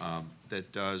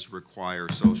that does require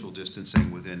social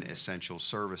distancing within essential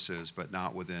services, but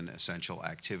not within essential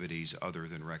activities other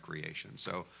than recreation.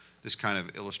 So this kind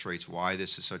of illustrates why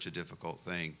this is such a difficult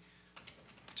thing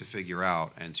to figure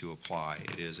out and to apply.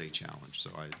 It is a challenge.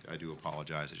 So I do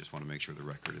apologize. I just want to make sure the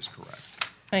record is correct.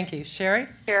 Thank you. Sherry?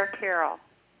 Chair Carroll.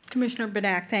 Commissioner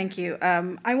Benak, thank you.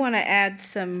 I want to add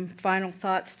some final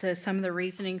thoughts to some of the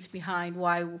reasonings behind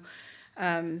why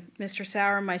Mr.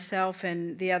 Sauer, myself,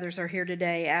 and the others are here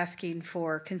today asking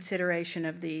for consideration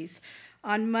of these.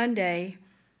 On Monday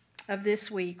of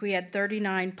this week, we had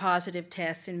 39 positive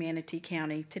tests in Manatee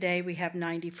County. Today, we have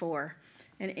 94,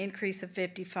 an increase of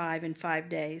 55 in 5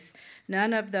 days.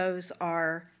 None of those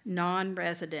are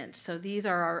non-residents, so these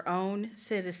are our own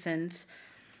citizens.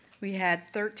 We had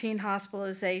 13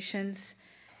 hospitalizations,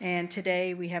 and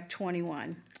today we have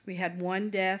 21. We had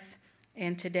 1 death,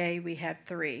 and today we had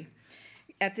 3.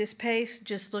 At this pace,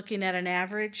 just looking at an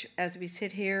average, as we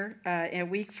sit here a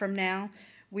week from now,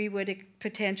 we would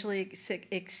potentially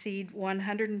exceed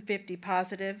 150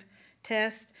 positive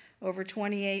tests, over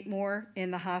 28 more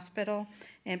in the hospital,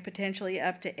 and potentially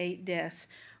up to 8 deaths.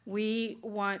 We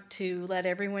want to let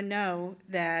everyone know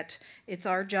that it's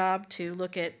our job to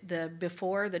look at the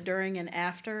before, the during, and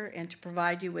after, and to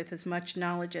provide you with as much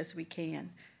knowledge as we can.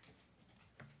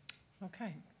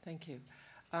 Okay, thank you.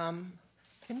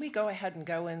 Can we go ahead and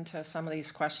go into some of these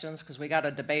questions, because we got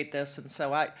to debate this, and so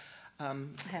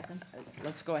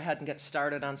let's go ahead and get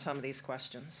started on some of these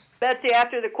questions. Betsy,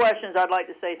 after the questions, I'd like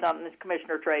to say something. This is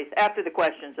Commissioner Trace. After the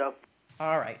questions, though.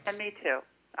 All right. And me too.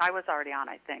 I was already on,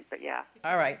 I think, but yeah.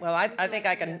 All right. Well, I think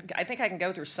I can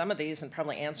go through some of these and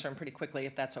probably answer them pretty quickly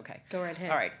if that's okay. Go right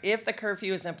ahead. All right. If the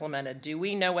curfew is implemented, do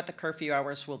we know what the curfew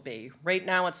hours will be? Right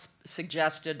now, it's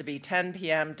suggested to be 10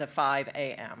 p.m. to 5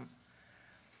 a.m.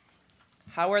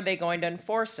 How are they going to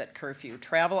enforce it? Curfew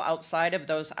travel outside of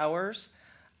those hours.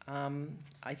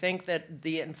 I think that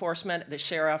the enforcement, the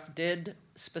sheriff did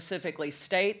specifically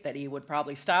state that he would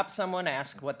probably stop someone,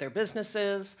 ask what their business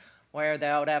is. Why are they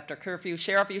out after curfew?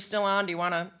 Sheriff, are you still on? Do you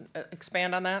want to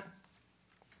expand on that?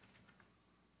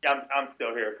 Yeah, I'm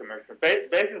still here, Commissioner.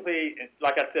 Basically,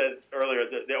 like I said earlier,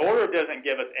 the order doesn't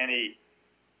give us any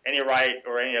right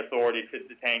or any authority to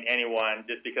detain anyone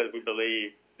just because we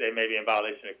believe they may be in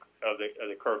violation of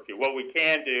the curfew. What we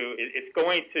can do is it's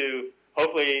going to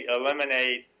hopefully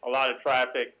eliminate a lot of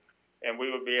traffic, and we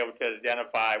would be able to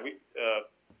identify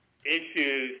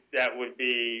issues that would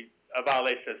be a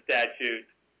violation of statute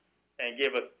and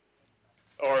give us,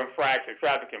 or infraction,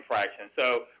 traffic infraction.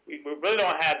 So we really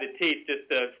don't have the teeth just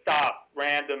to stop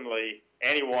randomly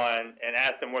anyone and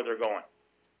ask them where they're going.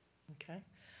 Okay.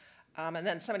 And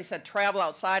then somebody said travel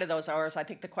outside of those hours. I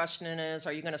think the question is,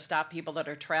 are you going to stop people that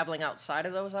are traveling outside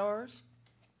of those hours?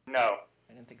 No.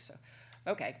 I didn't think so.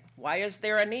 Okay. Why is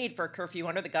there a need for a curfew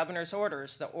under the governor's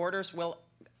orders? The orders will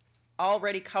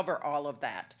already cover all of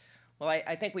that. Well,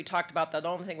 I think we talked about that. The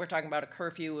only thing we're talking about a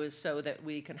curfew is so that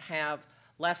we can have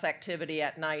less activity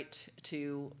at night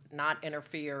to not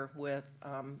interfere with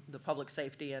the public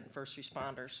safety and first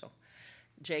responders. So,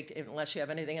 Jake, unless you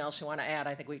have anything else you want to add,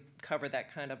 I think we covered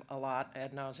that kind of a lot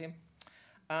ad nauseum.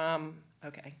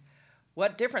 Okay.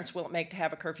 What difference will it make to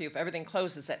have a curfew if everything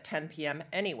closes at 10 p.m.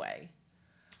 anyway?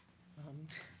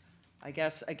 I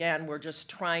guess, again, we're just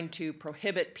trying to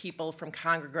prohibit people from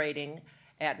congregating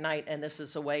at night, and this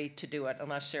is a way to do it.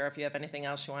 Unless, Sheriff, you have anything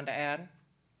else you wanted to add?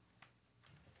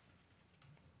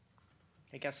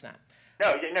 I guess not.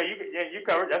 No, you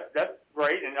covered. That's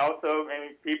great. And also, I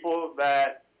mean, people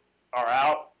that are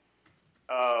out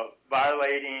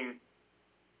violating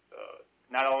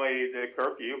not only the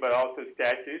curfew but also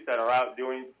statutes, that are out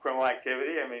doing criminal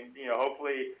activity. I mean,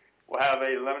 hopefully we'll have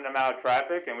a limited amount of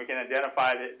traffic, and we can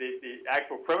identify the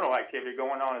actual criminal activity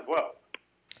going on as well.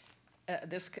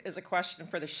 This is a question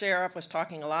for the sheriff. Was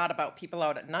talking a lot about people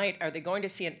out at night. Are they going to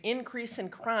see an increase in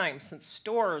crime since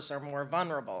stores are more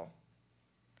vulnerable?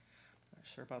 Not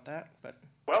sure about that, but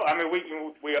well, I mean, we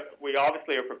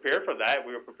obviously are prepared for that.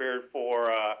 We are prepared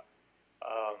for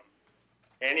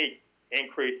any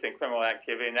increase in criminal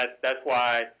activity, and that's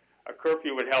why a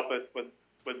curfew would help us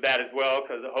with that as well,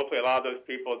 because hopefully a lot of those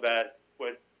people that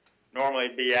would normally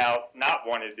be out not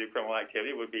wanting to do criminal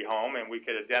activity would be home, and we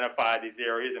could identify these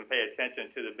areas and pay attention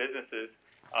to the businesses,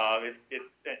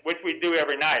 which we do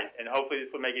every night, and hopefully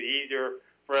this will make it easier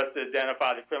for us to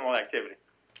identify the criminal activity.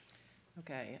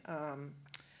 Okay.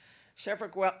 Sheriff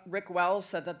Rick Wells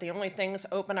said that the only things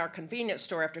open are convenience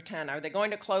store after 10. Are they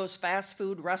going to close fast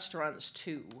food restaurants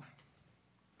too?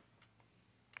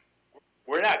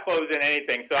 We're not closing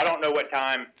anything, so I don't know what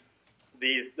time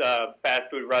these fast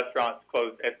food restaurants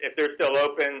close. If they're still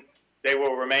open, they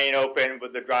will remain open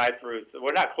with the drive-throughs. So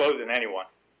we're not closing anyone.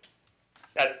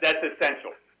 That's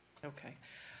essential. Okay.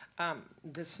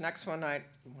 This next one,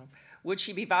 would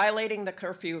she be violating the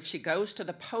curfew if she goes to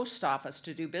the post office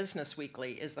to do business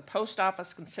weekly? Is the post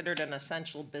office considered an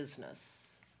essential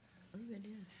business?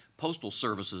 Postal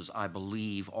services, I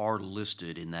believe, are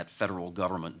listed in that federal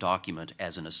government document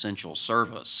as an essential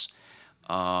service.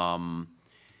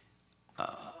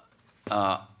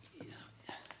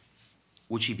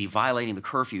 Would she be violating the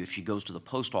curfew if she goes to the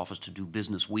post office to do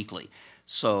business weekly?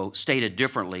 So, stated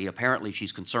differently, apparently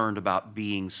she's concerned about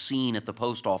being seen at the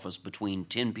post office between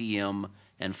 10 p.m.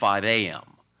 and 5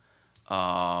 a.m.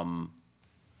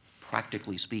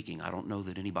 Practically speaking, I don't know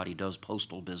that anybody does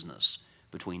postal business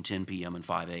between 10 p.m. and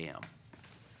 5 a.m.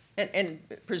 And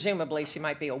presumably she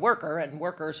might be a worker, and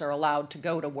workers are allowed to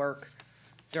go to work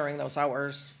during those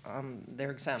hours.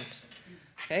 They're exempt.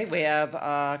 Okay, we have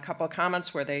a couple of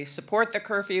comments where they support the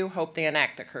curfew, hope they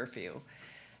enact the curfew.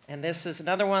 And this is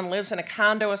another one, lives in a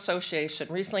condo association,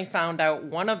 recently found out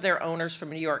one of their owners from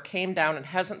New York came down and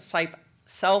hasn't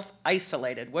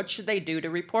self-isolated. What should they do to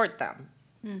report them?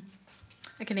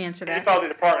 I can answer that. You call the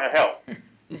Department of Health.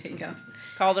 There you go.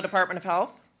 Call the Department of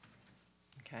Health?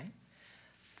 Okay.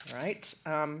 All right.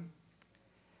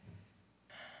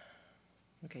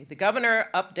 Okay, the governor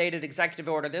updated executive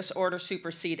order. This order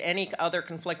supersede any other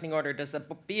conflicting order. Does the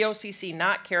BOCC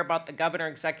not care about the governor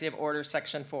executive order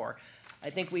section 4? I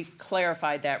think we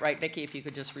clarified that, right, Vicki? If you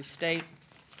could just restate.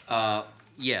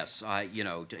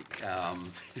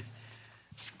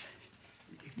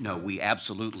 No, we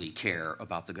absolutely care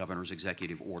about the governor's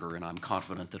executive order, and I'm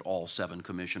confident that all 7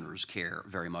 commissioners care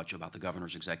very much about the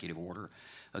governor's executive order.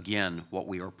 Again, what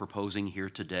we are proposing here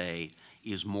today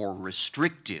is more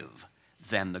restrictive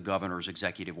than the governor's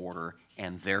executive order,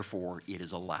 and therefore it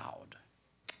is allowed.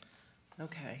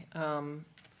 Okay.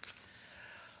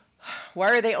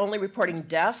 Why are they only reporting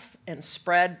deaths and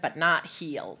spread but not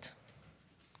healed?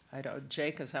 I don't,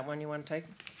 Jake, is that one you want to take?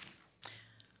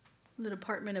 The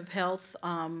Department of Health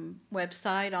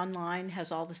website online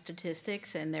has all the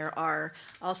statistics, and there are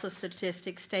also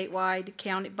statistics statewide,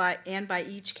 county by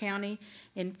each county.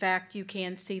 In fact, you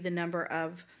can see the number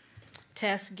of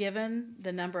tests given,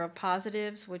 the number of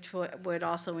positives, which would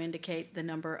also indicate the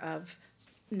number of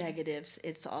negatives.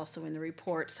 It's also in the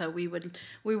report. So we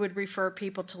would refer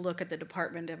people to look at the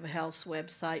Department of Health's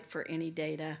website for any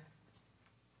data.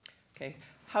 Okay.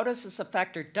 How does this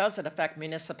affect, or does it affect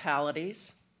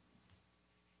municipalities?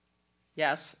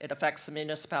 Yes, it affects the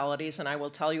municipalities, and I will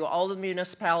tell you all the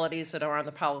municipalities that are on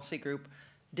the policy group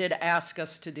did ask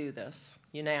us to do this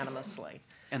unanimously.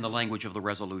 And the language of the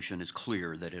resolution is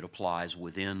clear that it applies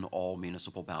within all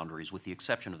municipal boundaries, with the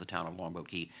exception of the town of Longboat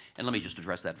Key. And let me just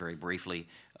address that very briefly.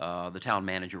 The town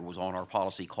manager was on our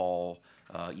policy call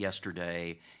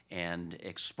yesterday and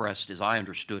expressed, as I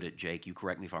understood it, Jake, you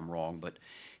correct me if I'm wrong, but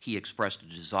he expressed a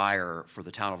desire for the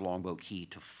town of Longboat Key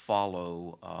to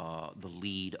follow the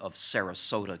lead of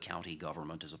Sarasota County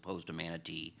government as opposed to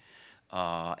Manatee.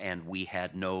 And we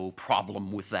had no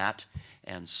problem with that,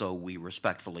 and so we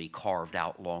respectfully carved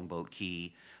out Longboat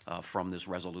Key from this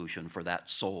resolution for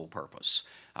that sole purpose.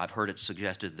 I've heard it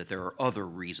suggested that there are other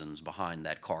reasons behind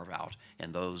that carve-out,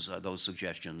 and those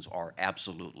suggestions are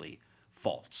absolutely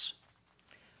false.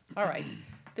 All right.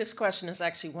 This question is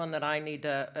actually one that I need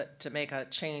to make a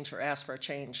change or ask for a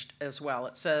change as well.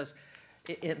 It says,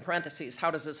 in parentheses,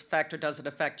 how does this affect, or does it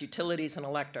affect utilities and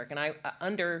electric? And I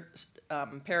under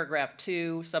paragraph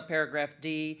 2, subparagraph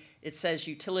D, it says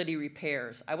utility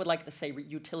repairs. I would like to say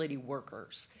utility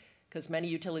workers, because many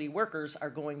utility workers are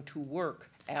going to work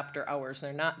after hours.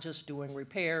 They're not just doing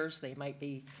repairs. They might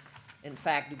be, in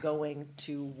fact, going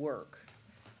to work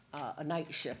a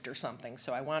night shift or something.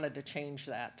 So I wanted to change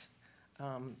that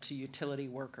to utility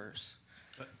workers.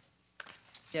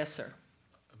 Yes, sir.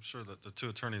 I'm sure that the 2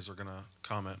 attorneys are going to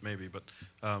comment maybe, but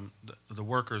the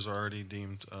workers are already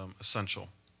deemed essential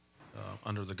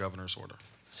under the governor's order.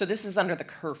 So this is under the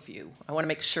curfew. I want to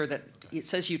make sure that it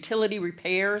says utility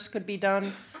repairs could be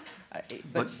done.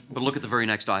 But look at the very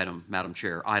next item, Madam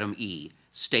Chair. Item E,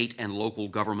 state and local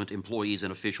government employees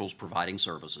and officials providing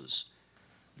services.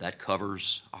 That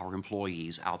covers our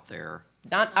employees out there.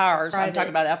 Not ours, Private. I'm talking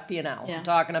about FP&L. Yeah. I'm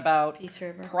talking about Peace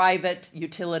River. private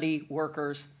utility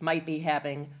workers might be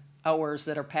having hours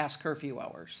that are past curfew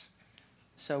hours.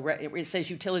 So it says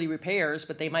utility repairs,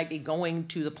 but they might be going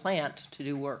to the plant to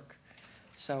do work.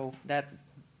 So that.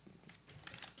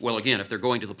 Well, again, if they're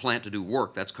going to the plant to do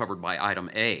work, that's covered by item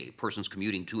A, persons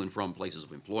commuting to and from places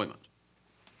of employment.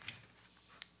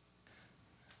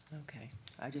 Okay.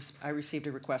 I received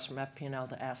a request from FP&L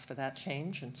to ask for that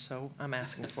change, and so I'm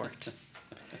asking for it.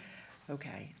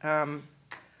 Okay.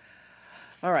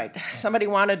 All right. Somebody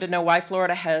wanted to know why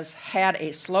Florida has had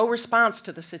a slow response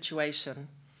to the situation.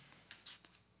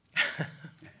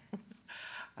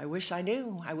 I wish I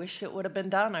knew. I wish it would have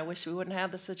been done. I wish we wouldn't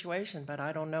have the situation, but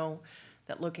I don't know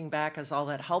that looking back is all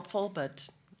that helpful. But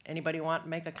anybody want to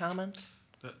make a comment?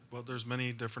 Well, there's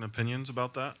many different opinions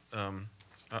about that.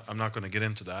 I'm not going to get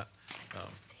into that.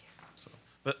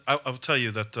 But I'll tell you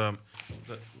that,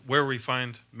 where we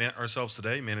find ourselves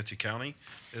today, Manatee County,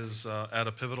 is at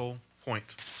a pivotal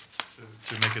point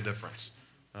to make a difference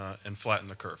and flatten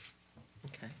the curve.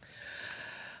 Okay.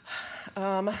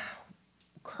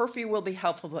 Curfew will be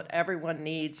helpful, but everyone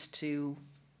needs to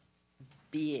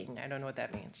I don't know what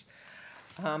that means.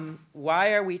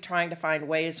 Why are we trying to find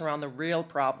ways around the real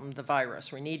problem, the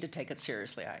virus? We need to take it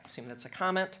seriously. I assume that's a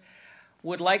comment.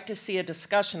 Would like to see a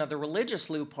discussion of the religious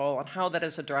loophole and how that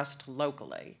is addressed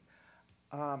locally.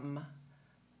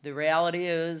 The reality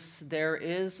is there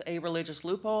is a religious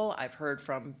loophole. I've heard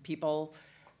from people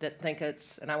that think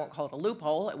it's, and I won't call it a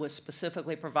loophole, it was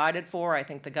specifically provided for. I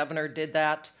think the governor did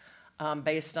that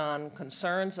based on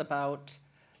concerns about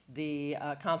the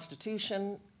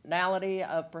constitutionality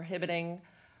of prohibiting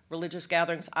religious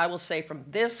gatherings. I will say from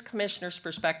this commissioner's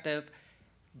perspective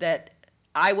that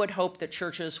I would hope that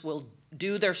churches will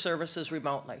do their services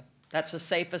remotely. That's the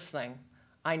safest thing.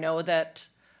 I know that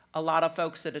a lot of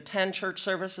folks that attend church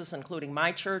services, including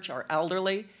my church, are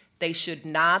elderly. They should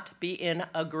not be in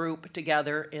a group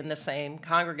together in the same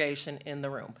congregation in the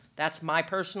room. That's my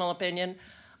personal opinion.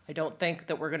 I don't think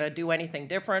that we're going to do anything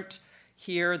different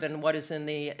here than what is in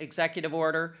the executive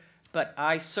order, but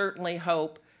I certainly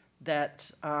hope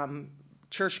that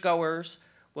churchgoers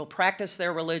will practice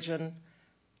their religion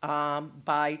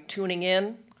by tuning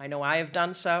in. I know I have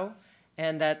done so,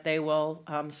 and that they will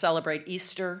celebrate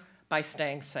Easter by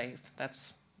staying safe.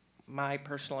 That's my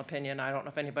personal opinion. I don't know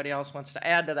if anybody else wants to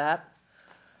add to that.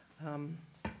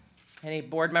 Any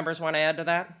board members want to add to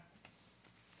that?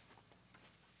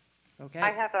 Okay.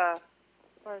 I have a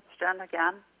question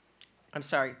again. I'm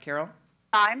sorry, Carol?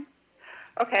 Time.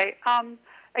 Okay.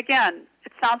 Again,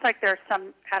 it sounds like there's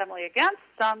some adamantly against,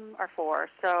 some are for.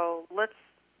 So let's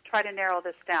try to narrow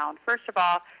this down. First of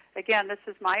all, again, this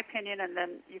is my opinion, and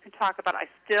then you can talk about it. I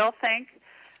still think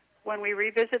when we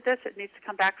revisit this, it needs to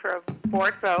come back for a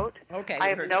board vote. Okay. I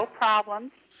have no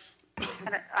problems.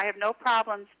 And I have no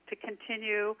problems to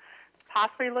continue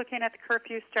possibly looking at the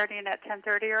curfew starting at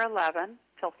 10:30 or 11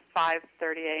 till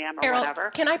 5:30 a.m. or Carol,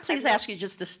 whatever. can I please ask you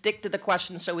just to stick to the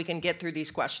questions so we can get through these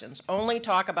questions? Only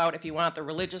talk about if you want the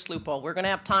religious loophole. We're going to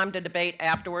have time to debate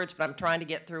afterwards, but I'm trying to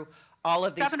get through all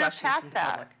of these questions from the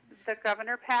public. The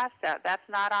governor passed that. That's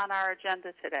not on our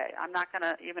agenda today. I'm not going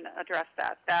to even address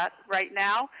that. That right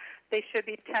now, they should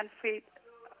be 10 feet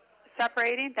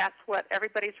separating. That's what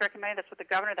everybody's recommending. That's what the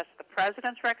governor, that's what the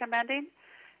president's recommending.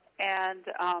 And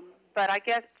but I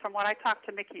guess from what I talked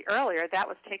to Mickey earlier, that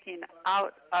was taken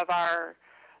out of our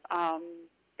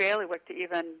bailiwick to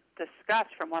even discuss,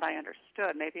 from what I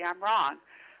understood. Maybe I'm wrong,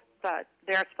 but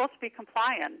they're supposed to be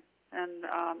compliant. And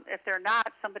if they're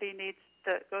not, somebody needs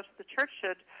to go to the church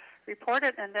should report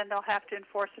it, and then they'll have to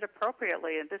enforce it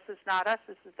appropriately. And this is not us.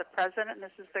 This is the president, and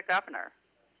this is the governor.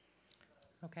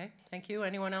 Okay, thank you.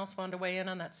 Anyone else want to weigh in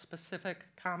on that specific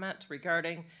comment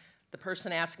regarding the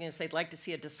person asking if they'd like to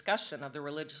see a discussion of the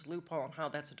religious loophole and how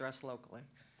that's addressed locally?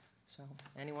 So,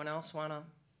 anyone else want to?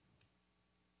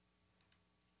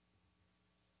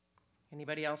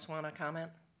 Anybody else want to comment?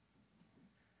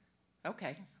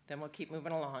 Okay, then we'll keep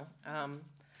moving along.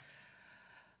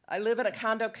 I live in a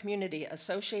condo community.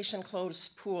 Association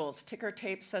closed pools. Ticker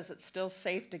tape says it's still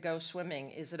safe to go swimming.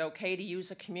 Is it okay to use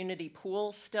a community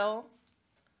pool still?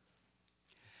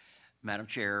 Madam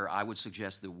Chair, I would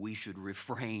suggest that we should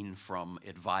refrain from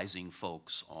advising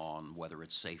folks on whether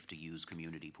it's safe to use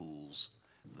community pools.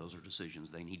 Those are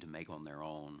decisions they need to make on their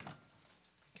own.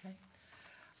 Okay.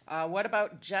 What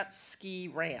about jet ski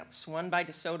ramps? One by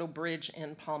DeSoto Bridge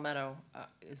in Palmetto.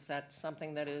 Is that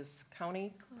something that is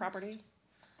county property?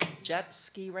 Jet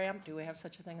ski ramp, do we have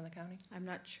such a thing in the county? I'm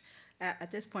not at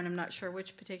this point, I'm not sure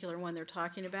which particular one they're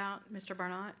talking about. Mr.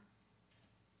 Barnott?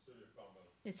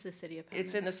 It's the city of Palmetto.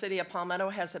 It's in the city of Palmetto.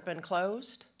 Has it been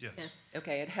closed? Yes.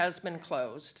 Okay, it has been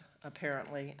closed,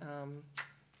 apparently.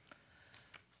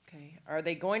 Okay, are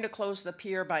they going to close the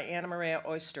pier by Anna Maria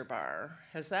Oyster Bar?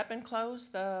 Has that been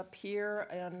closed, the pier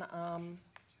in, I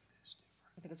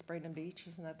think it's Braden Beach,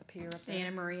 isn't that the pier up there?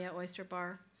 Anna Maria Oyster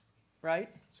Bar. Right?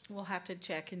 We'll have to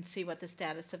check and see what the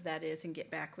status of that is and get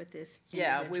back with this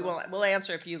Yeah, individual. we'll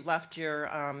answer. If you left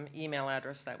your email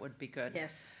address, that would be good.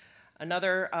 Yes.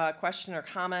 Another question or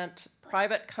comment,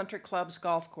 private country clubs,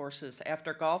 golf courses.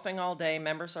 After golfing all day,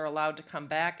 members are allowed to come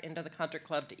back into the country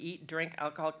club to eat, drink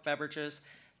alcoholic beverages.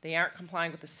 They aren't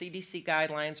complying with the CDC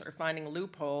guidelines or finding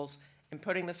loopholes and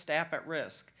putting the staff at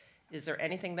risk. Is there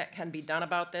anything that can be done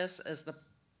about this,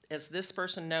 as this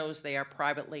person knows they are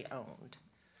privately owned?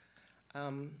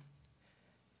 Okay.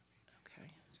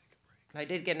 I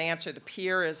did get an answer. The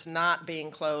pier is not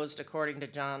being closed, according to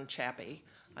John Chappie.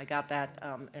 I got that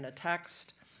in a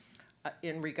text.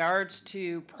 In regards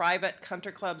to private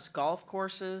country clubs, golf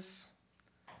courses,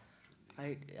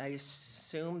 I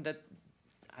assume that,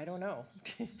 I don't know.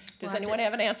 Does anyone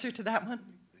have an answer to that one?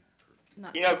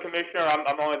 You know, Commissioner,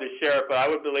 I'm only the sheriff, but I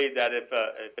would believe that if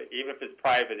even if it's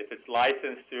private, if it's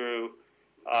licensed through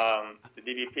the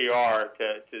DVPR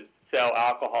to sell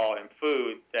alcohol and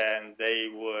food, then they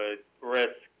would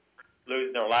risk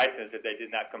losing their license if they did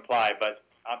not comply. But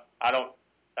I don't.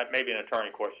 That may be an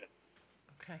attorney question.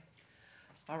 Okay.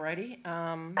 All righty.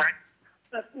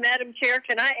 Madam Chair,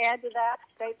 can I add to that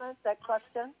statement, that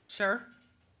question? Sure.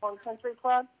 On country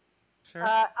club? Sure.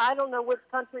 I don't know which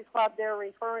country club they're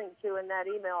referring to in that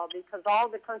email, because all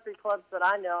the country clubs that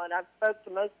I know, and I've spoke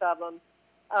to most of them,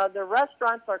 the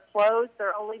restaurants are closed.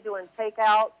 They're only doing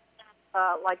takeout,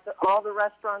 like all the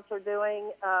restaurants are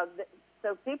doing.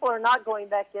 So people are not going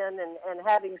back in and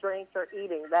having drinks or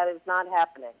eating. That is not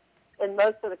happening in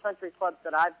most of the country clubs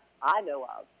that I know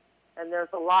of, and there's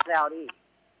a lot out east.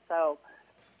 So,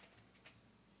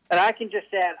 and I can just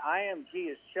add, IMG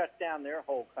has shut down their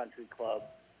whole country club.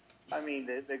 I mean,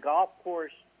 the golf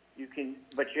course,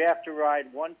 but you have to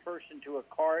ride one person to a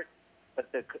cart,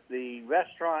 but the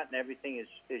restaurant and everything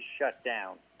is shut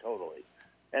down totally.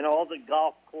 And all the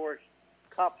golf course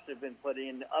cups have been put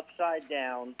in upside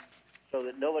down so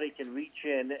that nobody can reach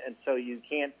in, and so you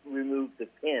can't remove the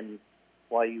pin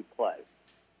while you play.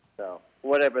 So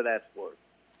whatever that's worth.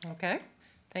 Okay,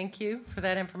 thank you for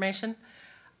that information.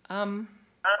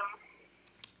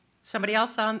 Somebody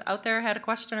else out there had a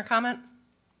question or comment?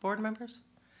 Board members?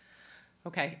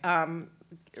 Okay,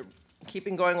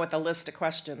 keeping going with the list of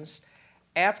questions.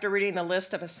 After reading the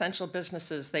list of essential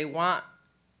businesses, they want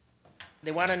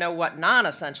to know what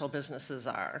non-essential businesses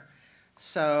are.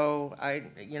 So I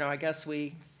guess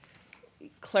we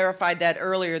clarified that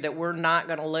earlier, that we're not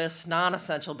going to list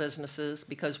non-essential businesses,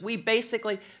 because we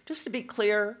basically, just to be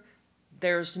clear,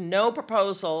 there's no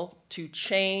proposal to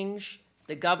change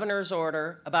the governor's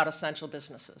order about essential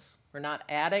businesses. We're not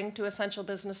adding to essential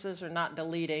businesses or not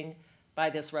deleting by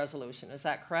this resolution. Is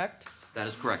that correct? That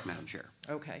is correct, Madam Chair.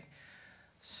 Okay.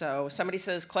 So somebody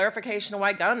says clarification of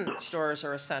why gun stores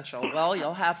are essential. Well,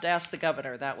 you'll have to ask the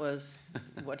governor. That was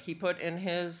what he put in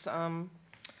his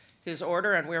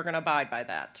order, and we're going to abide by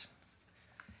that.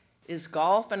 Is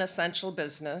golf an essential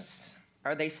business?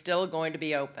 Are they still going to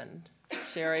be opened?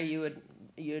 Sherry,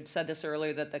 you had said this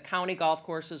earlier, that the county golf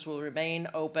courses will remain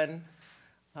open.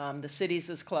 The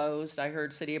cities is closed. I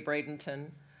heard City of Bradenton.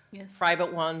 Yes.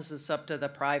 Private ones is up to the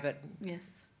private. Yes.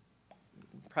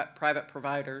 Private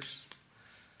providers.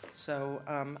 So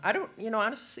I don't,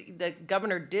 honestly, the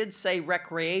governor did say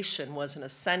recreation was an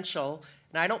essential,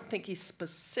 and I don't think he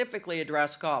specifically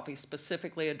addressed golf. He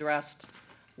specifically addressed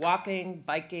walking,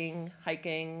 biking,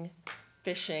 hiking,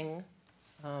 fishing.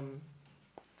 I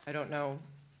don't know.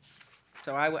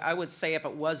 So I would say if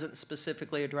it wasn't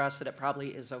specifically addressed, that it probably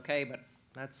is okay, but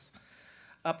that's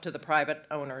up to the private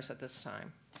owners at this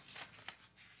time.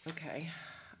 Okay.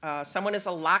 Someone is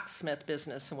a locksmith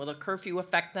business, and will a curfew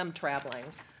affect them traveling?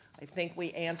 I think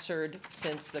we answered,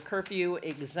 since the curfew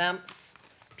exempts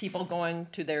people going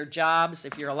to their jobs.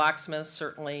 If you're a locksmith,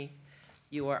 certainly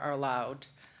you are allowed.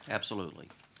 Absolutely.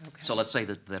 Okay. So let's say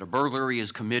that a burglary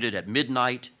is committed at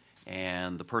midnight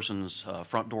and the person's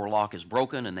front door lock is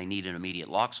broken and they need an immediate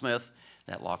locksmith.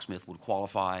 That locksmith would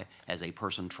qualify as a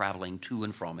person traveling to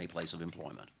and from a place of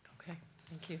employment. Okay,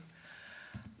 thank you.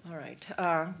 All right.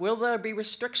 Will there be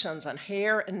restrictions on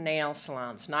hair and nail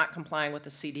salons not complying with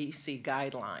the CDC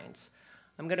guidelines?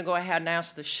 I'm going to go ahead and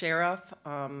ask the sheriff.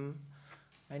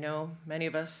 I know many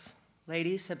of us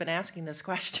ladies have been asking this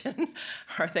question.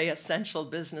 Are they essential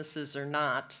businesses or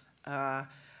not? I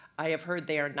have heard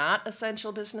they are not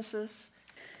essential businesses.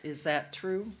 Is that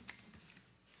true?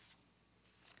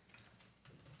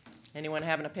 Anyone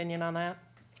have an opinion on that?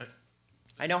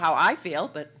 I know how I feel,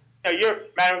 but... No,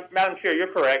 Madam Chair,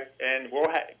 you're correct, and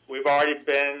we've already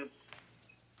been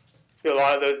to a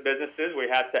lot of those businesses. We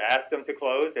have to ask them to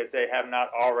close if they have not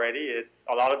already.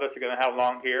 A lot of us are going to have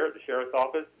long hair at the sheriff's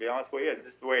office, to be honest with you, and this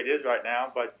is the way it is right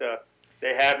now, but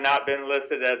they have not been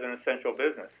listed as an essential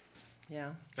business.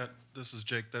 Yeah. This is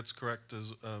Jake. That's correct.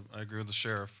 I agree with the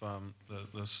sheriff.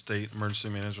 The state emergency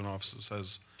management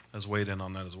offices has weighed in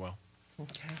on that as well.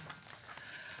 Okay.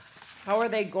 How are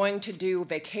they going to do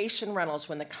vacation rentals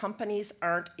when the companies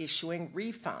aren't issuing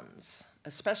refunds,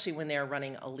 especially when they're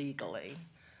running illegally?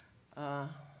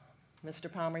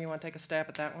 Mr. Palmer, you want to take a stab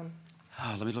at that one?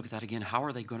 Let me look at that again. How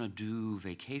are they going to do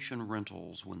vacation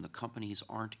rentals when the companies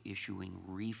aren't issuing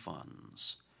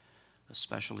refunds,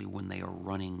 especially when they are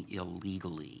running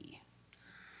illegally?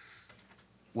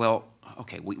 Well,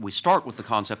 okay, we start with the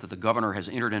concept that the governor has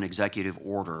entered an executive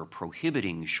order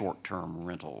prohibiting short-term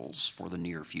rentals for the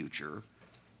near future.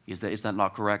 Is that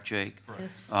not correct, Jake? Correct.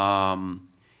 Yes.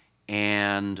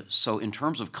 And so in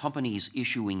terms of companies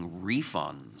issuing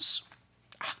refunds,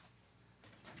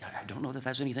 I don't know that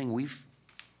that's anything we've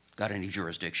got any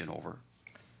jurisdiction over.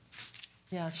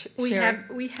 Yeah, we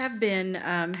have been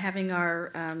having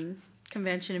our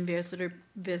Convention and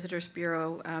Visitors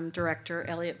Bureau Director,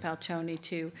 Elliot Falcioni,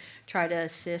 to try to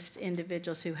assist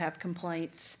individuals who have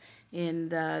complaints in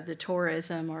the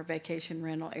tourism or vacation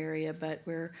rental area, but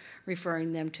we're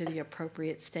referring them to the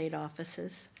appropriate state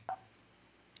offices.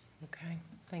 Okay,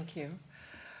 thank you.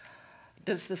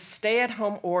 Does the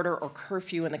stay-at-home order or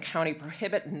curfew in the county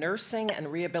prohibit nursing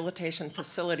and rehabilitation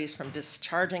facilities from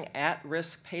discharging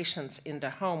at-risk patients into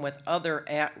home with other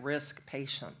at-risk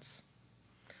patients?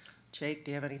 Jake,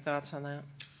 do you have any thoughts on that?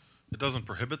 It doesn't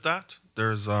prohibit that.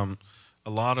 There's a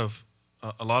lot of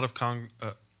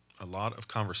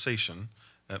conversation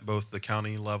at both the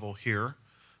county level here,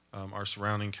 our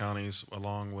surrounding counties,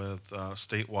 along with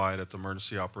statewide at the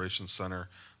Emergency Operations Center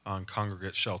on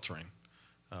congregate sheltering,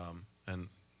 and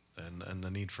the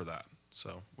need for that.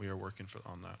 So we are working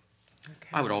on that.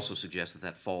 I would also suggest that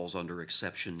that falls under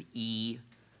exception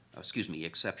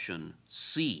exception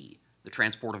C, the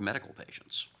transport of medical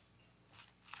patients.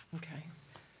 Okay.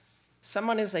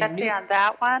 Someone is a Betsy, on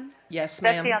that one? Yes,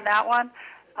 ma'am. Betsy, on that one,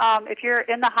 if you're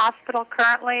in the hospital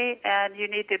currently and you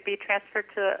need to be transferred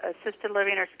to assisted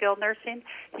living or skilled nursing,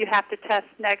 you have to test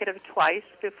negative twice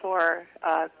before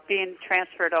being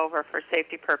transferred over for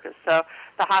safety purpose. So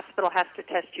the hospital has to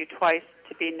test you twice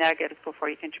to be negative before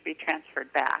you can be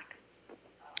transferred back.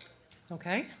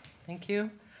 Okay, thank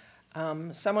you.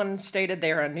 Someone stated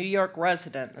they're a New York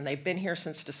resident and they've been here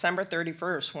since December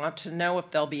 31st. Want to know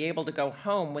if they'll be able to go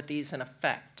home with these in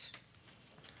effect.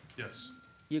 Yes.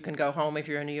 You can go home if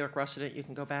you're a New York resident. You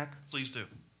can go back. Please do.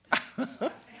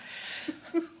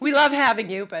 We love having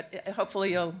you, but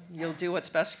hopefully you'll do what's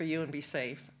best for you and be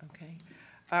safe. Okay.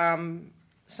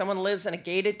 Someone lives in a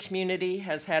gated community,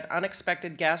 has had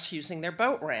unexpected guests using their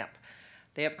boat ramp.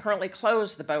 They have currently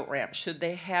closed the boat ramp. Should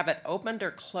they have it opened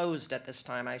or closed at this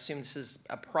time? I assume this is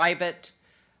a private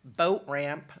boat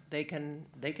ramp. They can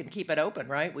keep it open,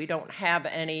 right? We don't have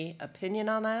any opinion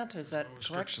on that. Is that correct?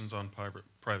 Restrictions on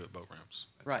private boat ramps.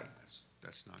 Right.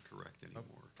 That's not correct anymore.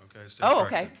 Okay. Oh,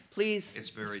 okay. Please. It's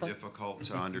very difficult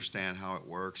to understand how it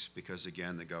works because,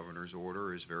 again, the governor's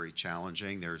order is very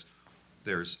challenging.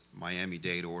 There's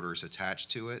Miami-Dade orders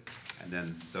attached to it, and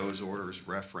then those orders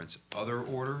reference other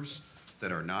orders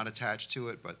that are not attached to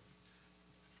it, but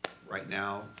right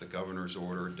now, the governor's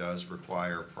order does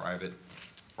require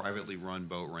privately run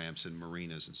boat ramps and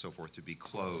marinas and so forth to be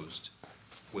closed,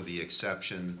 with the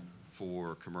exception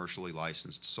for commercially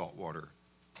licensed saltwater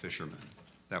fishermen.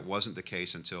 That wasn't the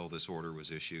case until this order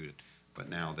was issued, but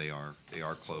now they are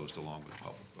closed along with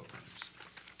public boat ramps.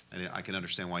 And I can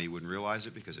understand why you wouldn't realize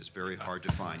it, because it's very hard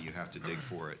to find. You have to dig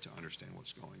for it to understand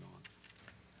what's going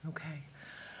on. Okay.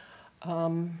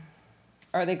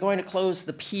 Are they going to close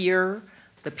the pier?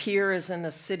 The pier is in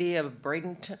the city of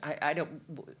Bradenton.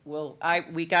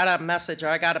 We got a message, or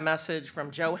I got a message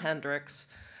from Joe Hendricks.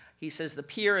 He says the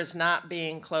pier is not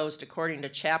being closed according to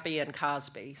Chappie and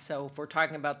Cosby. So if we're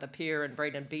talking about the pier in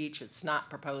Braden Beach, it's not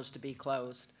proposed to be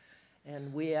closed.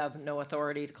 And we have no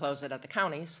authority to close it at the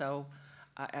county, so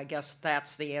I guess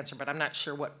that's the answer. But I'm not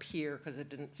sure what pier, because it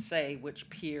didn't say which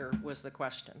pier was the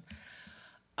question.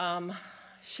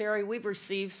 Sherry, we've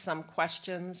received some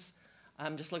questions.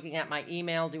 I'm just looking at my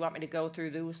email. Do you want me to go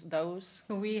through those?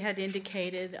 We had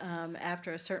indicated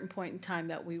after a certain point in time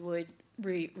that we would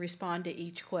respond to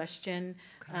each question,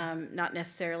 not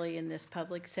necessarily in this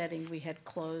public setting. We had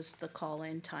closed the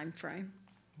call-in time frame.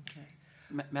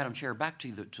 Okay. Madam Chair, back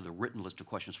to the written list of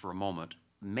questions for a moment.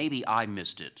 Maybe I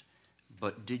missed it,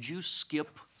 but did you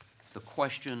skip the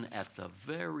question at the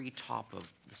very top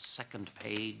of the second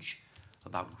page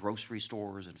about grocery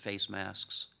stores and face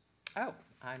masks? Oh,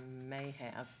 I may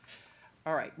have.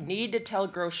 All right. Need to tell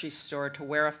grocery store to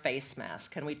wear a face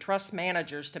mask. Can we trust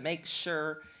managers to make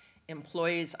sure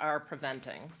employees are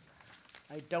preventing?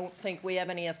 I don't think we have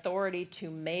any authority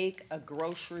to make a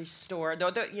grocery store,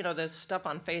 though, the stuff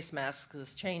on face masks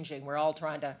is changing. We're all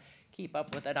trying to keep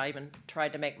up with it. I even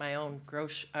tried to make my own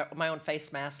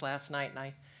face mask last night, and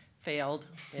I failed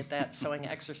at that sewing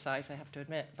exercise, I have to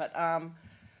admit. But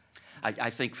I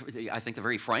think the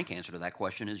very frank answer to that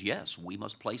question is yes. We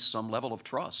must place some level of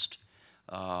trust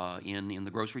in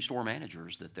the grocery store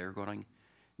managers that they're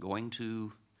going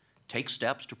to take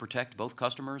steps to protect both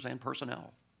customers and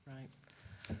personnel. Right.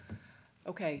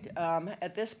 Okay.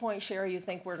 At this point, Sherry, you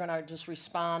think we're going to just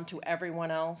respond to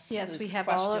everyone else? Yes, we have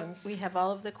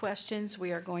all of the questions.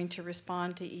 We are going to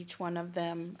respond to each one of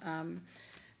them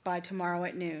by tomorrow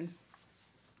at noon.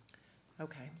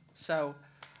 Okay. So,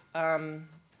 okay.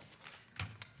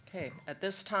 At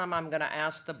this time, I'm going to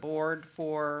ask the board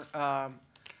for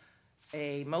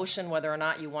a motion whether or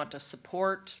not you want to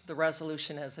support the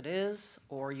resolution as it is,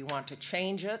 or you want to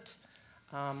change it.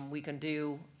 We can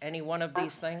do any one of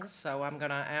these things, so I'm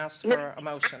going to ask for a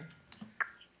motion.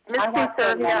 Misty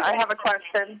Servia, I have a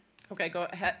question. Okay, go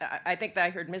ahead. I think that I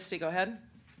heard Misty. Go ahead.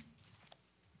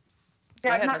 Yeah, Go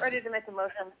ahead, I'm not Misty. ready to make a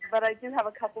motion, but I do have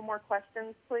a couple more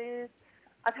questions, please.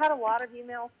 I've had a lot of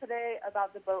emails today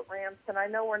about the boat ramps, and I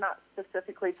know we're not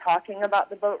specifically talking about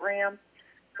the boat ramps,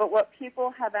 but what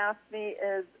people have asked me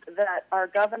is that our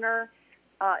governor,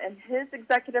 in his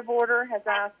executive order, has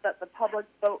asked that the public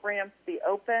boat ramps be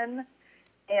open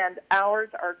and ours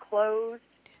are closed.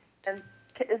 And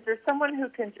is there someone who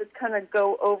can just kind of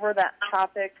go over that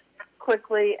topic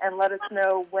quickly and let us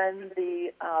know when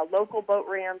the local boat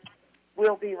ramps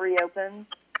will be reopened?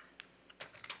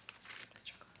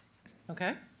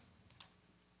 Okay.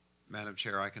 Madam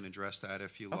Chair, I can address that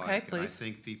if you like. Okay, And I please.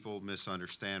 think people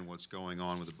misunderstand what's going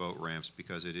on with the boat ramps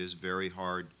because it is very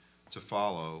hard to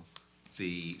follow.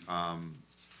 There's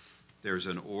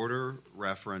an order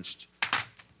referenced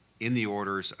in the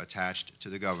orders attached to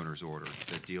the governor's order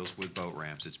that deals with boat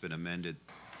ramps. It's been amended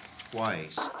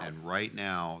twice, and right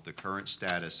now, the current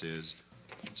status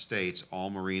states all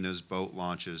marinas, boat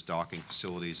launches, docking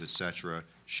facilities, etc.,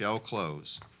 shall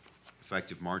close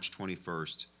effective March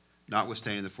 21st.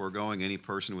 Notwithstanding the foregoing, any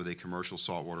person with a commercial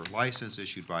saltwater license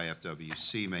issued by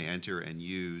FWC may enter and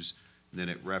use, and then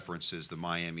it references the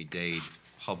Miami-Dade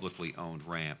publicly owned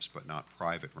ramps, but not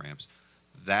private ramps.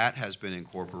 That has been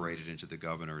incorporated into the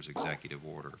governor's executive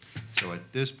order. So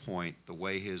at this point, the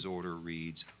way his order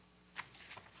reads,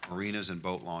 marinas and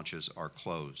boat launches are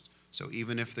closed. So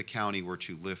even if the county were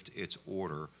to lift its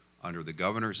order under the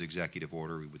governor's executive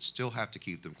order, we would still have to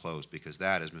keep them closed because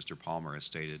that, as Mr. Palmer has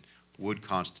stated, would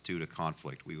constitute a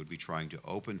conflict. We would be trying to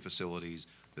open facilities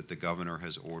that the governor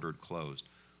has ordered closed.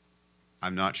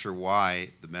 I'm not sure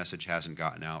why the message hasn't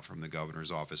gotten out from the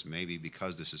governor's office, maybe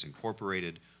because this is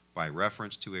incorporated by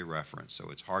reference to a reference, so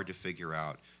it's hard to figure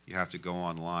out. You have to go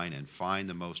online and find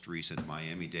the most recent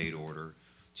Miami-Dade order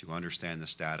to understand the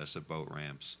status of boat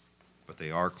ramps, but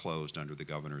they are closed under the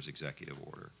governor's executive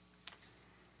order.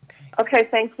 Okay,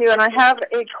 thank you. And I have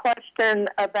a question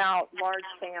about large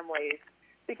families,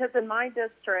 because in my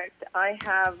district, I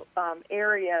have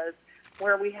areas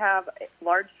where we have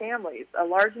large families, a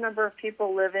large number of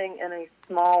people living in a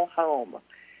small home,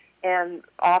 and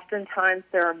oftentimes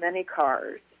there are many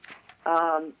cars.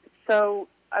 So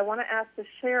I want to ask the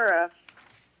sheriff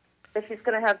if he's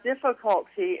going to have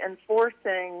difficulty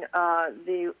enforcing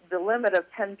the limit of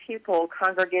 10 people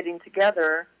congregating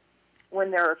together when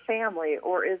they're a family,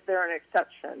 or is there an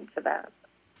exception to that?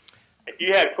 If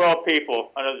you had 12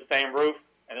 people under the same roof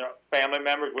and they're family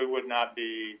members, we would not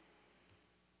be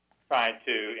trying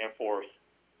to enforce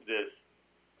this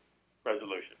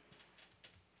resolution.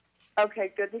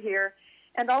 Okay, good to hear.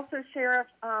 And also, Sheriff,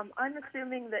 I'm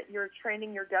assuming that you're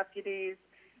training your deputies,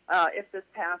 if this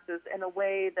passes, in a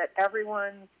way that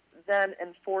everyone's then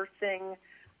enforcing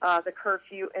the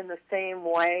curfew in the same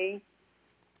way.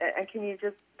 And can you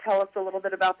just tell us a little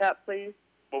bit about that, please?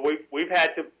 Well, we've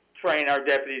had to train our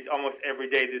deputies almost every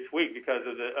day this week because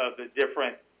of the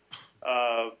different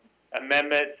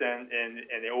amendments and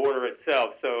the order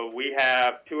itself. So we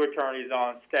have 2 attorneys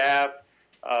on staff,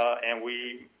 and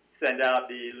we send out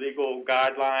the legal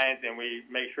guidelines, and we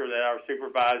make sure that our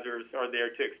supervisors are there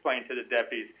to explain to the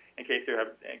deputies in case they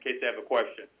have a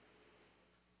question.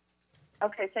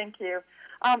 Okay, thank you.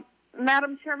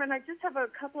 Madam Chairman, I just have a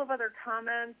couple of other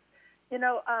comments. You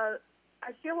know, I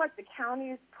feel like the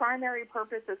county's primary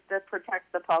purpose is to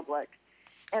protect the public,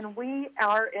 and we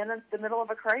are in the middle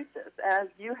of a crisis, as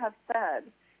you have said.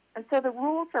 And so the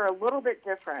rules are a little bit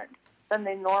different than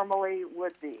they normally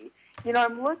would be. You know,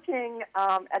 I'm looking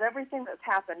at everything that's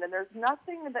happened, and there's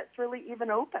nothing that's really even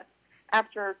open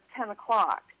after 10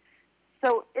 o'clock.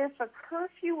 So if a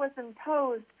curfew was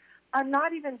imposed, I'm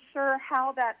not even sure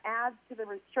how that adds to the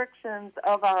restrictions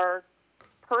of our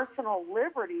personal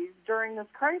liberties during this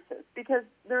crisis, because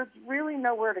there's really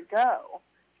nowhere to go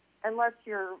unless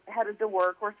you're headed to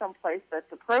work or someplace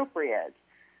that's appropriate.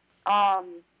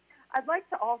 I'd like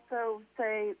to also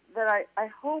say that I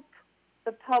hope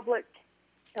the public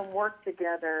can work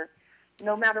together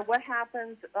no matter what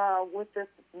happens with this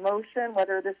motion,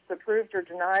 whether this is approved or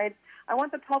denied. I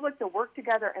want the public to work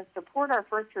together and support our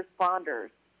first responders.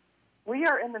 We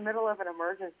are in the middle of an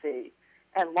emergency,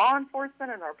 and law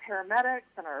enforcement and our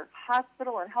paramedics and our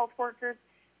hospital and health workers,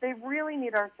 they really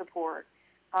need our support.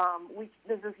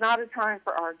 This is not a time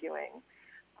for arguing.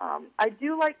 I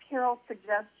do like Carol's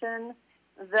suggestion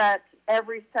that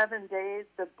every 7 days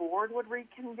the board would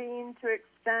reconvene to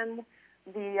extend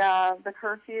the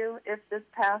curfew if this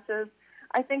passes.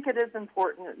 I think it is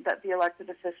important that the elected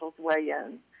officials weigh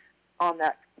in on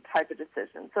that type of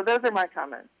decision. So those are my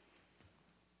comments.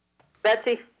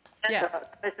 Betsy? Yes.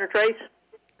 Commissioner Trace?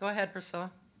 Go ahead, Priscilla.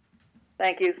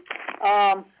 Thank you.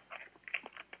 A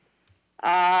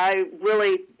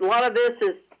lot of this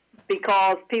is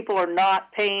because people are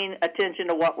not paying attention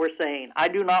to what we're saying. I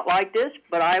do not like this,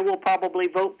 but I will probably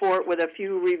vote for it with a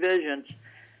few revisions.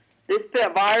 This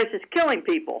virus is killing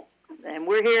people, and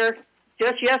we're here.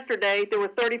 Just yesterday, there were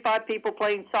 35 people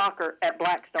playing soccer at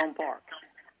Blackstone Park.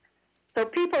 So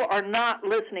people are not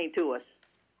listening to us.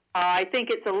 I think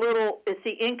it's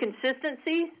the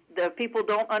inconsistency. The people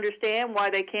don't understand why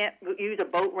they can't use a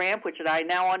boat ramp, which I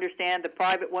now understand the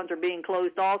private ones are being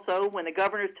closed also, when the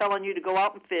governor's telling you to go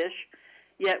out and fish.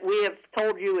 Yet we have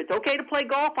told you it's okay to play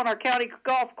golf on our county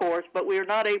golf course, but we are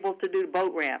not able to do the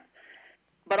boat ramp.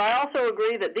 But I also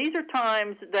agree that these are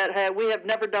times that we have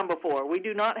never done before. We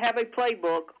do not have a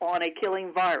playbook on a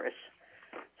killing virus.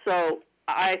 So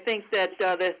I think that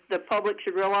the public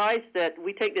should realize that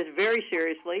we take this very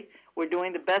seriously. We're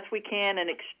doing the best we can in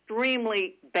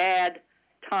extremely bad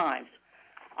times.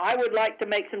 I would like to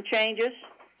make some changes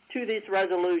to this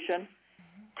resolution,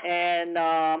 and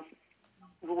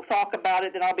we'll talk about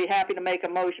it, and I'll be happy to make a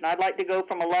motion. I'd like to go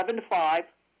from 11 to 5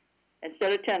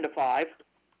 instead of 10 to 5.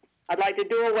 I'd like to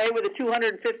do away with the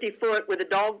 250-foot with the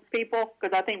dog people,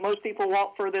 because I think most people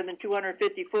walk further than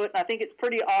 250 foot, and I think it's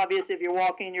pretty obvious if you're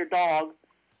walking your dog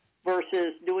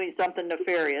versus doing something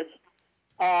nefarious.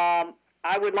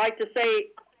 I would like to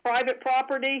say private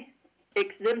property,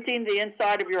 exempting the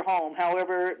inside of your home.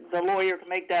 However, the lawyer can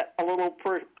make that a little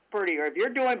prettier. If you're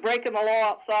breaking the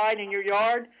law outside in your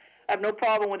yard, I have no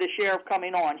problem with the sheriff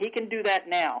coming on. He can do that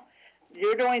now. If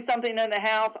you're doing something in the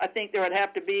house, I think there would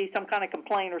have to be some kind of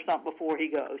complaint or something before he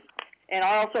goes. And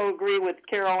I also agree with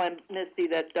Carol and Misty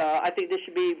that I think this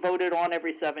should be voted on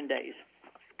every 7 days.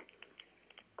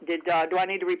 Do I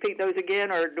need to repeat those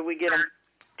again, or do we get them?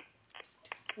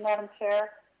 Madam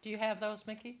Chair? Do you have those,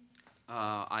 Mickey?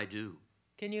 I do.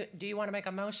 Do you want to make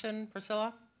a motion,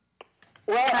 Priscilla?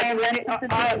 Well, I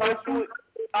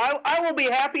will be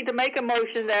happy to make a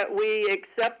motion that we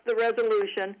accept the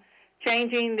resolution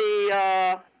changing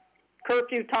the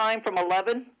curfew time from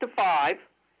 11 to 5,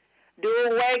 do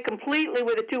away completely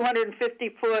with a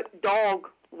 250-foot dog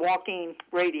walking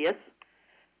radius.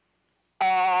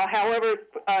 However,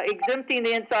 exempting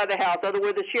the inside of the house. In other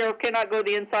words, the sheriff cannot go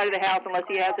to the inside of the house unless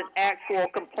he has an actual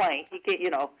complaint. He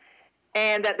can't,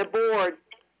 and that the board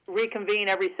reconvene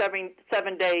every 7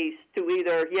 days to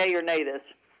either yay or nay this.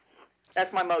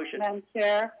 That's my motion. Madam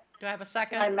Chair? Do I have a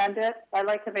second? Can I amend it? I'd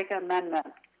like to make an amendment.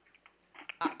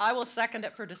 I will second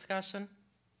it for discussion.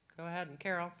 Go ahead, and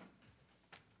Carol.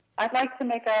 I'd like to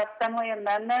make a friendly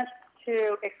amendment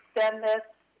to extend this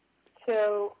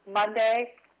to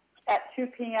Monday at 2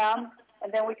 p.m.,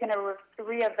 and then we can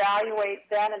reevaluate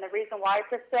then. And the reason why,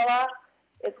 Priscilla,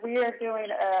 is we are doing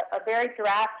a very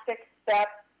drastic step.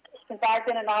 Since I've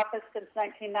been in office since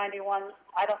 1991,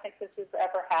 I don't think this has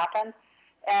ever happened.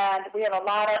 And we have a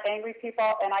lot of angry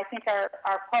people, and I think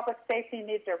our public safety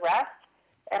needs a rest,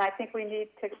 and I think we need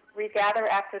to regather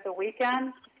after the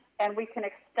weekend, and we can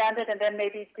extend it and then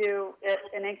maybe do it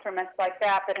in increments like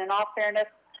that. But in all fairness,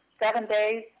 7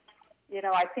 days,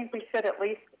 I think we should at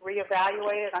least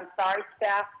reevaluate it. I'm sorry,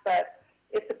 staff, but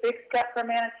it's a big step for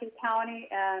Manatee County,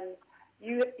 and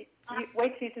you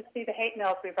wait till you just see the hate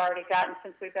mails we've already gotten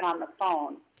since we've been on the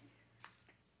phone.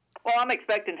 Well, I'm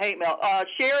expecting hate mail.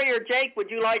 Sherry or Jake, would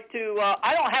you like to?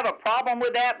 I don't have a problem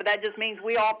with that, but that just means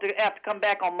we all have to come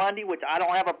back on Monday, which I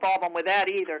don't have a problem with that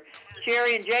either.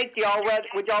 Sherry and Jake,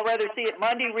 would y'all rather see it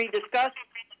Monday rediscussed,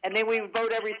 and then we would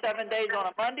vote every 7 days on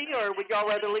a Monday, or would y'all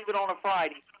rather leave it on a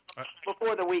Friday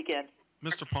before the weekend?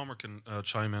 Mr. Palmer can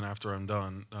chime in after I'm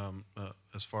done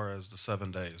as far as the 7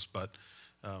 days, but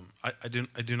I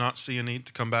do not see a need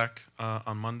to come back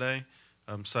on Monday.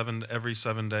 Every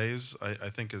 7 days, I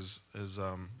think is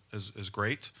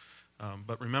great.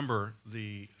 But remember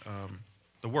the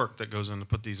work that goes in to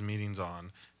put these meetings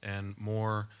on, and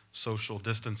more social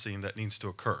distancing that needs to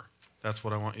occur. That's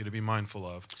what I want you to be mindful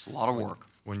of. It's a lot of work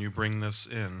when you bring this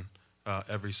in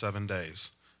every 7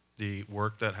 days. The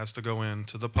work that has to go in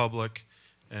to the public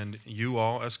and you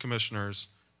all as commissioners,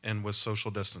 and with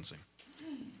social distancing.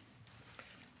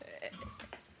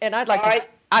 And I'd like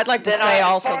to say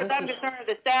also, as far as I'm concerned, if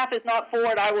the staff is not for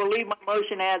it, I will leave my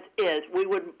motion as is. We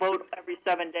would vote every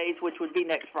 7 days, which would be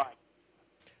next Friday.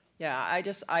 Yeah,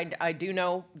 I do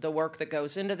know the work that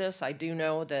goes into this. I do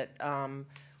know that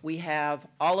we have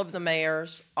all of the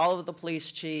mayors, all of the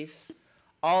police chiefs,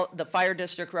 all the fire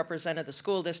district represented, the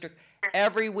school district.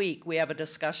 Every week we have a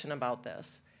discussion about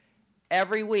this.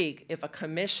 Every week, if a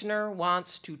commissioner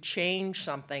wants to change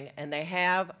something and they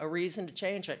have a reason to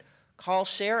change it, call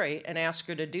Sherry and ask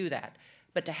her to do that.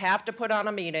 But to have to put on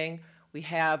a meeting, we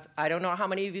have, I don't know how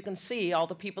many of you can see, all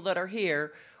the people that are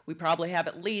here, we probably have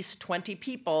at least 20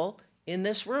 people in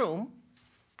this room,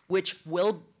 which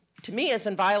will, to me, is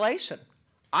in violation.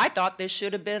 I thought this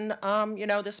should have been,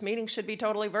 this meeting should be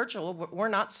totally virtual. We're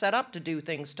not set up to do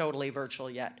things totally virtual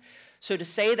yet. So to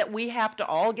say that we have to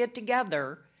all get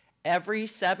together every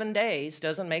 7 days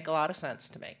doesn't make a lot of sense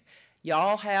to me.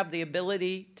 Y'all have the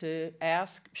ability to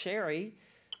ask Sherry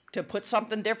to put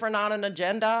something different on an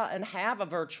agenda and have a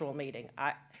virtual meeting.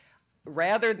 I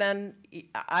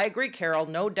agree, Carol,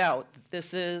 no doubt that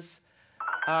this is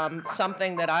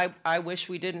something that I wish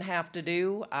we didn't have to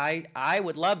do. I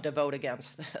would love to vote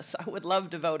against this. I would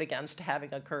love to vote against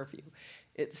having a curfew.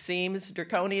 It seems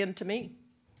draconian to me.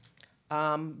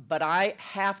 But I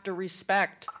have to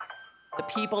respect the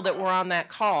people that were on that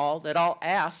call that all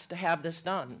asked to have this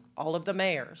done. All of the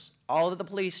mayors, all of the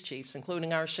police chiefs,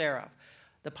 including our sheriff,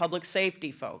 the public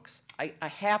safety folks. I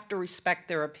have to respect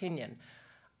their opinion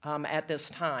at this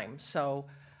time. So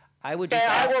I would just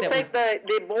ask that I will take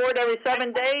the board every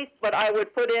 7 days, but I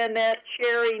would put in that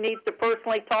Sherry needs to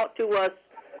personally talk to us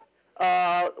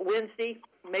Wednesday,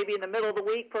 maybe in the middle of the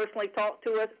week, personally talk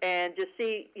to us and just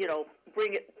see,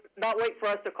 bring it, not wait for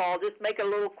us to call, just make a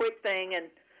little quick thing and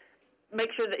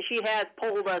make sure that she has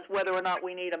polled us whether or not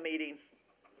we need a meeting.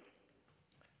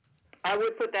 I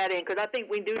would put that in because I think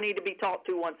we do need to be talked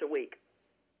to once a week.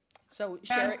 So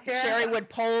Sherry would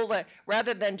poll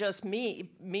rather than just me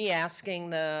asking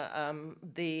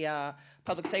the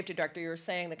public safety director. You're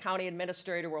saying the county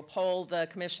administrator will poll the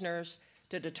commissioners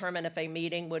to determine if a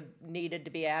meeting needed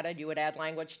to be added. You would add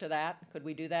language to that. Could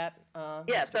we do that?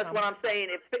 Yes, that's what I'm saying.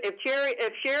 If Sherry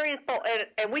is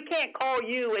and we can't call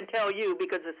you and tell you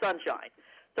because of sunshine.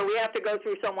 So we have to go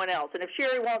through someone else. And if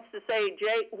Sherry wants to say,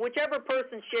 whichever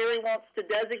person Sherry wants to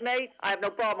designate, I have no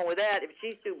problem with that if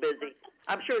she's too busy.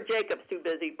 I'm sure Jacob's too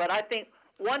busy. But I think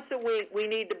once a week we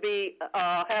need to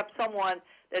have someone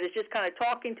that is just kind of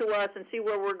talking to us and see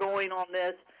where we're going on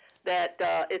this,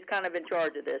 that is kind of in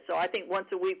charge of this. So I think once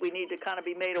a week we need to kind of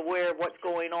be made aware of what's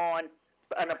going on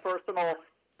a personal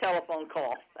telephone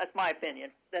call. That's my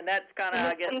opinion. And that's kind of,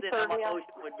 I guess, what my motion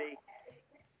would be.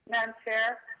 Madam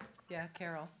Chair? Yeah,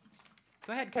 Carol.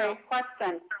 Go ahead, Carol. Okay,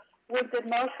 question. Would the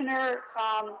motioner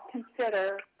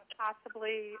consider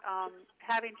possibly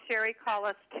having Sherry call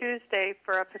us Tuesday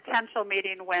for a potential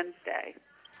meeting Wednesday?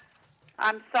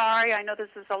 I'm sorry, I know this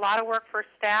is a lot of work for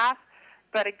staff,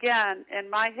 but again, in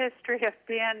my history of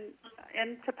being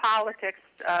into politics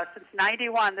since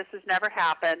 '91, this has never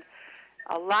happened.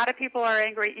 A lot of people are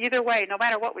angry either way. No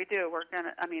matter what we do,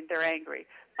 they're angry.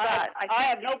 But I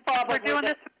have no problem. We're doing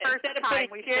this the first time.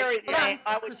 Sherry's name,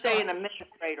 I would say an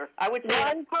administrator. I would say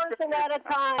one person at a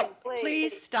time, please.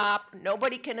 Please stop.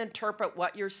 Nobody can interpret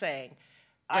what you're saying.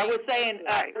 I was saying,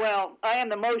 well, I am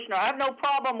the motioner. I have no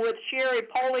problem with Sherry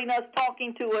polling us,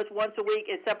 talking to us once a week,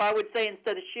 except I would say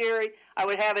instead of Sherry, I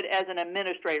would have it as an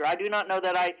administrator. I do not know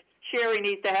that Sherry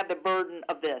needs to have the burden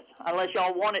of this, unless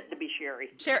y'all want it to be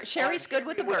Sherry. Sherry's good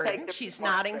with the burden. She's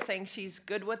nodding, saying she's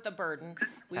good with the burden.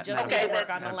 We just need to work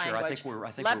on the language.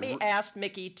 Let me ask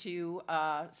Mickey to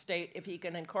state if he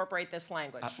can incorporate this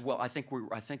language. Well, I think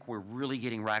we're really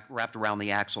getting wrapped around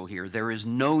the axle here. There is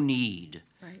no need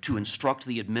to instruct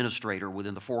the administrator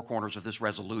within the four corners of this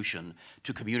resolution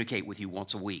to communicate with you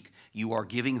once a week. You are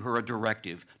giving her a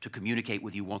directive to communicate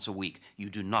with you once a week. You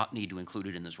do not need to include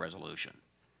it in this resolution.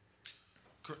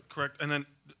 Correct. And then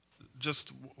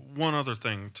just one other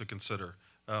thing to consider.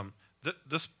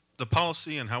 The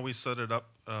policy and how we set it up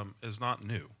is not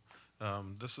new.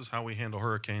 This is how we handle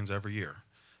hurricanes every year.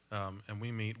 And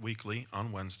we meet weekly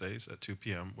on Wednesdays at 2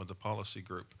 p.m. with the policy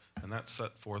group. And that's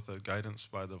set forth a guidance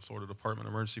by the Florida Department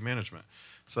of Emergency Management.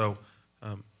 So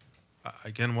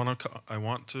again, I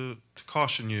want to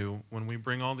caution you when we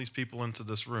bring all these people into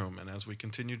this room and as we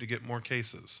continue to get more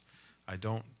cases, I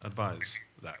don't advise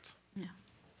that.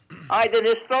 All right, then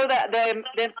just throw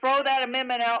that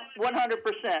amendment out 100%.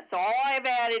 So all I've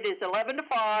added is 11 to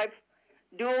 5,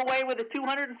 do away with the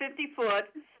 250 foot,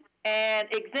 and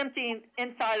exempting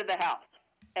inside of the house,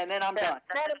 and then I'm done.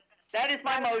 That is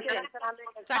my motion.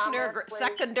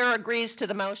 Seconder agrees to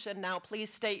the motion. Now,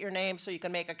 please state your name so you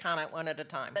can make a comment one at a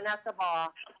time. Vanessa Baugh.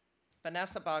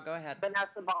 Vanessa Baugh, go ahead.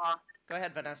 Vanessa Baugh. Go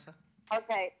ahead, Vanessa.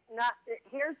 Okay.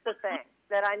 Here's the thing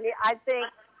that I think,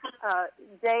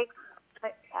 Jake.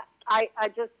 I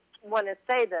just want to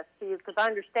say this to you because I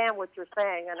understand what you're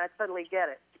saying and I totally get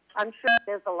it. I'm sure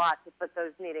there's a lot to put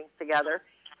those meetings together.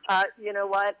 You know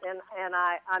what? And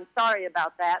I'm sorry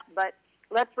about that. But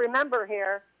let's remember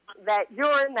here that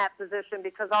you're in that position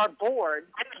because our board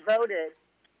voted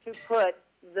to put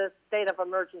the state of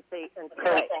emergency in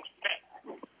place.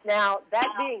 Now, that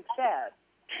being said,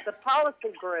 the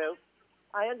policy group,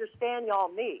 I understand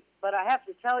y'all meet, but I have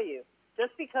to tell you,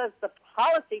 just because the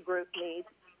policy group meets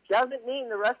doesn't mean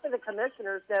the rest of the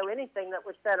commissioners know anything that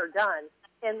was said or done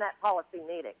in that policy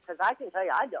meeting, because I can tell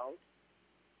you I don't.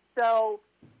 So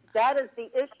that is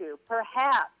the issue.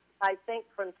 Perhaps, I think,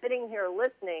 from sitting here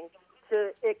listening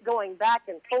to it going back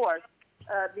and forth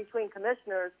between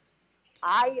commissioners,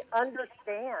 I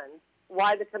understand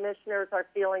why the commissioners are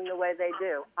feeling the way they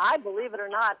do. I, believe it or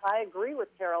not, I agree with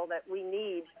Carol that we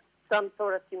need some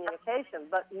sort of communication,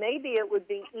 but maybe it would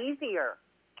be easier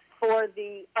for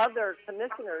the other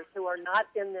commissioners who are not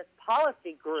in this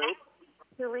policy group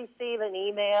to receive an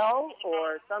email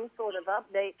or some sort of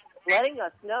update letting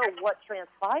us know what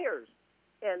transpires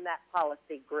in that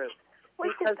policy group.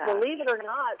 Because believe it or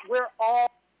not, we're all.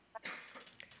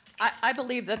 I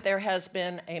believe that there has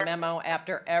been a memo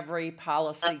after every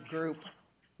policy group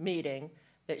meeting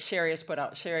that Sherry has put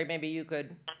out. Sherry, maybe you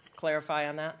could clarify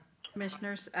on that.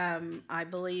 Commissioners, I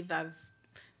believe I've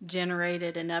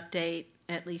generated an update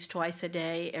at least twice a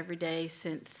day, every day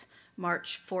since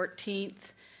March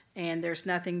 14th, and there's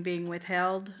nothing being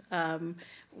withheld. I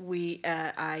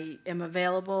am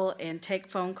available and take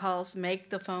phone calls, make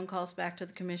the phone calls back to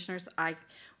the commissioners. I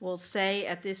will say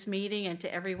at this meeting and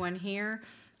to everyone here,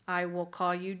 I will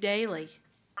call you daily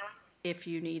if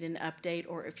you need an update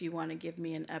or if you want to give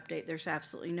me an update. There's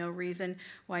absolutely no reason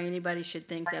why anybody should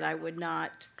think that I would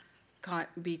not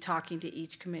be talking to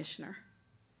each commissioner.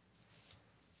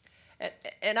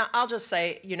 And I'll just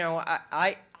say, you know,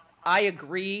 I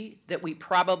agree that we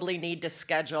probably need to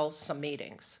schedule some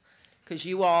meetings because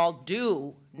you all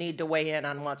do need to weigh in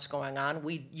on what's going on.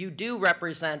 You do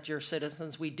represent your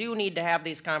citizens. We do need to have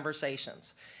these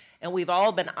conversations. And we've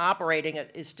all been operating,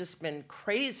 it's just been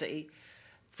crazy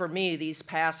for me these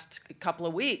past couple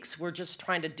of weeks. We're just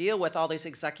trying to deal with all these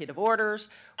executive orders.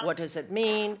 What does it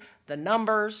mean? The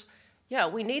numbers. Yeah,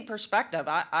 we need perspective.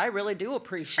 I really do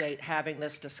appreciate having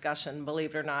this discussion,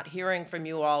 believe it or not, hearing from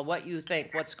you all what you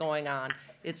think, what's going on.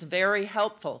 It's very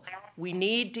helpful. We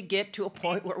need to get to a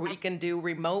point where we can do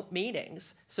remote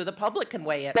meetings so the public can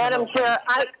weigh in. Madam Chair,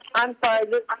 I'm sorry.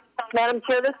 Madam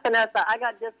Chair, this is Vanessa. I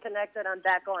got disconnected. I'm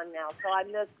back on now, so I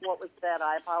missed what was said.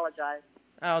 I apologize.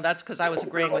 Oh, that's because I was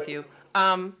agreeing with you. Yeah,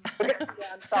 I'm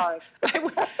sorry.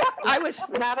 I was.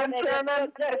 Madam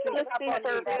Chairman,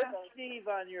 Steve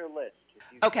on your list.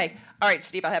 Okay, all right,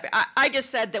 Steve, I'll have you. I just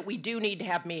said that we do need to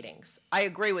have meetings. I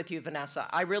agree with you, Vanessa.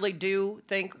 I really do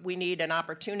think we need an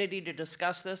opportunity to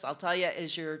discuss this. I'll tell you,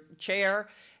 as your chair,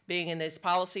 being in these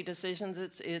policy decisions,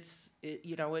 it's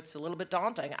you know, it's a little bit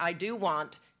daunting. I do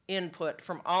want input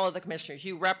from all of the commissioners.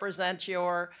 You represent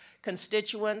your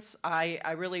constituents.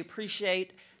 I really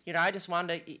appreciate, you know, I just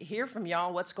wanted to hear from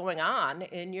y'all what's going on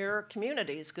in your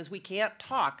communities because we can't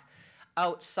talk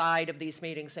outside of these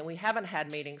meetings and we haven't had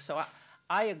meetings. So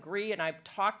I agree, and I've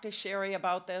talked to Sherry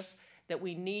about this, that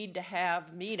we need to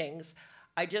have meetings.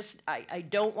 I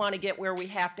don't want to get where we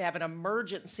have to have an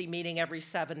emergency meeting every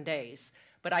 7 days.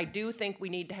 But I do think we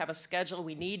need to have a schedule.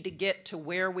 We need to get to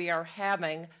where we are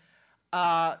having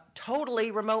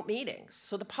totally remote meetings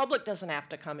so the public doesn't have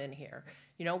to come in here.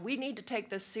 You know, we need to take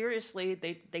this seriously.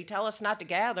 They tell us not to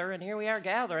gather, and here we are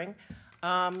gathering.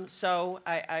 So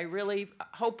I really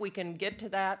hope we can get to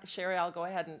that. Sherry, I'll go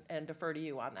ahead and defer to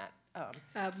you on that.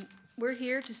 We're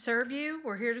here to serve you.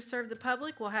 We're here to serve the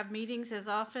public. We'll have meetings as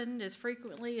often, as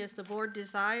frequently as the board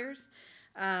desires.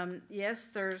 Yes,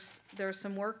 there's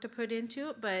some work to put into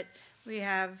it, but we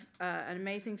have an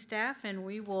amazing staff, and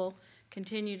we will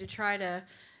continue to try to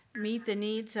meet the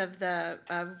needs of the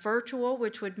virtual,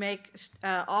 which would make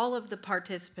all of the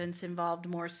participants involved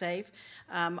more safe.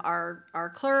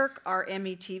 Our clerk, our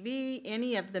METV,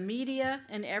 any of the media,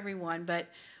 and everyone. But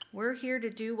we're here to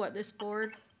do what this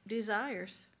board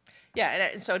desires. Yeah,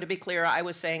 and so to be clear, I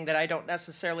was saying that I don't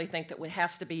necessarily think that it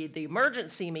has to be the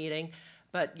emergency meeting,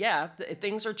 but yeah,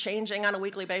 things are changing on a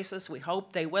weekly basis. We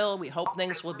hope they will. We hope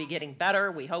things will be getting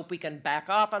better. We hope we can back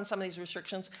off on some of these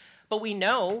restrictions. But we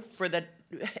know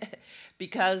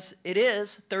because it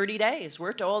is 30 days.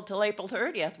 We're told till April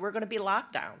 30th, we're going to be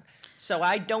locked down. So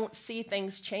I don't see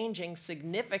things changing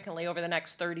significantly over the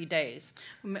next 30 days.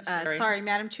 Sorry,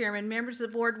 Madam Chairman, members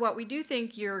of the board, what we do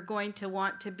think you're going to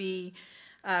want to be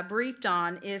briefed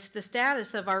on is the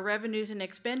status of our revenues and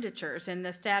expenditures and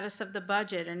the status of the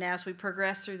budget and as we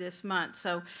progress through this month.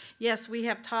 So yes, we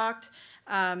have talked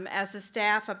as a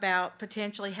staff about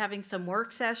potentially having some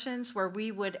work sessions where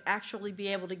we would actually be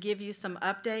able to give you some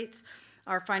updates.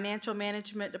 Our financial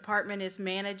management department is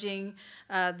managing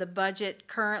the budget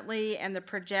currently and the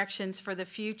projections for the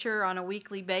future on a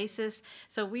weekly basis.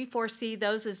 So we foresee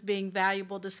those as being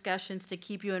valuable discussions to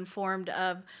keep you informed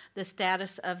of the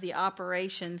status of the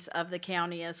operations of the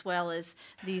county as well as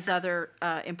these other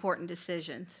important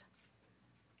decisions.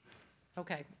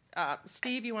 Okay.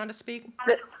 Steve, you want to speak?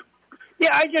 Yeah,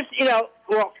 I just,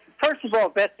 well, first of all,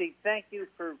 Betsy, thank you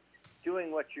for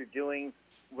doing what you're doing.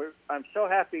 I'm so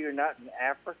happy you're not in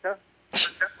Africa,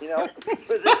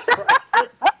 for this crisis.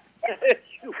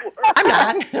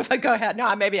 I'm not. Go ahead.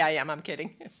 No, maybe I am. I'm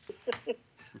kidding.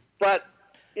 But,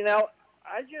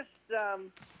 I just,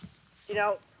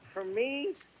 for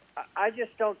me, I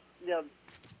just don't,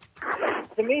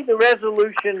 to me, the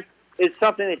resolution is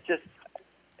something that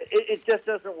it just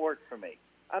doesn't work for me.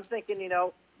 I'm thinking,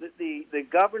 the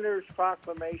governor's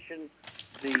proclamation,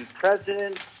 the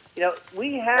president,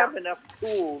 we have enough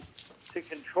tools to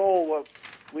control what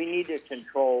we need to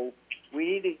control, we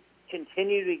need to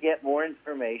continue to get more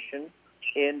information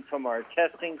in from our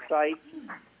testing sites.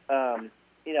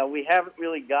 You know, we haven't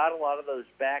really got a lot of those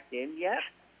back in yet.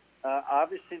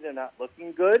 Obviously, they're not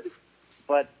looking good,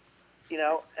 but, you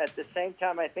know, at the same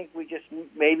time, I think we just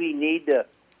maybe need to,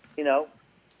 you know,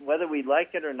 whether we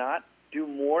like it or not, do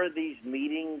more of these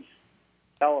meetings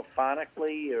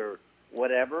telephonically or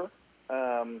whatever,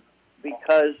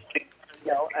 because,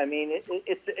 you know, I mean,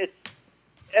 it's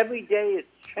every day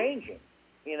it's changing,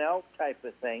 you know, type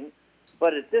of thing.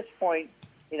 But at this point,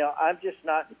 you know, I'm just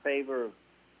not in favor of,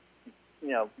 you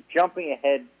know, jumping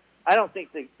ahead. I don't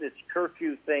think that this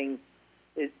curfew thing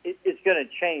is going to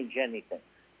change anything.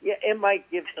 Yeah, it might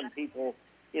give some people,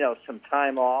 you know, some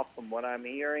time off from what I'm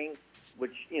hearing,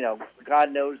 which, you know,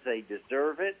 God knows they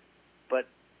deserve it. But,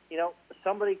 you know,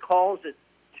 somebody calls at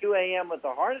 2 a.m. with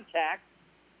a heart attack,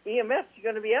 EMS is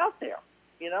going to be out there,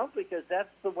 you know, because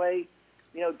that's the way,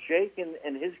 you know, Jake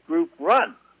and his group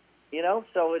run, you know.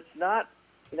 So it's not,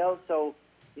 you know, so,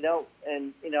 you know,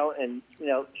 and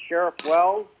Sheriff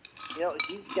Wells, you know,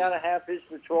 he's got to have his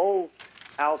patrols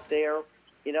out there,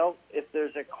 you know, if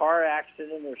there's a car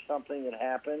accident or something that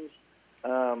happens.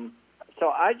 So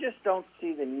I just don't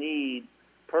see the need,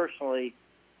 personally,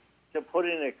 to put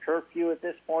in a curfew at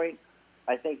this point.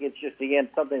 I think it's just, again,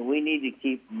 something we need to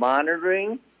keep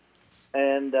monitoring.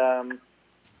 And,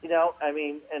 you know, I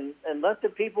mean, and let the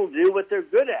people do what they're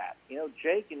good at. You know,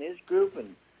 Jake and his group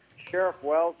and Sheriff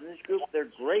Wells and his group, they're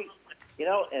great, you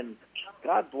know, and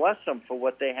God bless them for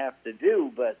what they have to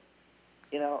do. But,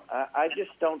 you know, I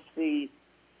just don't see,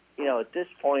 you know, at this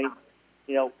point,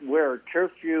 you know, where a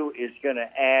curfew is going to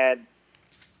add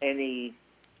any,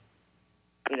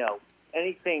 you know,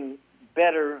 anything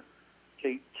better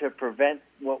to prevent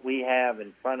what we have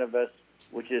in front of us,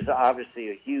 which is obviously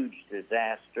a huge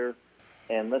disaster.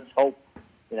 And let's hope,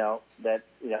 you know, that,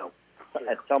 you know,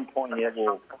 at some point it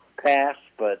will pass.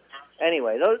 But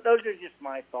anyway, those are just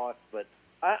my thoughts. But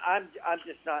I'm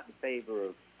just not in favor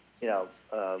of, you know,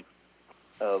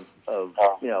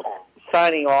 you know,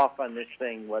 signing off on this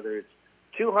thing, whether it's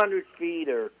 200 feet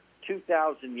or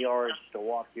 2,000 yards to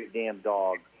walk your damn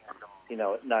dog, you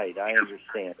know, at night. I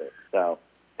understand it. So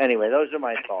anyway, those are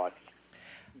my thoughts.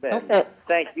 Ben,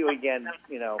 thank you again,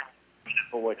 you know,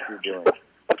 for what you're doing.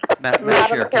 Madam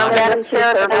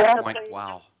Chair,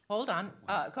 wow. Hold on.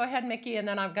 Go ahead, Mickey, and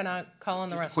then I'm going to call on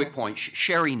the rest. Quick point.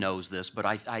 Sherry knows this, but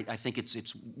I think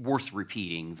it's worth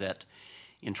repeating that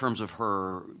in terms of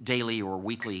her daily or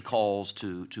weekly calls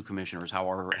to commissioners,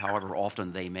 however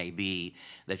often they may be,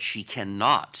 that she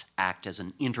cannot act as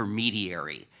an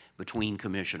intermediary between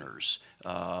commissioners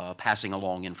passing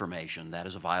along information. That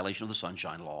is a violation of the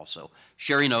Sunshine Law. So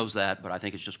Sherry knows that, but I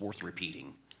think it's just worth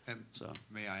repeating. And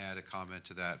may I add a comment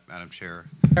to that, Madam Chair?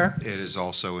 Sure. It is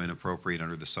also inappropriate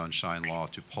under the Sunshine Law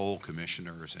to poll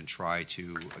commissioners and try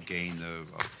to gain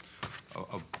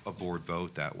a board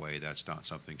vote that way. That's not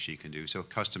something she can do. So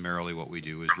customarily what we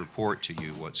do is report to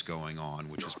you what's going on,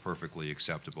 which is perfectly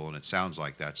acceptable, and it sounds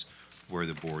like that's where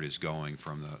the board is going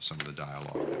from some of the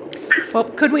dialogue. Well,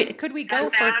 could we go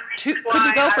for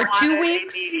 2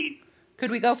 weeks?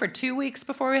 Could we go for 2 weeks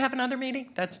before we have another meeting?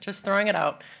 That's just throwing it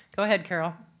out. Go ahead,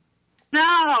 Carol.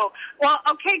 No. Well,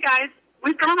 okay, guys,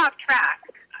 we've gone off track.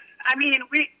 I mean,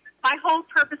 my whole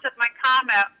purpose of my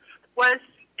comment was,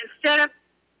 instead of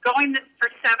going for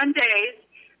 7 days,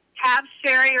 have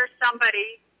Sherry or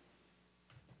somebody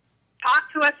talk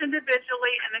to us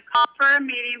individually and then call for a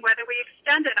meeting, whether we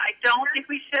extend it. I don't think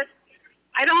we should.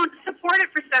 I don't support it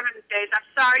for 7 days. I'm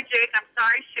sorry, Jake. I'm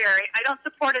sorry, Sherry. I don't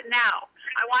support it now.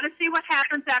 I want to see what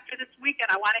happens after this weekend.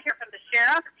 I want to hear from the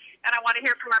sheriff, and I want to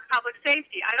hear from our public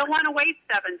safety. I don't want to wait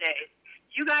 7 days.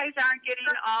 You guys aren't getting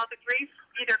all the grief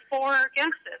either for or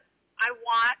against it. I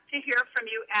want to hear from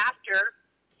you after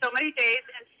so many days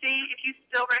and see if you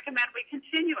still recommend we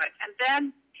continue it, and then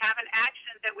have an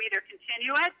action that we either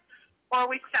continue it or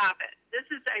we stop it. This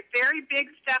is a very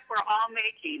big step we're all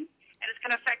making, and it's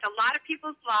going to affect a lot of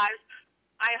people's lives.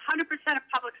 I 100% of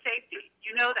public safety.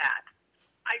 You know that.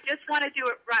 I just want to do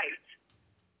it right.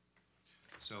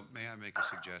 So may I make a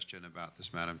suggestion about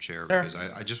this, Madam Chair? Because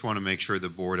I just want to make sure the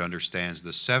board understands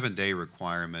the 7-day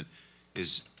requirement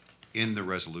is in the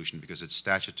resolution because it's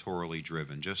statutorily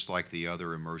driven, just like the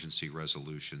other emergency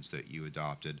resolutions that you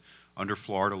adopted. Under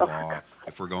Florida law,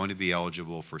 if we're going to be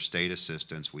eligible for state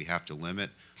assistance, we have to limit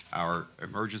our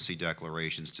emergency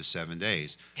declarations to 7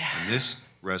 days. And this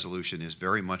resolution is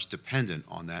very much dependent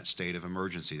on that state of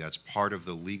emergency. That's part of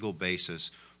the legal basis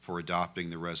for adopting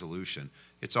the resolution.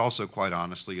 It's also, quite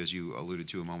honestly, as you alluded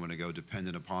to a moment ago,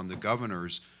 dependent upon the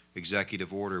governor's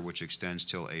executive order, which extends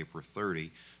till April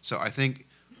 30. So I think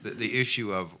the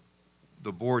issue of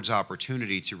the board's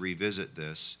opportunity to revisit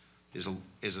this is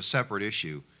a separate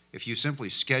issue. If you simply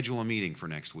schedule a meeting for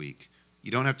next week,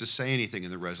 you don't have to say anything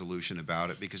in the resolution about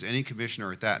it, because any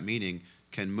commissioner at that meeting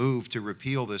can move to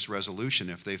repeal this resolution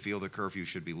if they feel the curfew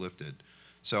should be lifted.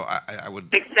 So I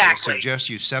would suggest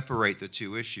you separate the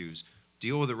two issues,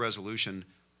 deal with the resolution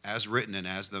as written and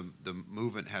as the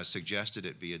movement has suggested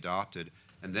it be adopted,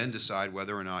 and then decide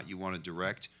whether or not you want to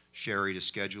direct Sherry to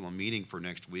schedule a meeting for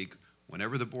next week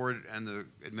whenever the board and the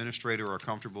administrator are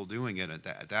comfortable doing it.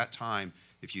 At that time,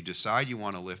 if you decide you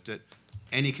want to lift it,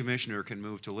 any commissioner can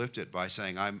move to lift it by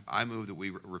saying, I move that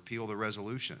we repeal the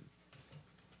resolution.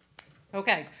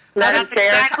 Okay. That's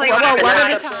exactly one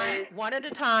at a time. One at a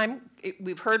time.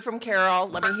 We've heard from Carol.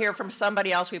 Let me hear from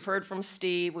somebody else. We've heard from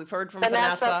Steve. We've heard from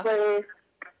Vanessa. Please.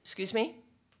 Excuse me?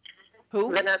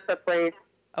 Who? Vanessa, please.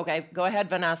 Okay, go ahead,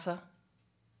 Vanessa.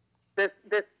 This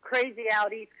crazy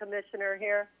out east commissioner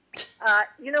here.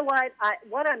 You know what?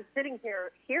 What I'm sitting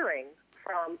here hearing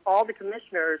from all the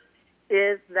commissioners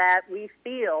is that we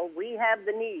have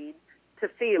the need to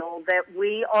feel that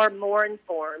we are more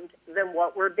informed than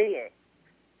what we're being.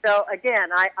 So again,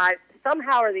 I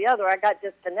somehow or the other, I got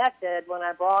disconnected when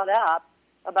I brought up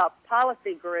about the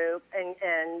policy group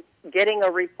and getting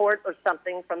a report or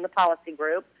something from the policy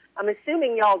group. I'm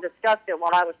assuming y'all discussed it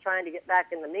while I was trying to get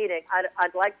back in the meeting.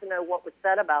 I'd like to know what was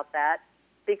said about that,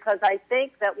 because I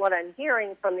think that what I'm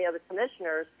hearing from the other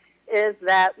commissioners is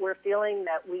that we're feeling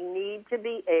that we need to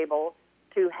be able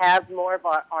to have more of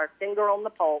our finger on the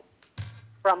pulse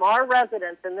from our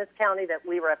residents in this county that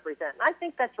we represent. And I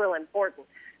think that's real important.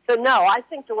 So, no, I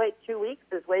think to wait 2 weeks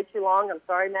is way too long. I'm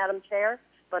sorry, Madam Chair,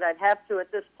 but I'd have to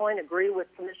at this point agree with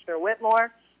Commissioner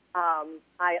Whitmore.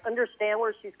 I understand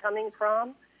where she's coming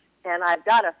from, and I've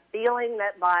got a feeling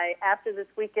that by after this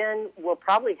weekend, we'll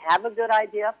probably have a good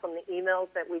idea from the emails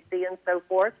that we see and so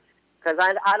forth, because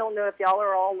I don't know if y'all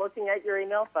are all looking at your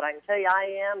emails, but I can tell you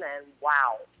I am, and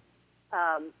wow.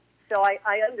 So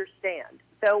I understand.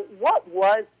 So what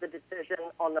was the decision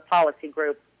on the policy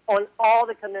group, on all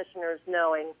the commissioners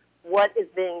knowing what is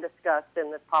being discussed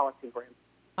in this policy group?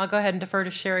 I'll go ahead and defer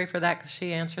to Sherry for that, because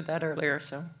she answered that earlier.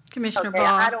 So, Commissioner Ball.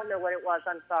 I don't know what it was.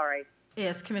 I'm sorry.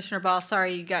 Yes, Commissioner Ball,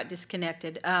 sorry you got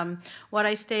disconnected. What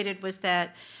I stated was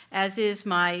that, as is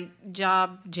my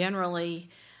job generally,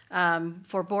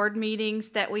 for board meetings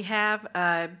that we have,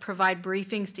 provide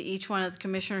briefings to each one of the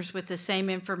commissioners with the same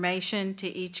information to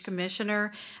each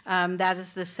commissioner. That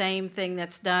is the same thing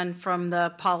that's done from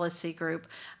the policy group.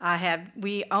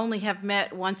 We only have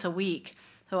met once a week,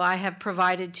 so I have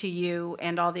provided to you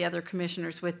and all the other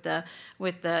commissioners with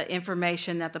the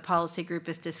information that the policy group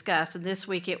has discussed. And this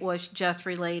week it was just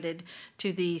related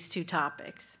to these two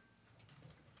topics.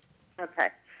 Okay.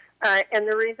 And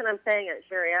the reason I'm saying it,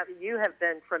 Sherry, you have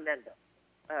been tremendous.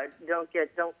 Don't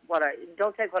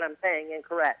take what I'm saying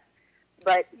incorrect.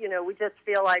 But, we just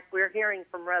feel like we're hearing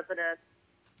from residents,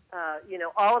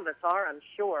 all of us are, I'm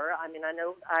sure. I mean, I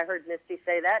know I heard Misty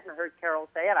say that and I heard Carol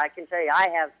say it. I can tell you I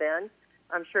have been.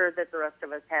 I'm sure that the rest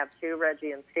of us have too,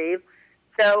 Reggie and Steve.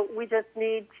 So we just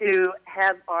need to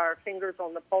have our fingers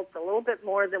on the pulse a little bit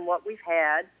more than what we've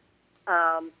had.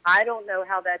 I don't know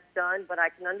how that's done, but I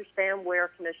can understand where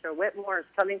Commissioner Whitmore is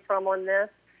coming from on this.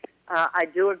 I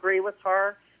do agree with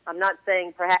her. I'm not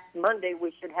saying perhaps Monday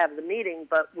we should have the meeting,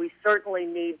 but we certainly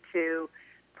need to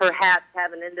perhaps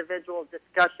have an individual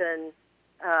discussion.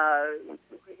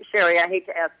 Sherry, I hate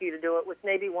to ask you to do it with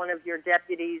maybe one of your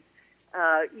deputies,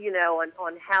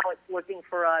 on how it's looking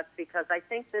for us, because I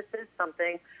think this is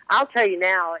something. I'll tell you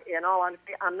now, in all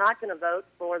honesty, I'm not going to vote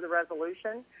for the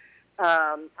resolution.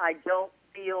 I don't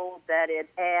feel that it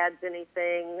adds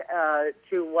anything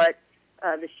to what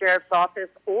the sheriff's office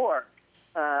or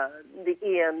the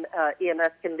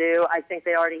EMS can do. I think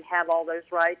they already have all those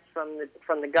rights from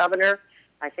the governor.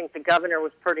 I think the governor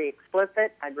was pretty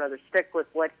explicit. I'd rather stick with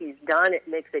what he's done. It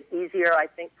makes it easier, I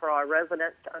think, for our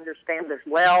residents to understand as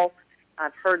well.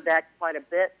 I've heard that quite a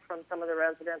bit from some of the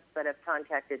residents that have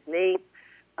contacted me.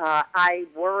 I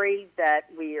worry that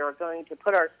we are going to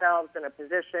put ourselves in a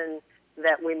position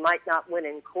that we might not win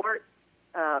in court,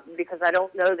 because I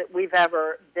don't know that we've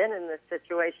ever been in this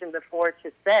situation before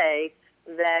to say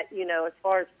that, as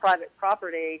far as private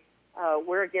property,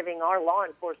 we're giving our law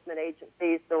enforcement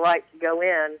agencies the right to go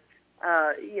in,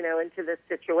 into this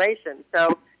situation.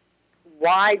 So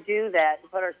why do that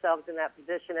and put ourselves in that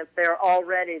position if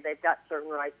they've got certain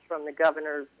rights from the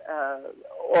governor's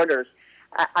orders?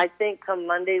 I think come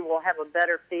Monday we'll have a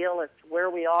better feel as to where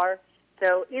we are.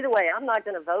 So either way, I'm not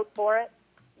going to vote for it,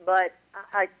 but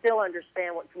I still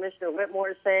understand what Commissioner Whitmore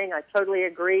is saying. I totally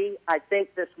agree. I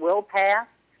think this will pass,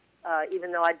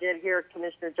 even though I did hear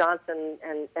Commissioner Johnson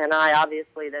and I,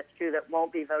 obviously, that's true, that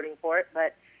won't be voting for it,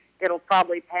 but it'll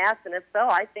probably pass. And if so,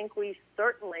 I think we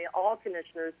certainly, all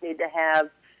commissioners, need to have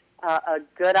a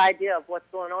good idea of what's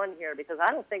going on here, because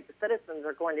I don't think the citizens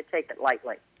are going to take it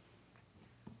lightly.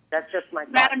 That's just my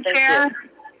thought. Madam Chair.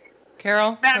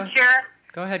 Carol? Madam Chair.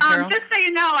 Go ahead, Carol. Just so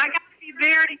you know, I got to be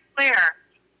very clear.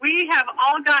 We have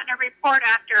all gotten a report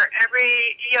after every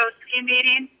EOC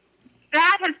meeting.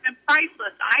 That has been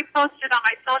priceless. I posted on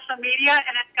my social media,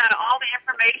 and it's got all the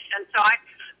information. So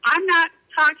I'm not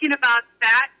talking about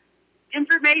that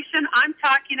information. I'm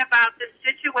talking about the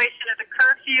situation of the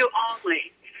curfew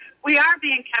only. We are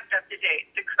being kept up to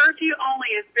date. The curfew only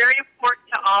is very important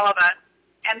to all of us,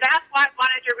 and that's why I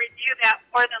wanted to review that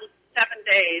more than 7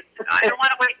 days. I don't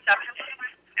want to wait 7 days.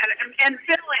 And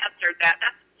Phil answered that.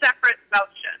 That's a separate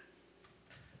motion.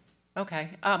 Okay.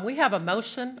 We have a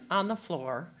motion on the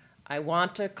floor. I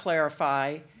want to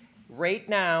clarify, right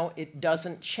now, it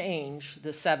doesn't change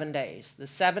the 7 days. The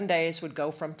 7 days would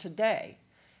go from today.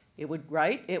 It would,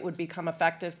 right? It would become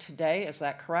effective today. Is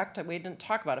that correct? We didn't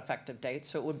talk about effective dates,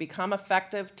 so it would become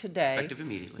effective today. Effective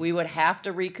immediately. We would have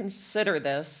to reconsider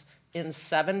this in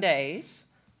 7 days,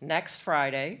 next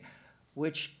Friday,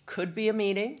 which could be a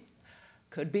meeting,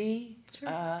 could be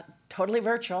totally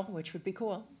virtual, which would be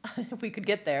cool. If we could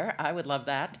get there, I would love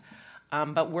that.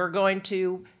 But we're going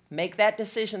to make that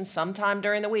decision sometime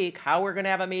during the week, how we're going to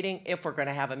have a meeting, if we're going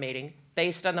to have a meeting,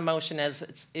 based on the motion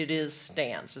as it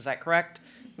stands. Is that correct,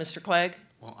 Mr. Clegg?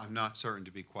 Well, I'm not certain,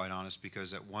 to be quite honest,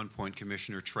 because at one point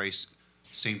Commissioner Trace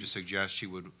seemed to suggest she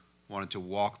wanted to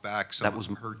walk back some of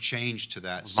her change to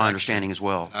that section. My understanding as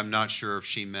well. I'm not sure if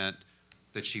she meant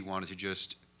that she wanted to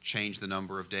just change the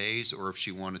number of days, or if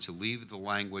she wanted to leave the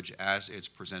language as it's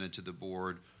presented to the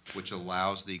board, which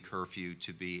allows the curfew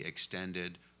to be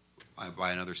extended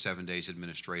by another 7 days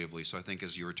administratively. So I think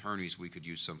as your attorneys, we could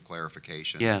use some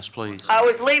clarification. Yes, please. I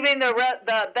was leaving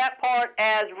that part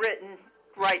as written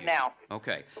right now.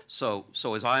 Okay. So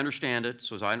as I understand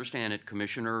it,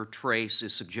 Commissioner Trace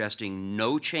is suggesting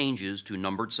no changes to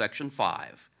numbered section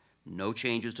 5. No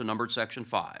changes to numbered section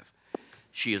 5.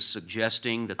 She is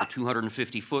suggesting that the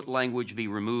 250-foot language be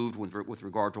removed with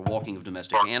regard to walking of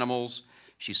domestic animals.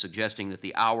 She's suggesting that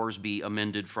the hours be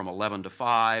amended from 11 to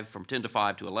 5, from 10 to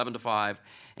 5 to 11 to 5,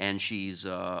 and she's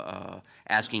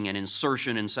asking an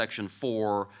insertion in Section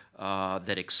 4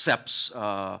 that accepts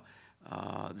the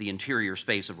interior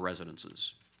space of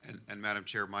residences. And Madam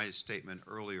Chair, my statement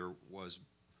earlier was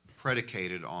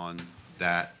predicated on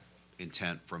that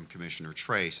intent from Commissioner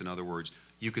Trace. In other words,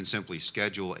 you can simply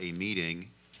schedule a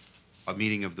meeting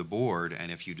of the board,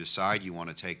 and if you decide you want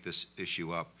to take this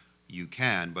issue up, you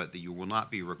can, but you will not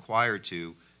be required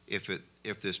to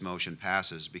if this motion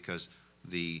passes, because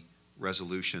the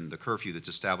resolution, the curfew that's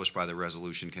established by the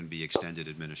resolution, can be extended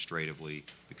administratively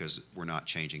because we're not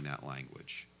changing that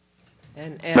language.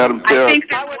 Madam Chair,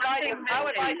 I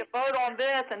would like to vote on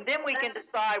this, and then we can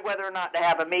decide whether or not to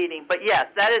have a meeting. But yes,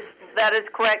 that is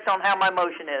correct on how my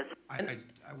motion is.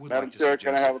 I would Madam like to Chair, suggest,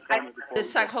 can I have a comment?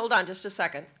 Hold on just a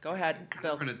second. Go ahead,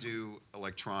 Bill. We're going to do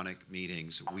electronic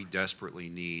meetings. We desperately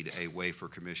need a way for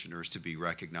commissioners to be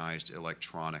recognized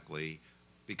electronically,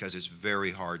 because it's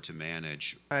very hard to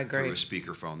manage through a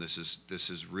speakerphone. This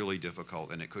is really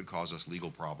difficult, and it could cause us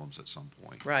legal problems at some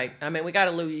point. Right. I mean, we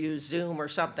got to use Zoom or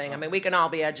something. I mean, we can all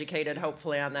be educated,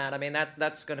 hopefully, on that. I mean,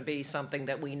 that's going to be something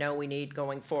that we know we need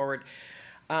going forward.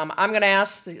 I'm going to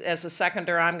ask, as a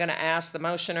seconder, I'm going to ask the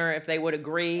motioner if they would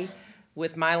agree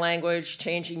with my language,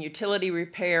 changing utility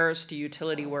repairs to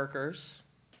utility workers.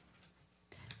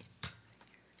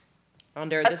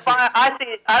 That's fine. I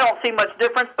don't see much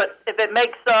difference, but if it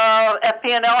makes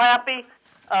FP&L happy,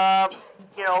 I'm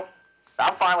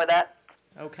fine with that.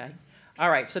 Okay. All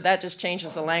right. So that just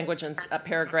changes the language in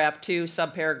paragraph 2,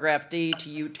 subparagraph D,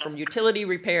 from utility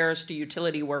repairs to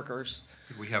utility workers.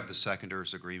 Could we have the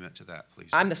seconder's agreement to that, please?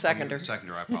 I'm the seconder.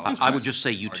 Seconder, I apologize. I would just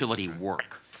say utility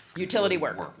work. Utility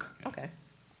work. Okay.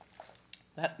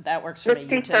 That works for me.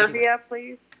 Misty Servia,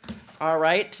 please. All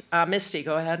right. Misty,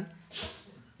 go ahead.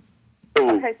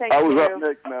 Okay, thank I was you. up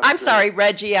next, Madam I'm Chair. sorry,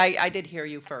 Reggie. I did hear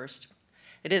you first.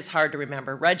 It is hard to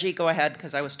remember. Reggie, go ahead,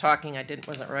 because I was talking.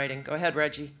 Wasn't writing. Go ahead,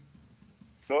 Reggie.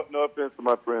 No offense to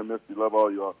my friend Misty. Love all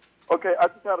y'all. Okay, I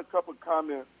just had a couple of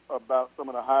comments about some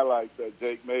of the highlights that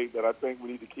Jake made that I think we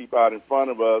need to keep out in front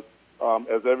of us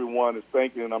as everyone is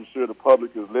thinking, and I'm sure the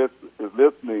public is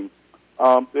listening.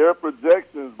 There are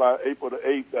projections by April the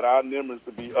 8th that our numbers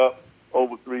will be up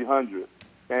over 300,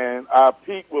 and our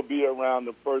peak will be around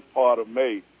the first part of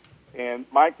May. And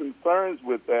my concerns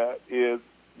with that is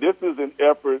this is an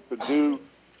effort to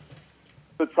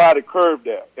try to curb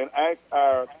that and ask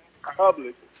our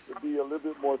public to be a little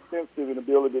bit more sensitive and to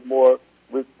be a little bit more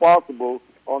responsible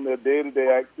on their day-to-day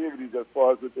activities as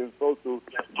far as within social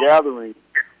gatherings.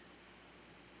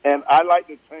 And I like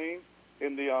the change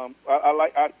in the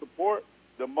I support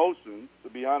the motion, to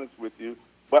be honest with you,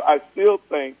 but I still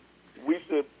think we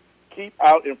should keep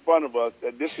out in front of us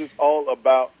that this is all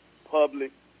about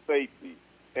public safety.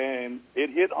 And it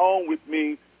hit home with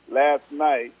me last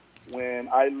night when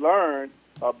I learned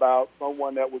about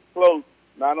someone that was close,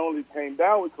 not only came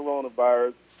down with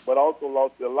coronavirus, but also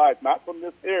lost their life, not from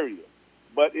this area.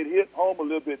 But it hit home a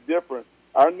little bit different.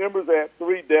 Our numbers are at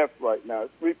 3 deaths right now,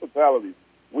 3 fatalities.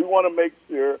 We want to make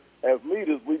sure, as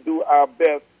leaders, we do our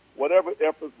best, whatever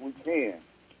efforts we can,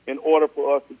 in order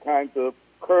for us to kind of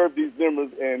curb these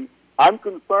numbers. And I'm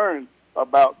concerned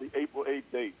about the April 8th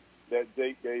date that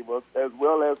Jake gave us, as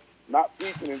well as not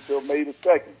peaking until May the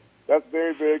 2nd. That's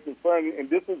very, very concerning. And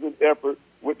this is an effort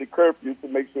with the curfew to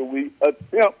make sure we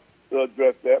attempt to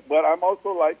address that. But I'm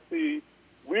also like Steve,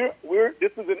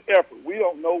 this is an effort. We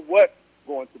don't know what's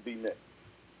going to be next.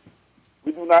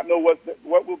 We do not know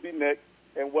what will be next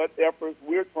and what efforts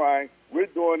we're trying. We're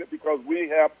doing it because we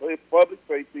have public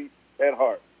safety at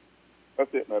heart.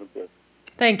 That's it, Madam Chair.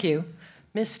 Thank you.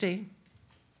 Misty.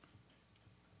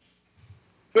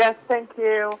 Yes, thank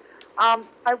you.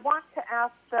 I want to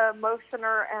ask the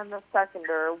motioner and the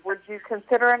seconder, would you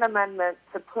consider an amendment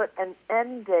to put an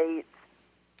end date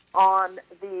on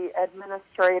the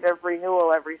administrative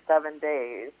renewal every 7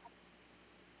 days?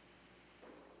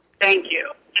 Thank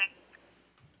you.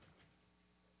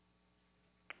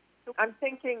 I'm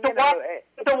thinking,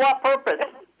 To what purpose?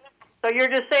 So you're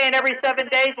just saying every 7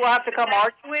 days we'll have to come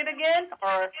argue it again,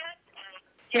 or?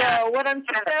 No, what I'm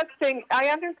suggesting, I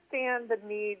understand the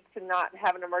need to not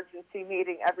have an emergency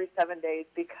meeting every 7 days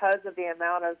because of the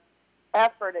amount of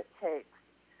effort it takes.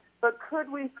 But could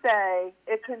we say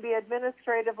it can be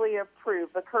administratively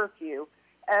approved, the curfew,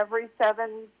 every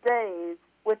 7 days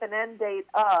with an end date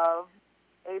of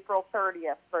April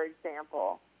 30th, for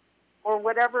example, or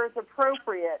whatever is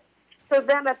appropriate? So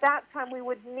then at that time we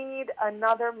would need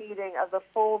another meeting of the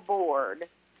full board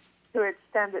to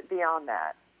extend it beyond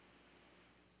that.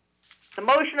 The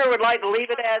motioner would like to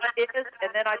leave it as is,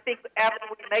 and then I think after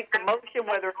we make the motion,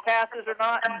 whether it passes or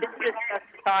not, this is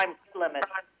a time limit.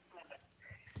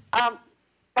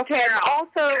 Okay, and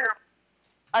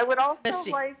I would also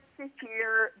like to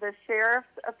hear the sheriff's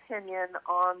opinion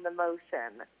on the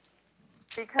motion,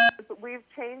 because we've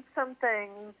changed some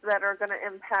things that are going to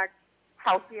impact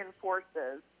how he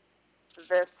enforces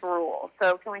this rule.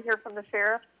 So can we hear from the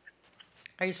sheriff?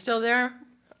 Are you still there?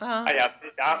 Yeah,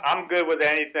 I'm good with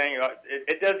anything.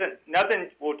 Nothing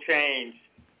will change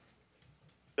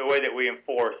the way that we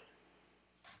enforce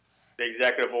the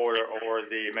executive order or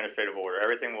the administrative order.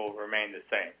 Everything will remain the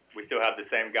same. We still have the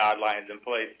same guidelines in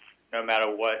place no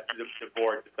matter what the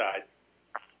board decides.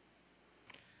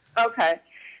 Okay.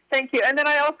 Thank you. And then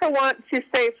I also want to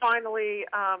say finally,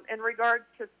 in regards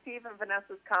to Steve and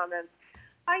Vanessa's comments,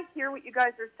 I hear what you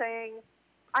guys are saying.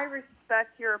 I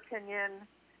respect your opinion.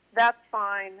 That's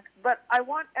fine. But I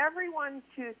want everyone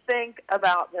to think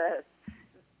about this,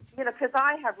 because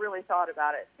I have really thought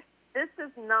about it. This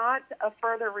is not a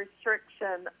further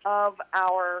restriction of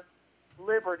our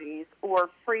liberties or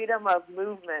freedom of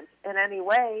movement in any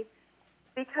way,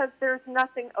 because there's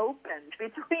nothing open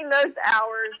between those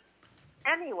hours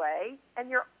anyway, and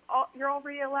you're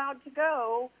already allowed to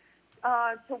go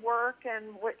to work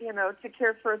and to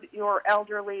care for your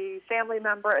elderly family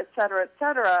member, et cetera, et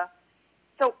cetera.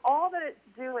 So all that it's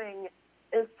doing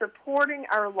is supporting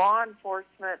our law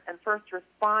enforcement and first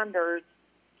responders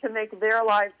to make their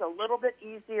lives a little bit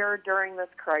easier during this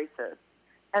crisis.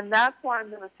 And that's why I'm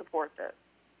going to support this.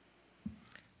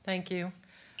 Thank you.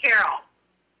 Carol.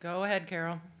 Go ahead,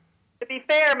 Carol. To be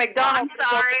fair, McDonald's is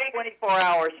open 24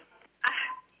 hours.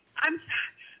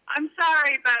 I'm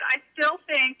sorry, but I still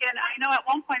think, and I know at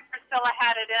one point Priscilla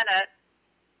had it in it,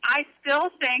 I still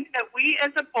think that we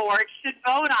as a board should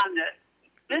vote on this.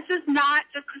 This is not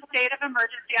just a state of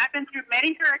emergency. I've been through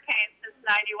many hurricanes since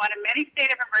 91 and many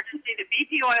state of emergency, the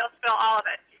BP oil spill, all of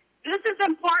it. This is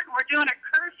important. We're doing a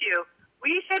curfew.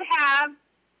 We should have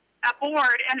a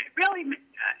board, and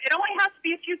it only has to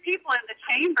be a few people in the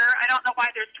chamber. I don't know why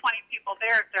there's 20 people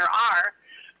there if there are.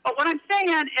 But what I'm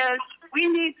saying is we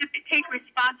need to take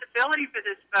responsibility for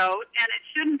this vote, and it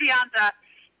shouldn't be on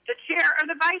the chair or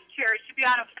the vice chair. It should be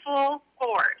on a full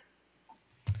board.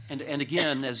 And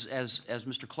again, as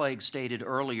Mr. Clegg stated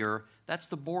earlier, that's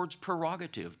the board's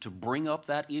prerogative to bring up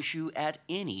that issue at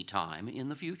any time in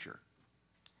the future.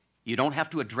 You don't have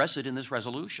to address it in this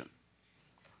resolution.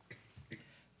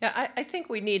 Yeah, I think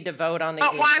we need to vote on the.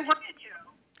 But why wouldn't you?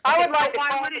 I would like to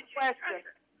call the question.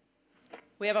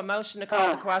 We have a motion to call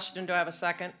the question. Do I have a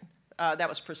second? That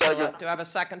was Priscilla. Second. Do I have a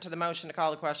second to the motion to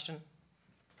call the question?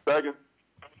 Second.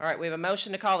 All right, we have a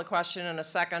motion to call the question and a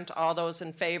second. All those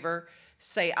in favor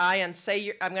say aye and say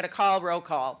your, I'm going to call roll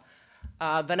call.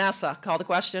 Vanessa, call the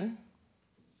question.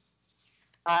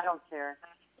 I don't care.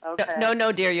 Okay.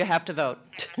 No, dear, you have to vote.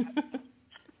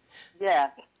 Yeah.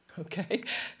 Okay.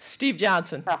 Steve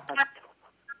Johnson.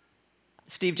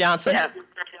 Steve Johnson?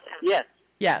 Yes.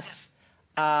 Yes.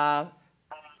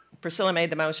 Priscilla made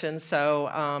the motion,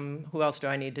 so who else do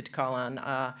I need to call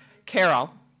on?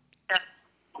 Carol?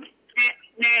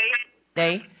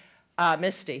 Nay.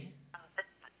 Misty?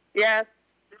 Yes.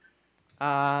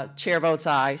 Chair votes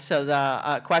aye, so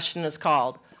the question is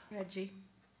called. Reggie.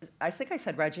 I think I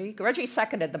said Reggie. Reggie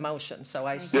seconded the motion, so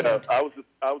I Yeah, assumed. I was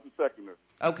the seconder.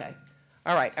 Okay.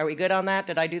 All right. Are we good on that?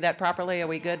 Did I do that properly? Are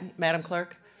we good, Madam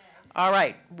Clerk? All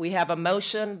right. We have a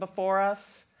motion before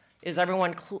us. Is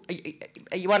everyone,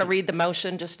 you want to read the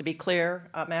motion just to be clear,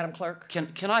 Madam Clerk?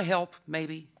 Can I help,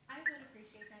 maybe? I would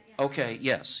appreciate that, yeah. Okay,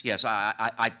 yes.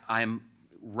 I'm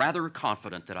rather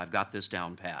confident that I've got this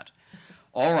down pat.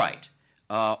 All right.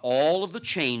 All of the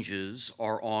changes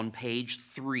are on page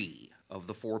 3 of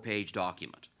the 4-page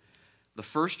document. The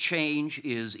first change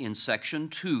is in section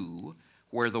 2,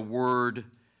 where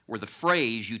the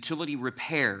phrase utility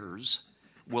repairs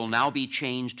will now be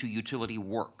changed to utility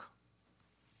work.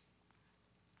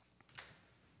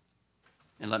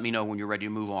 And let me know when you're ready to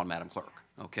move on, Madam Clerk,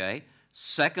 okay?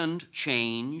 Second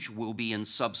change will be in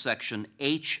subsection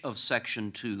H of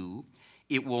section 2.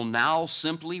 It will now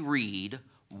simply read,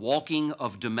 walking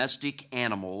of domestic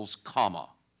animals, comma.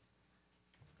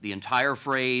 The entire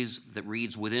phrase that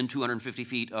reads within 250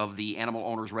 feet of the animal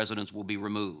owner's residence will be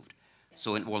removed.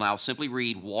 So it will now simply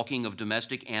read walking of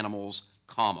domestic animals,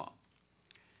 comma.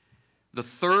 The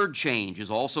third change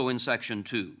is also in section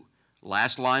 2.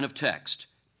 Last line of text,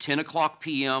 10 o'clock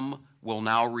p.m. will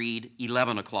now read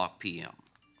 11 o'clock p.m.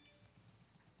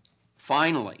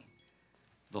 Finally,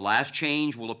 the last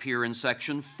change will appear in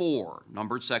section 4,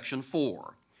 numbered section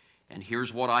 4. And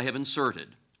here's what I have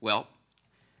inserted. Well,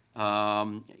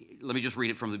 let me just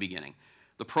read it from the beginning.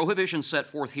 The prohibition set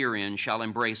forth herein shall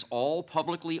embrace all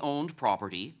publicly owned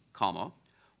property, comma,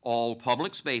 all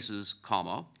public spaces,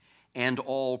 comma, and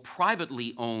all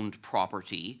privately owned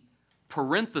property,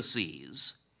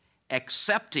 parentheses,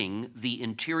 excepting the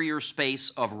interior space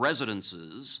of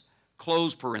residences,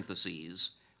 close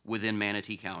parentheses, within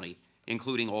Manatee County,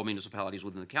 including all municipalities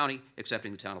within the county,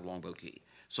 excepting the town of Longboat Key.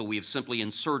 So we have simply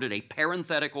inserted a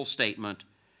parenthetical statement,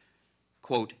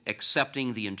 quote,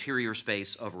 excepting the interior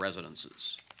space of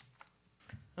residences.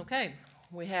 Okay,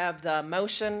 we have the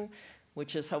motion,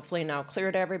 which is hopefully now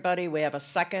clear to everybody. We have a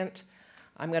second.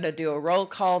 I'm going to do a roll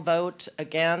call vote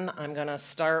again. I'm going to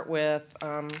start with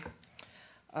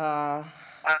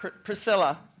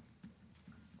Priscilla.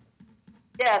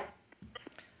 Yes.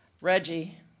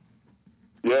 Reggie.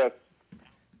 Yes.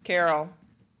 Carol.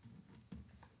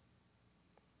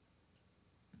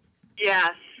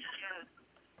 Yes.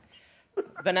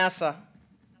 Vanessa.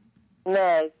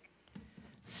 No.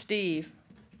 Steve.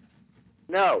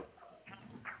 No.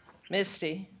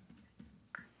 Misty.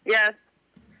 Yes.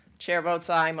 Chair votes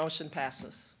aye. Motion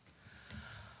passes.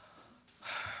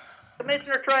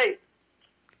 Commissioner Trace.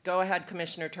 Go ahead,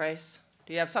 Commissioner Trace.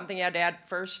 Do you have something you had to add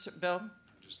first, Bill?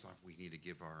 I just thought we need to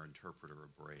give our interpreter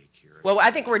a break here. Well,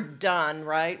 I think we're done,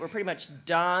 right? We're pretty much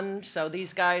done. So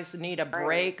these guys need a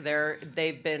break.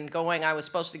 They've been going. I was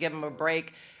supposed to give them a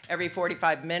break every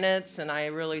 45 minutes, and I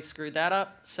really screwed that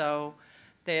up. So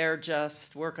they're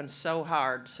just working so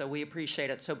hard. So we appreciate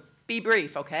it. So be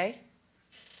brief, okay?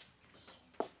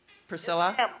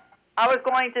 Priscilla? I was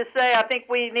going to say,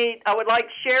 I would like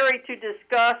Sherry to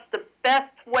discuss the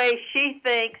best way she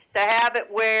thinks to have it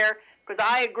where, because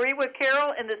I agree with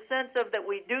Carol in the sense of that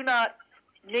we do not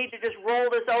need to just roll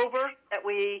this over,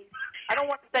 I don't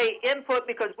want to say input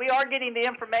because we are getting the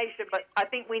information, but I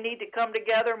think we need to come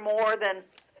together more than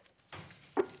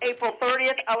April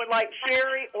 30th. I would like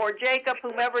Sherry or Jacob,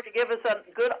 whomever, to give us a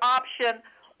good option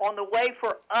on the way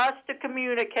for us to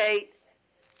communicate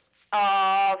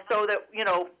so that,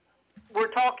 we're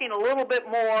talking a little bit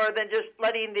more than just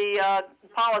letting the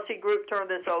policy group turn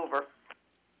this over.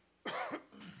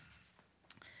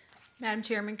 Madam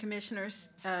Chairman, Commissioners,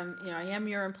 I am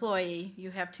your employee.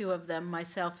 You have two of them,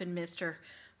 myself and Mr.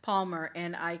 Palmer,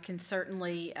 and I can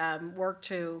certainly work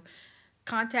to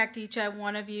contact each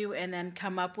one of you and then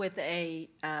come up with a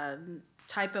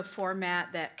type of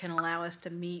format that can allow us to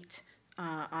meet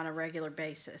on a regular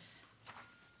basis.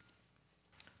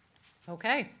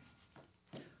 Okay.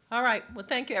 All right. Well,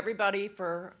 thank you, everybody,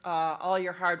 for all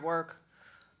your hard work.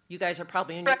 You guys are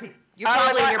probably in your, you're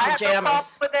probably in your I have no problem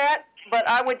pajamas. with that, but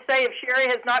I would say if Sherry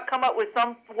has not come up with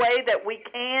some way that we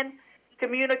can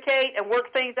communicate and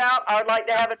work things out, I would like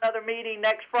to have another meeting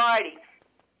next Friday.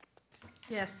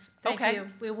 Yes, thank you.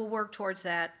 We will work towards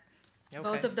that. Okay.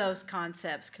 Both of those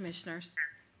concepts, commissioners.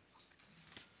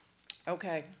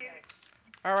 Okay.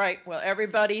 All right. Well,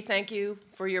 everybody, thank you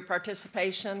for your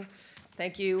participation.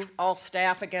 Thank you, all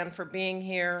staff, again, for being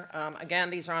here. Again,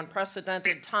 these are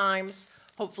unprecedented times.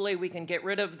 Hopefully, we can get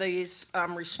rid of these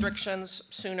restrictions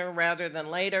sooner rather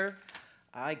than later.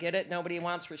 I get it. Nobody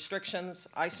wants restrictions.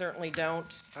 I certainly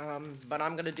don't. But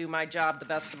I'm going to do my job the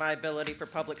best of my ability for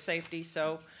public safety.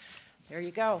 So there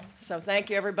you go. So thank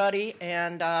you, everybody,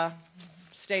 and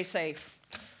stay safe.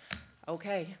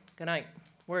 Okay. Good night.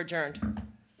 We're adjourned.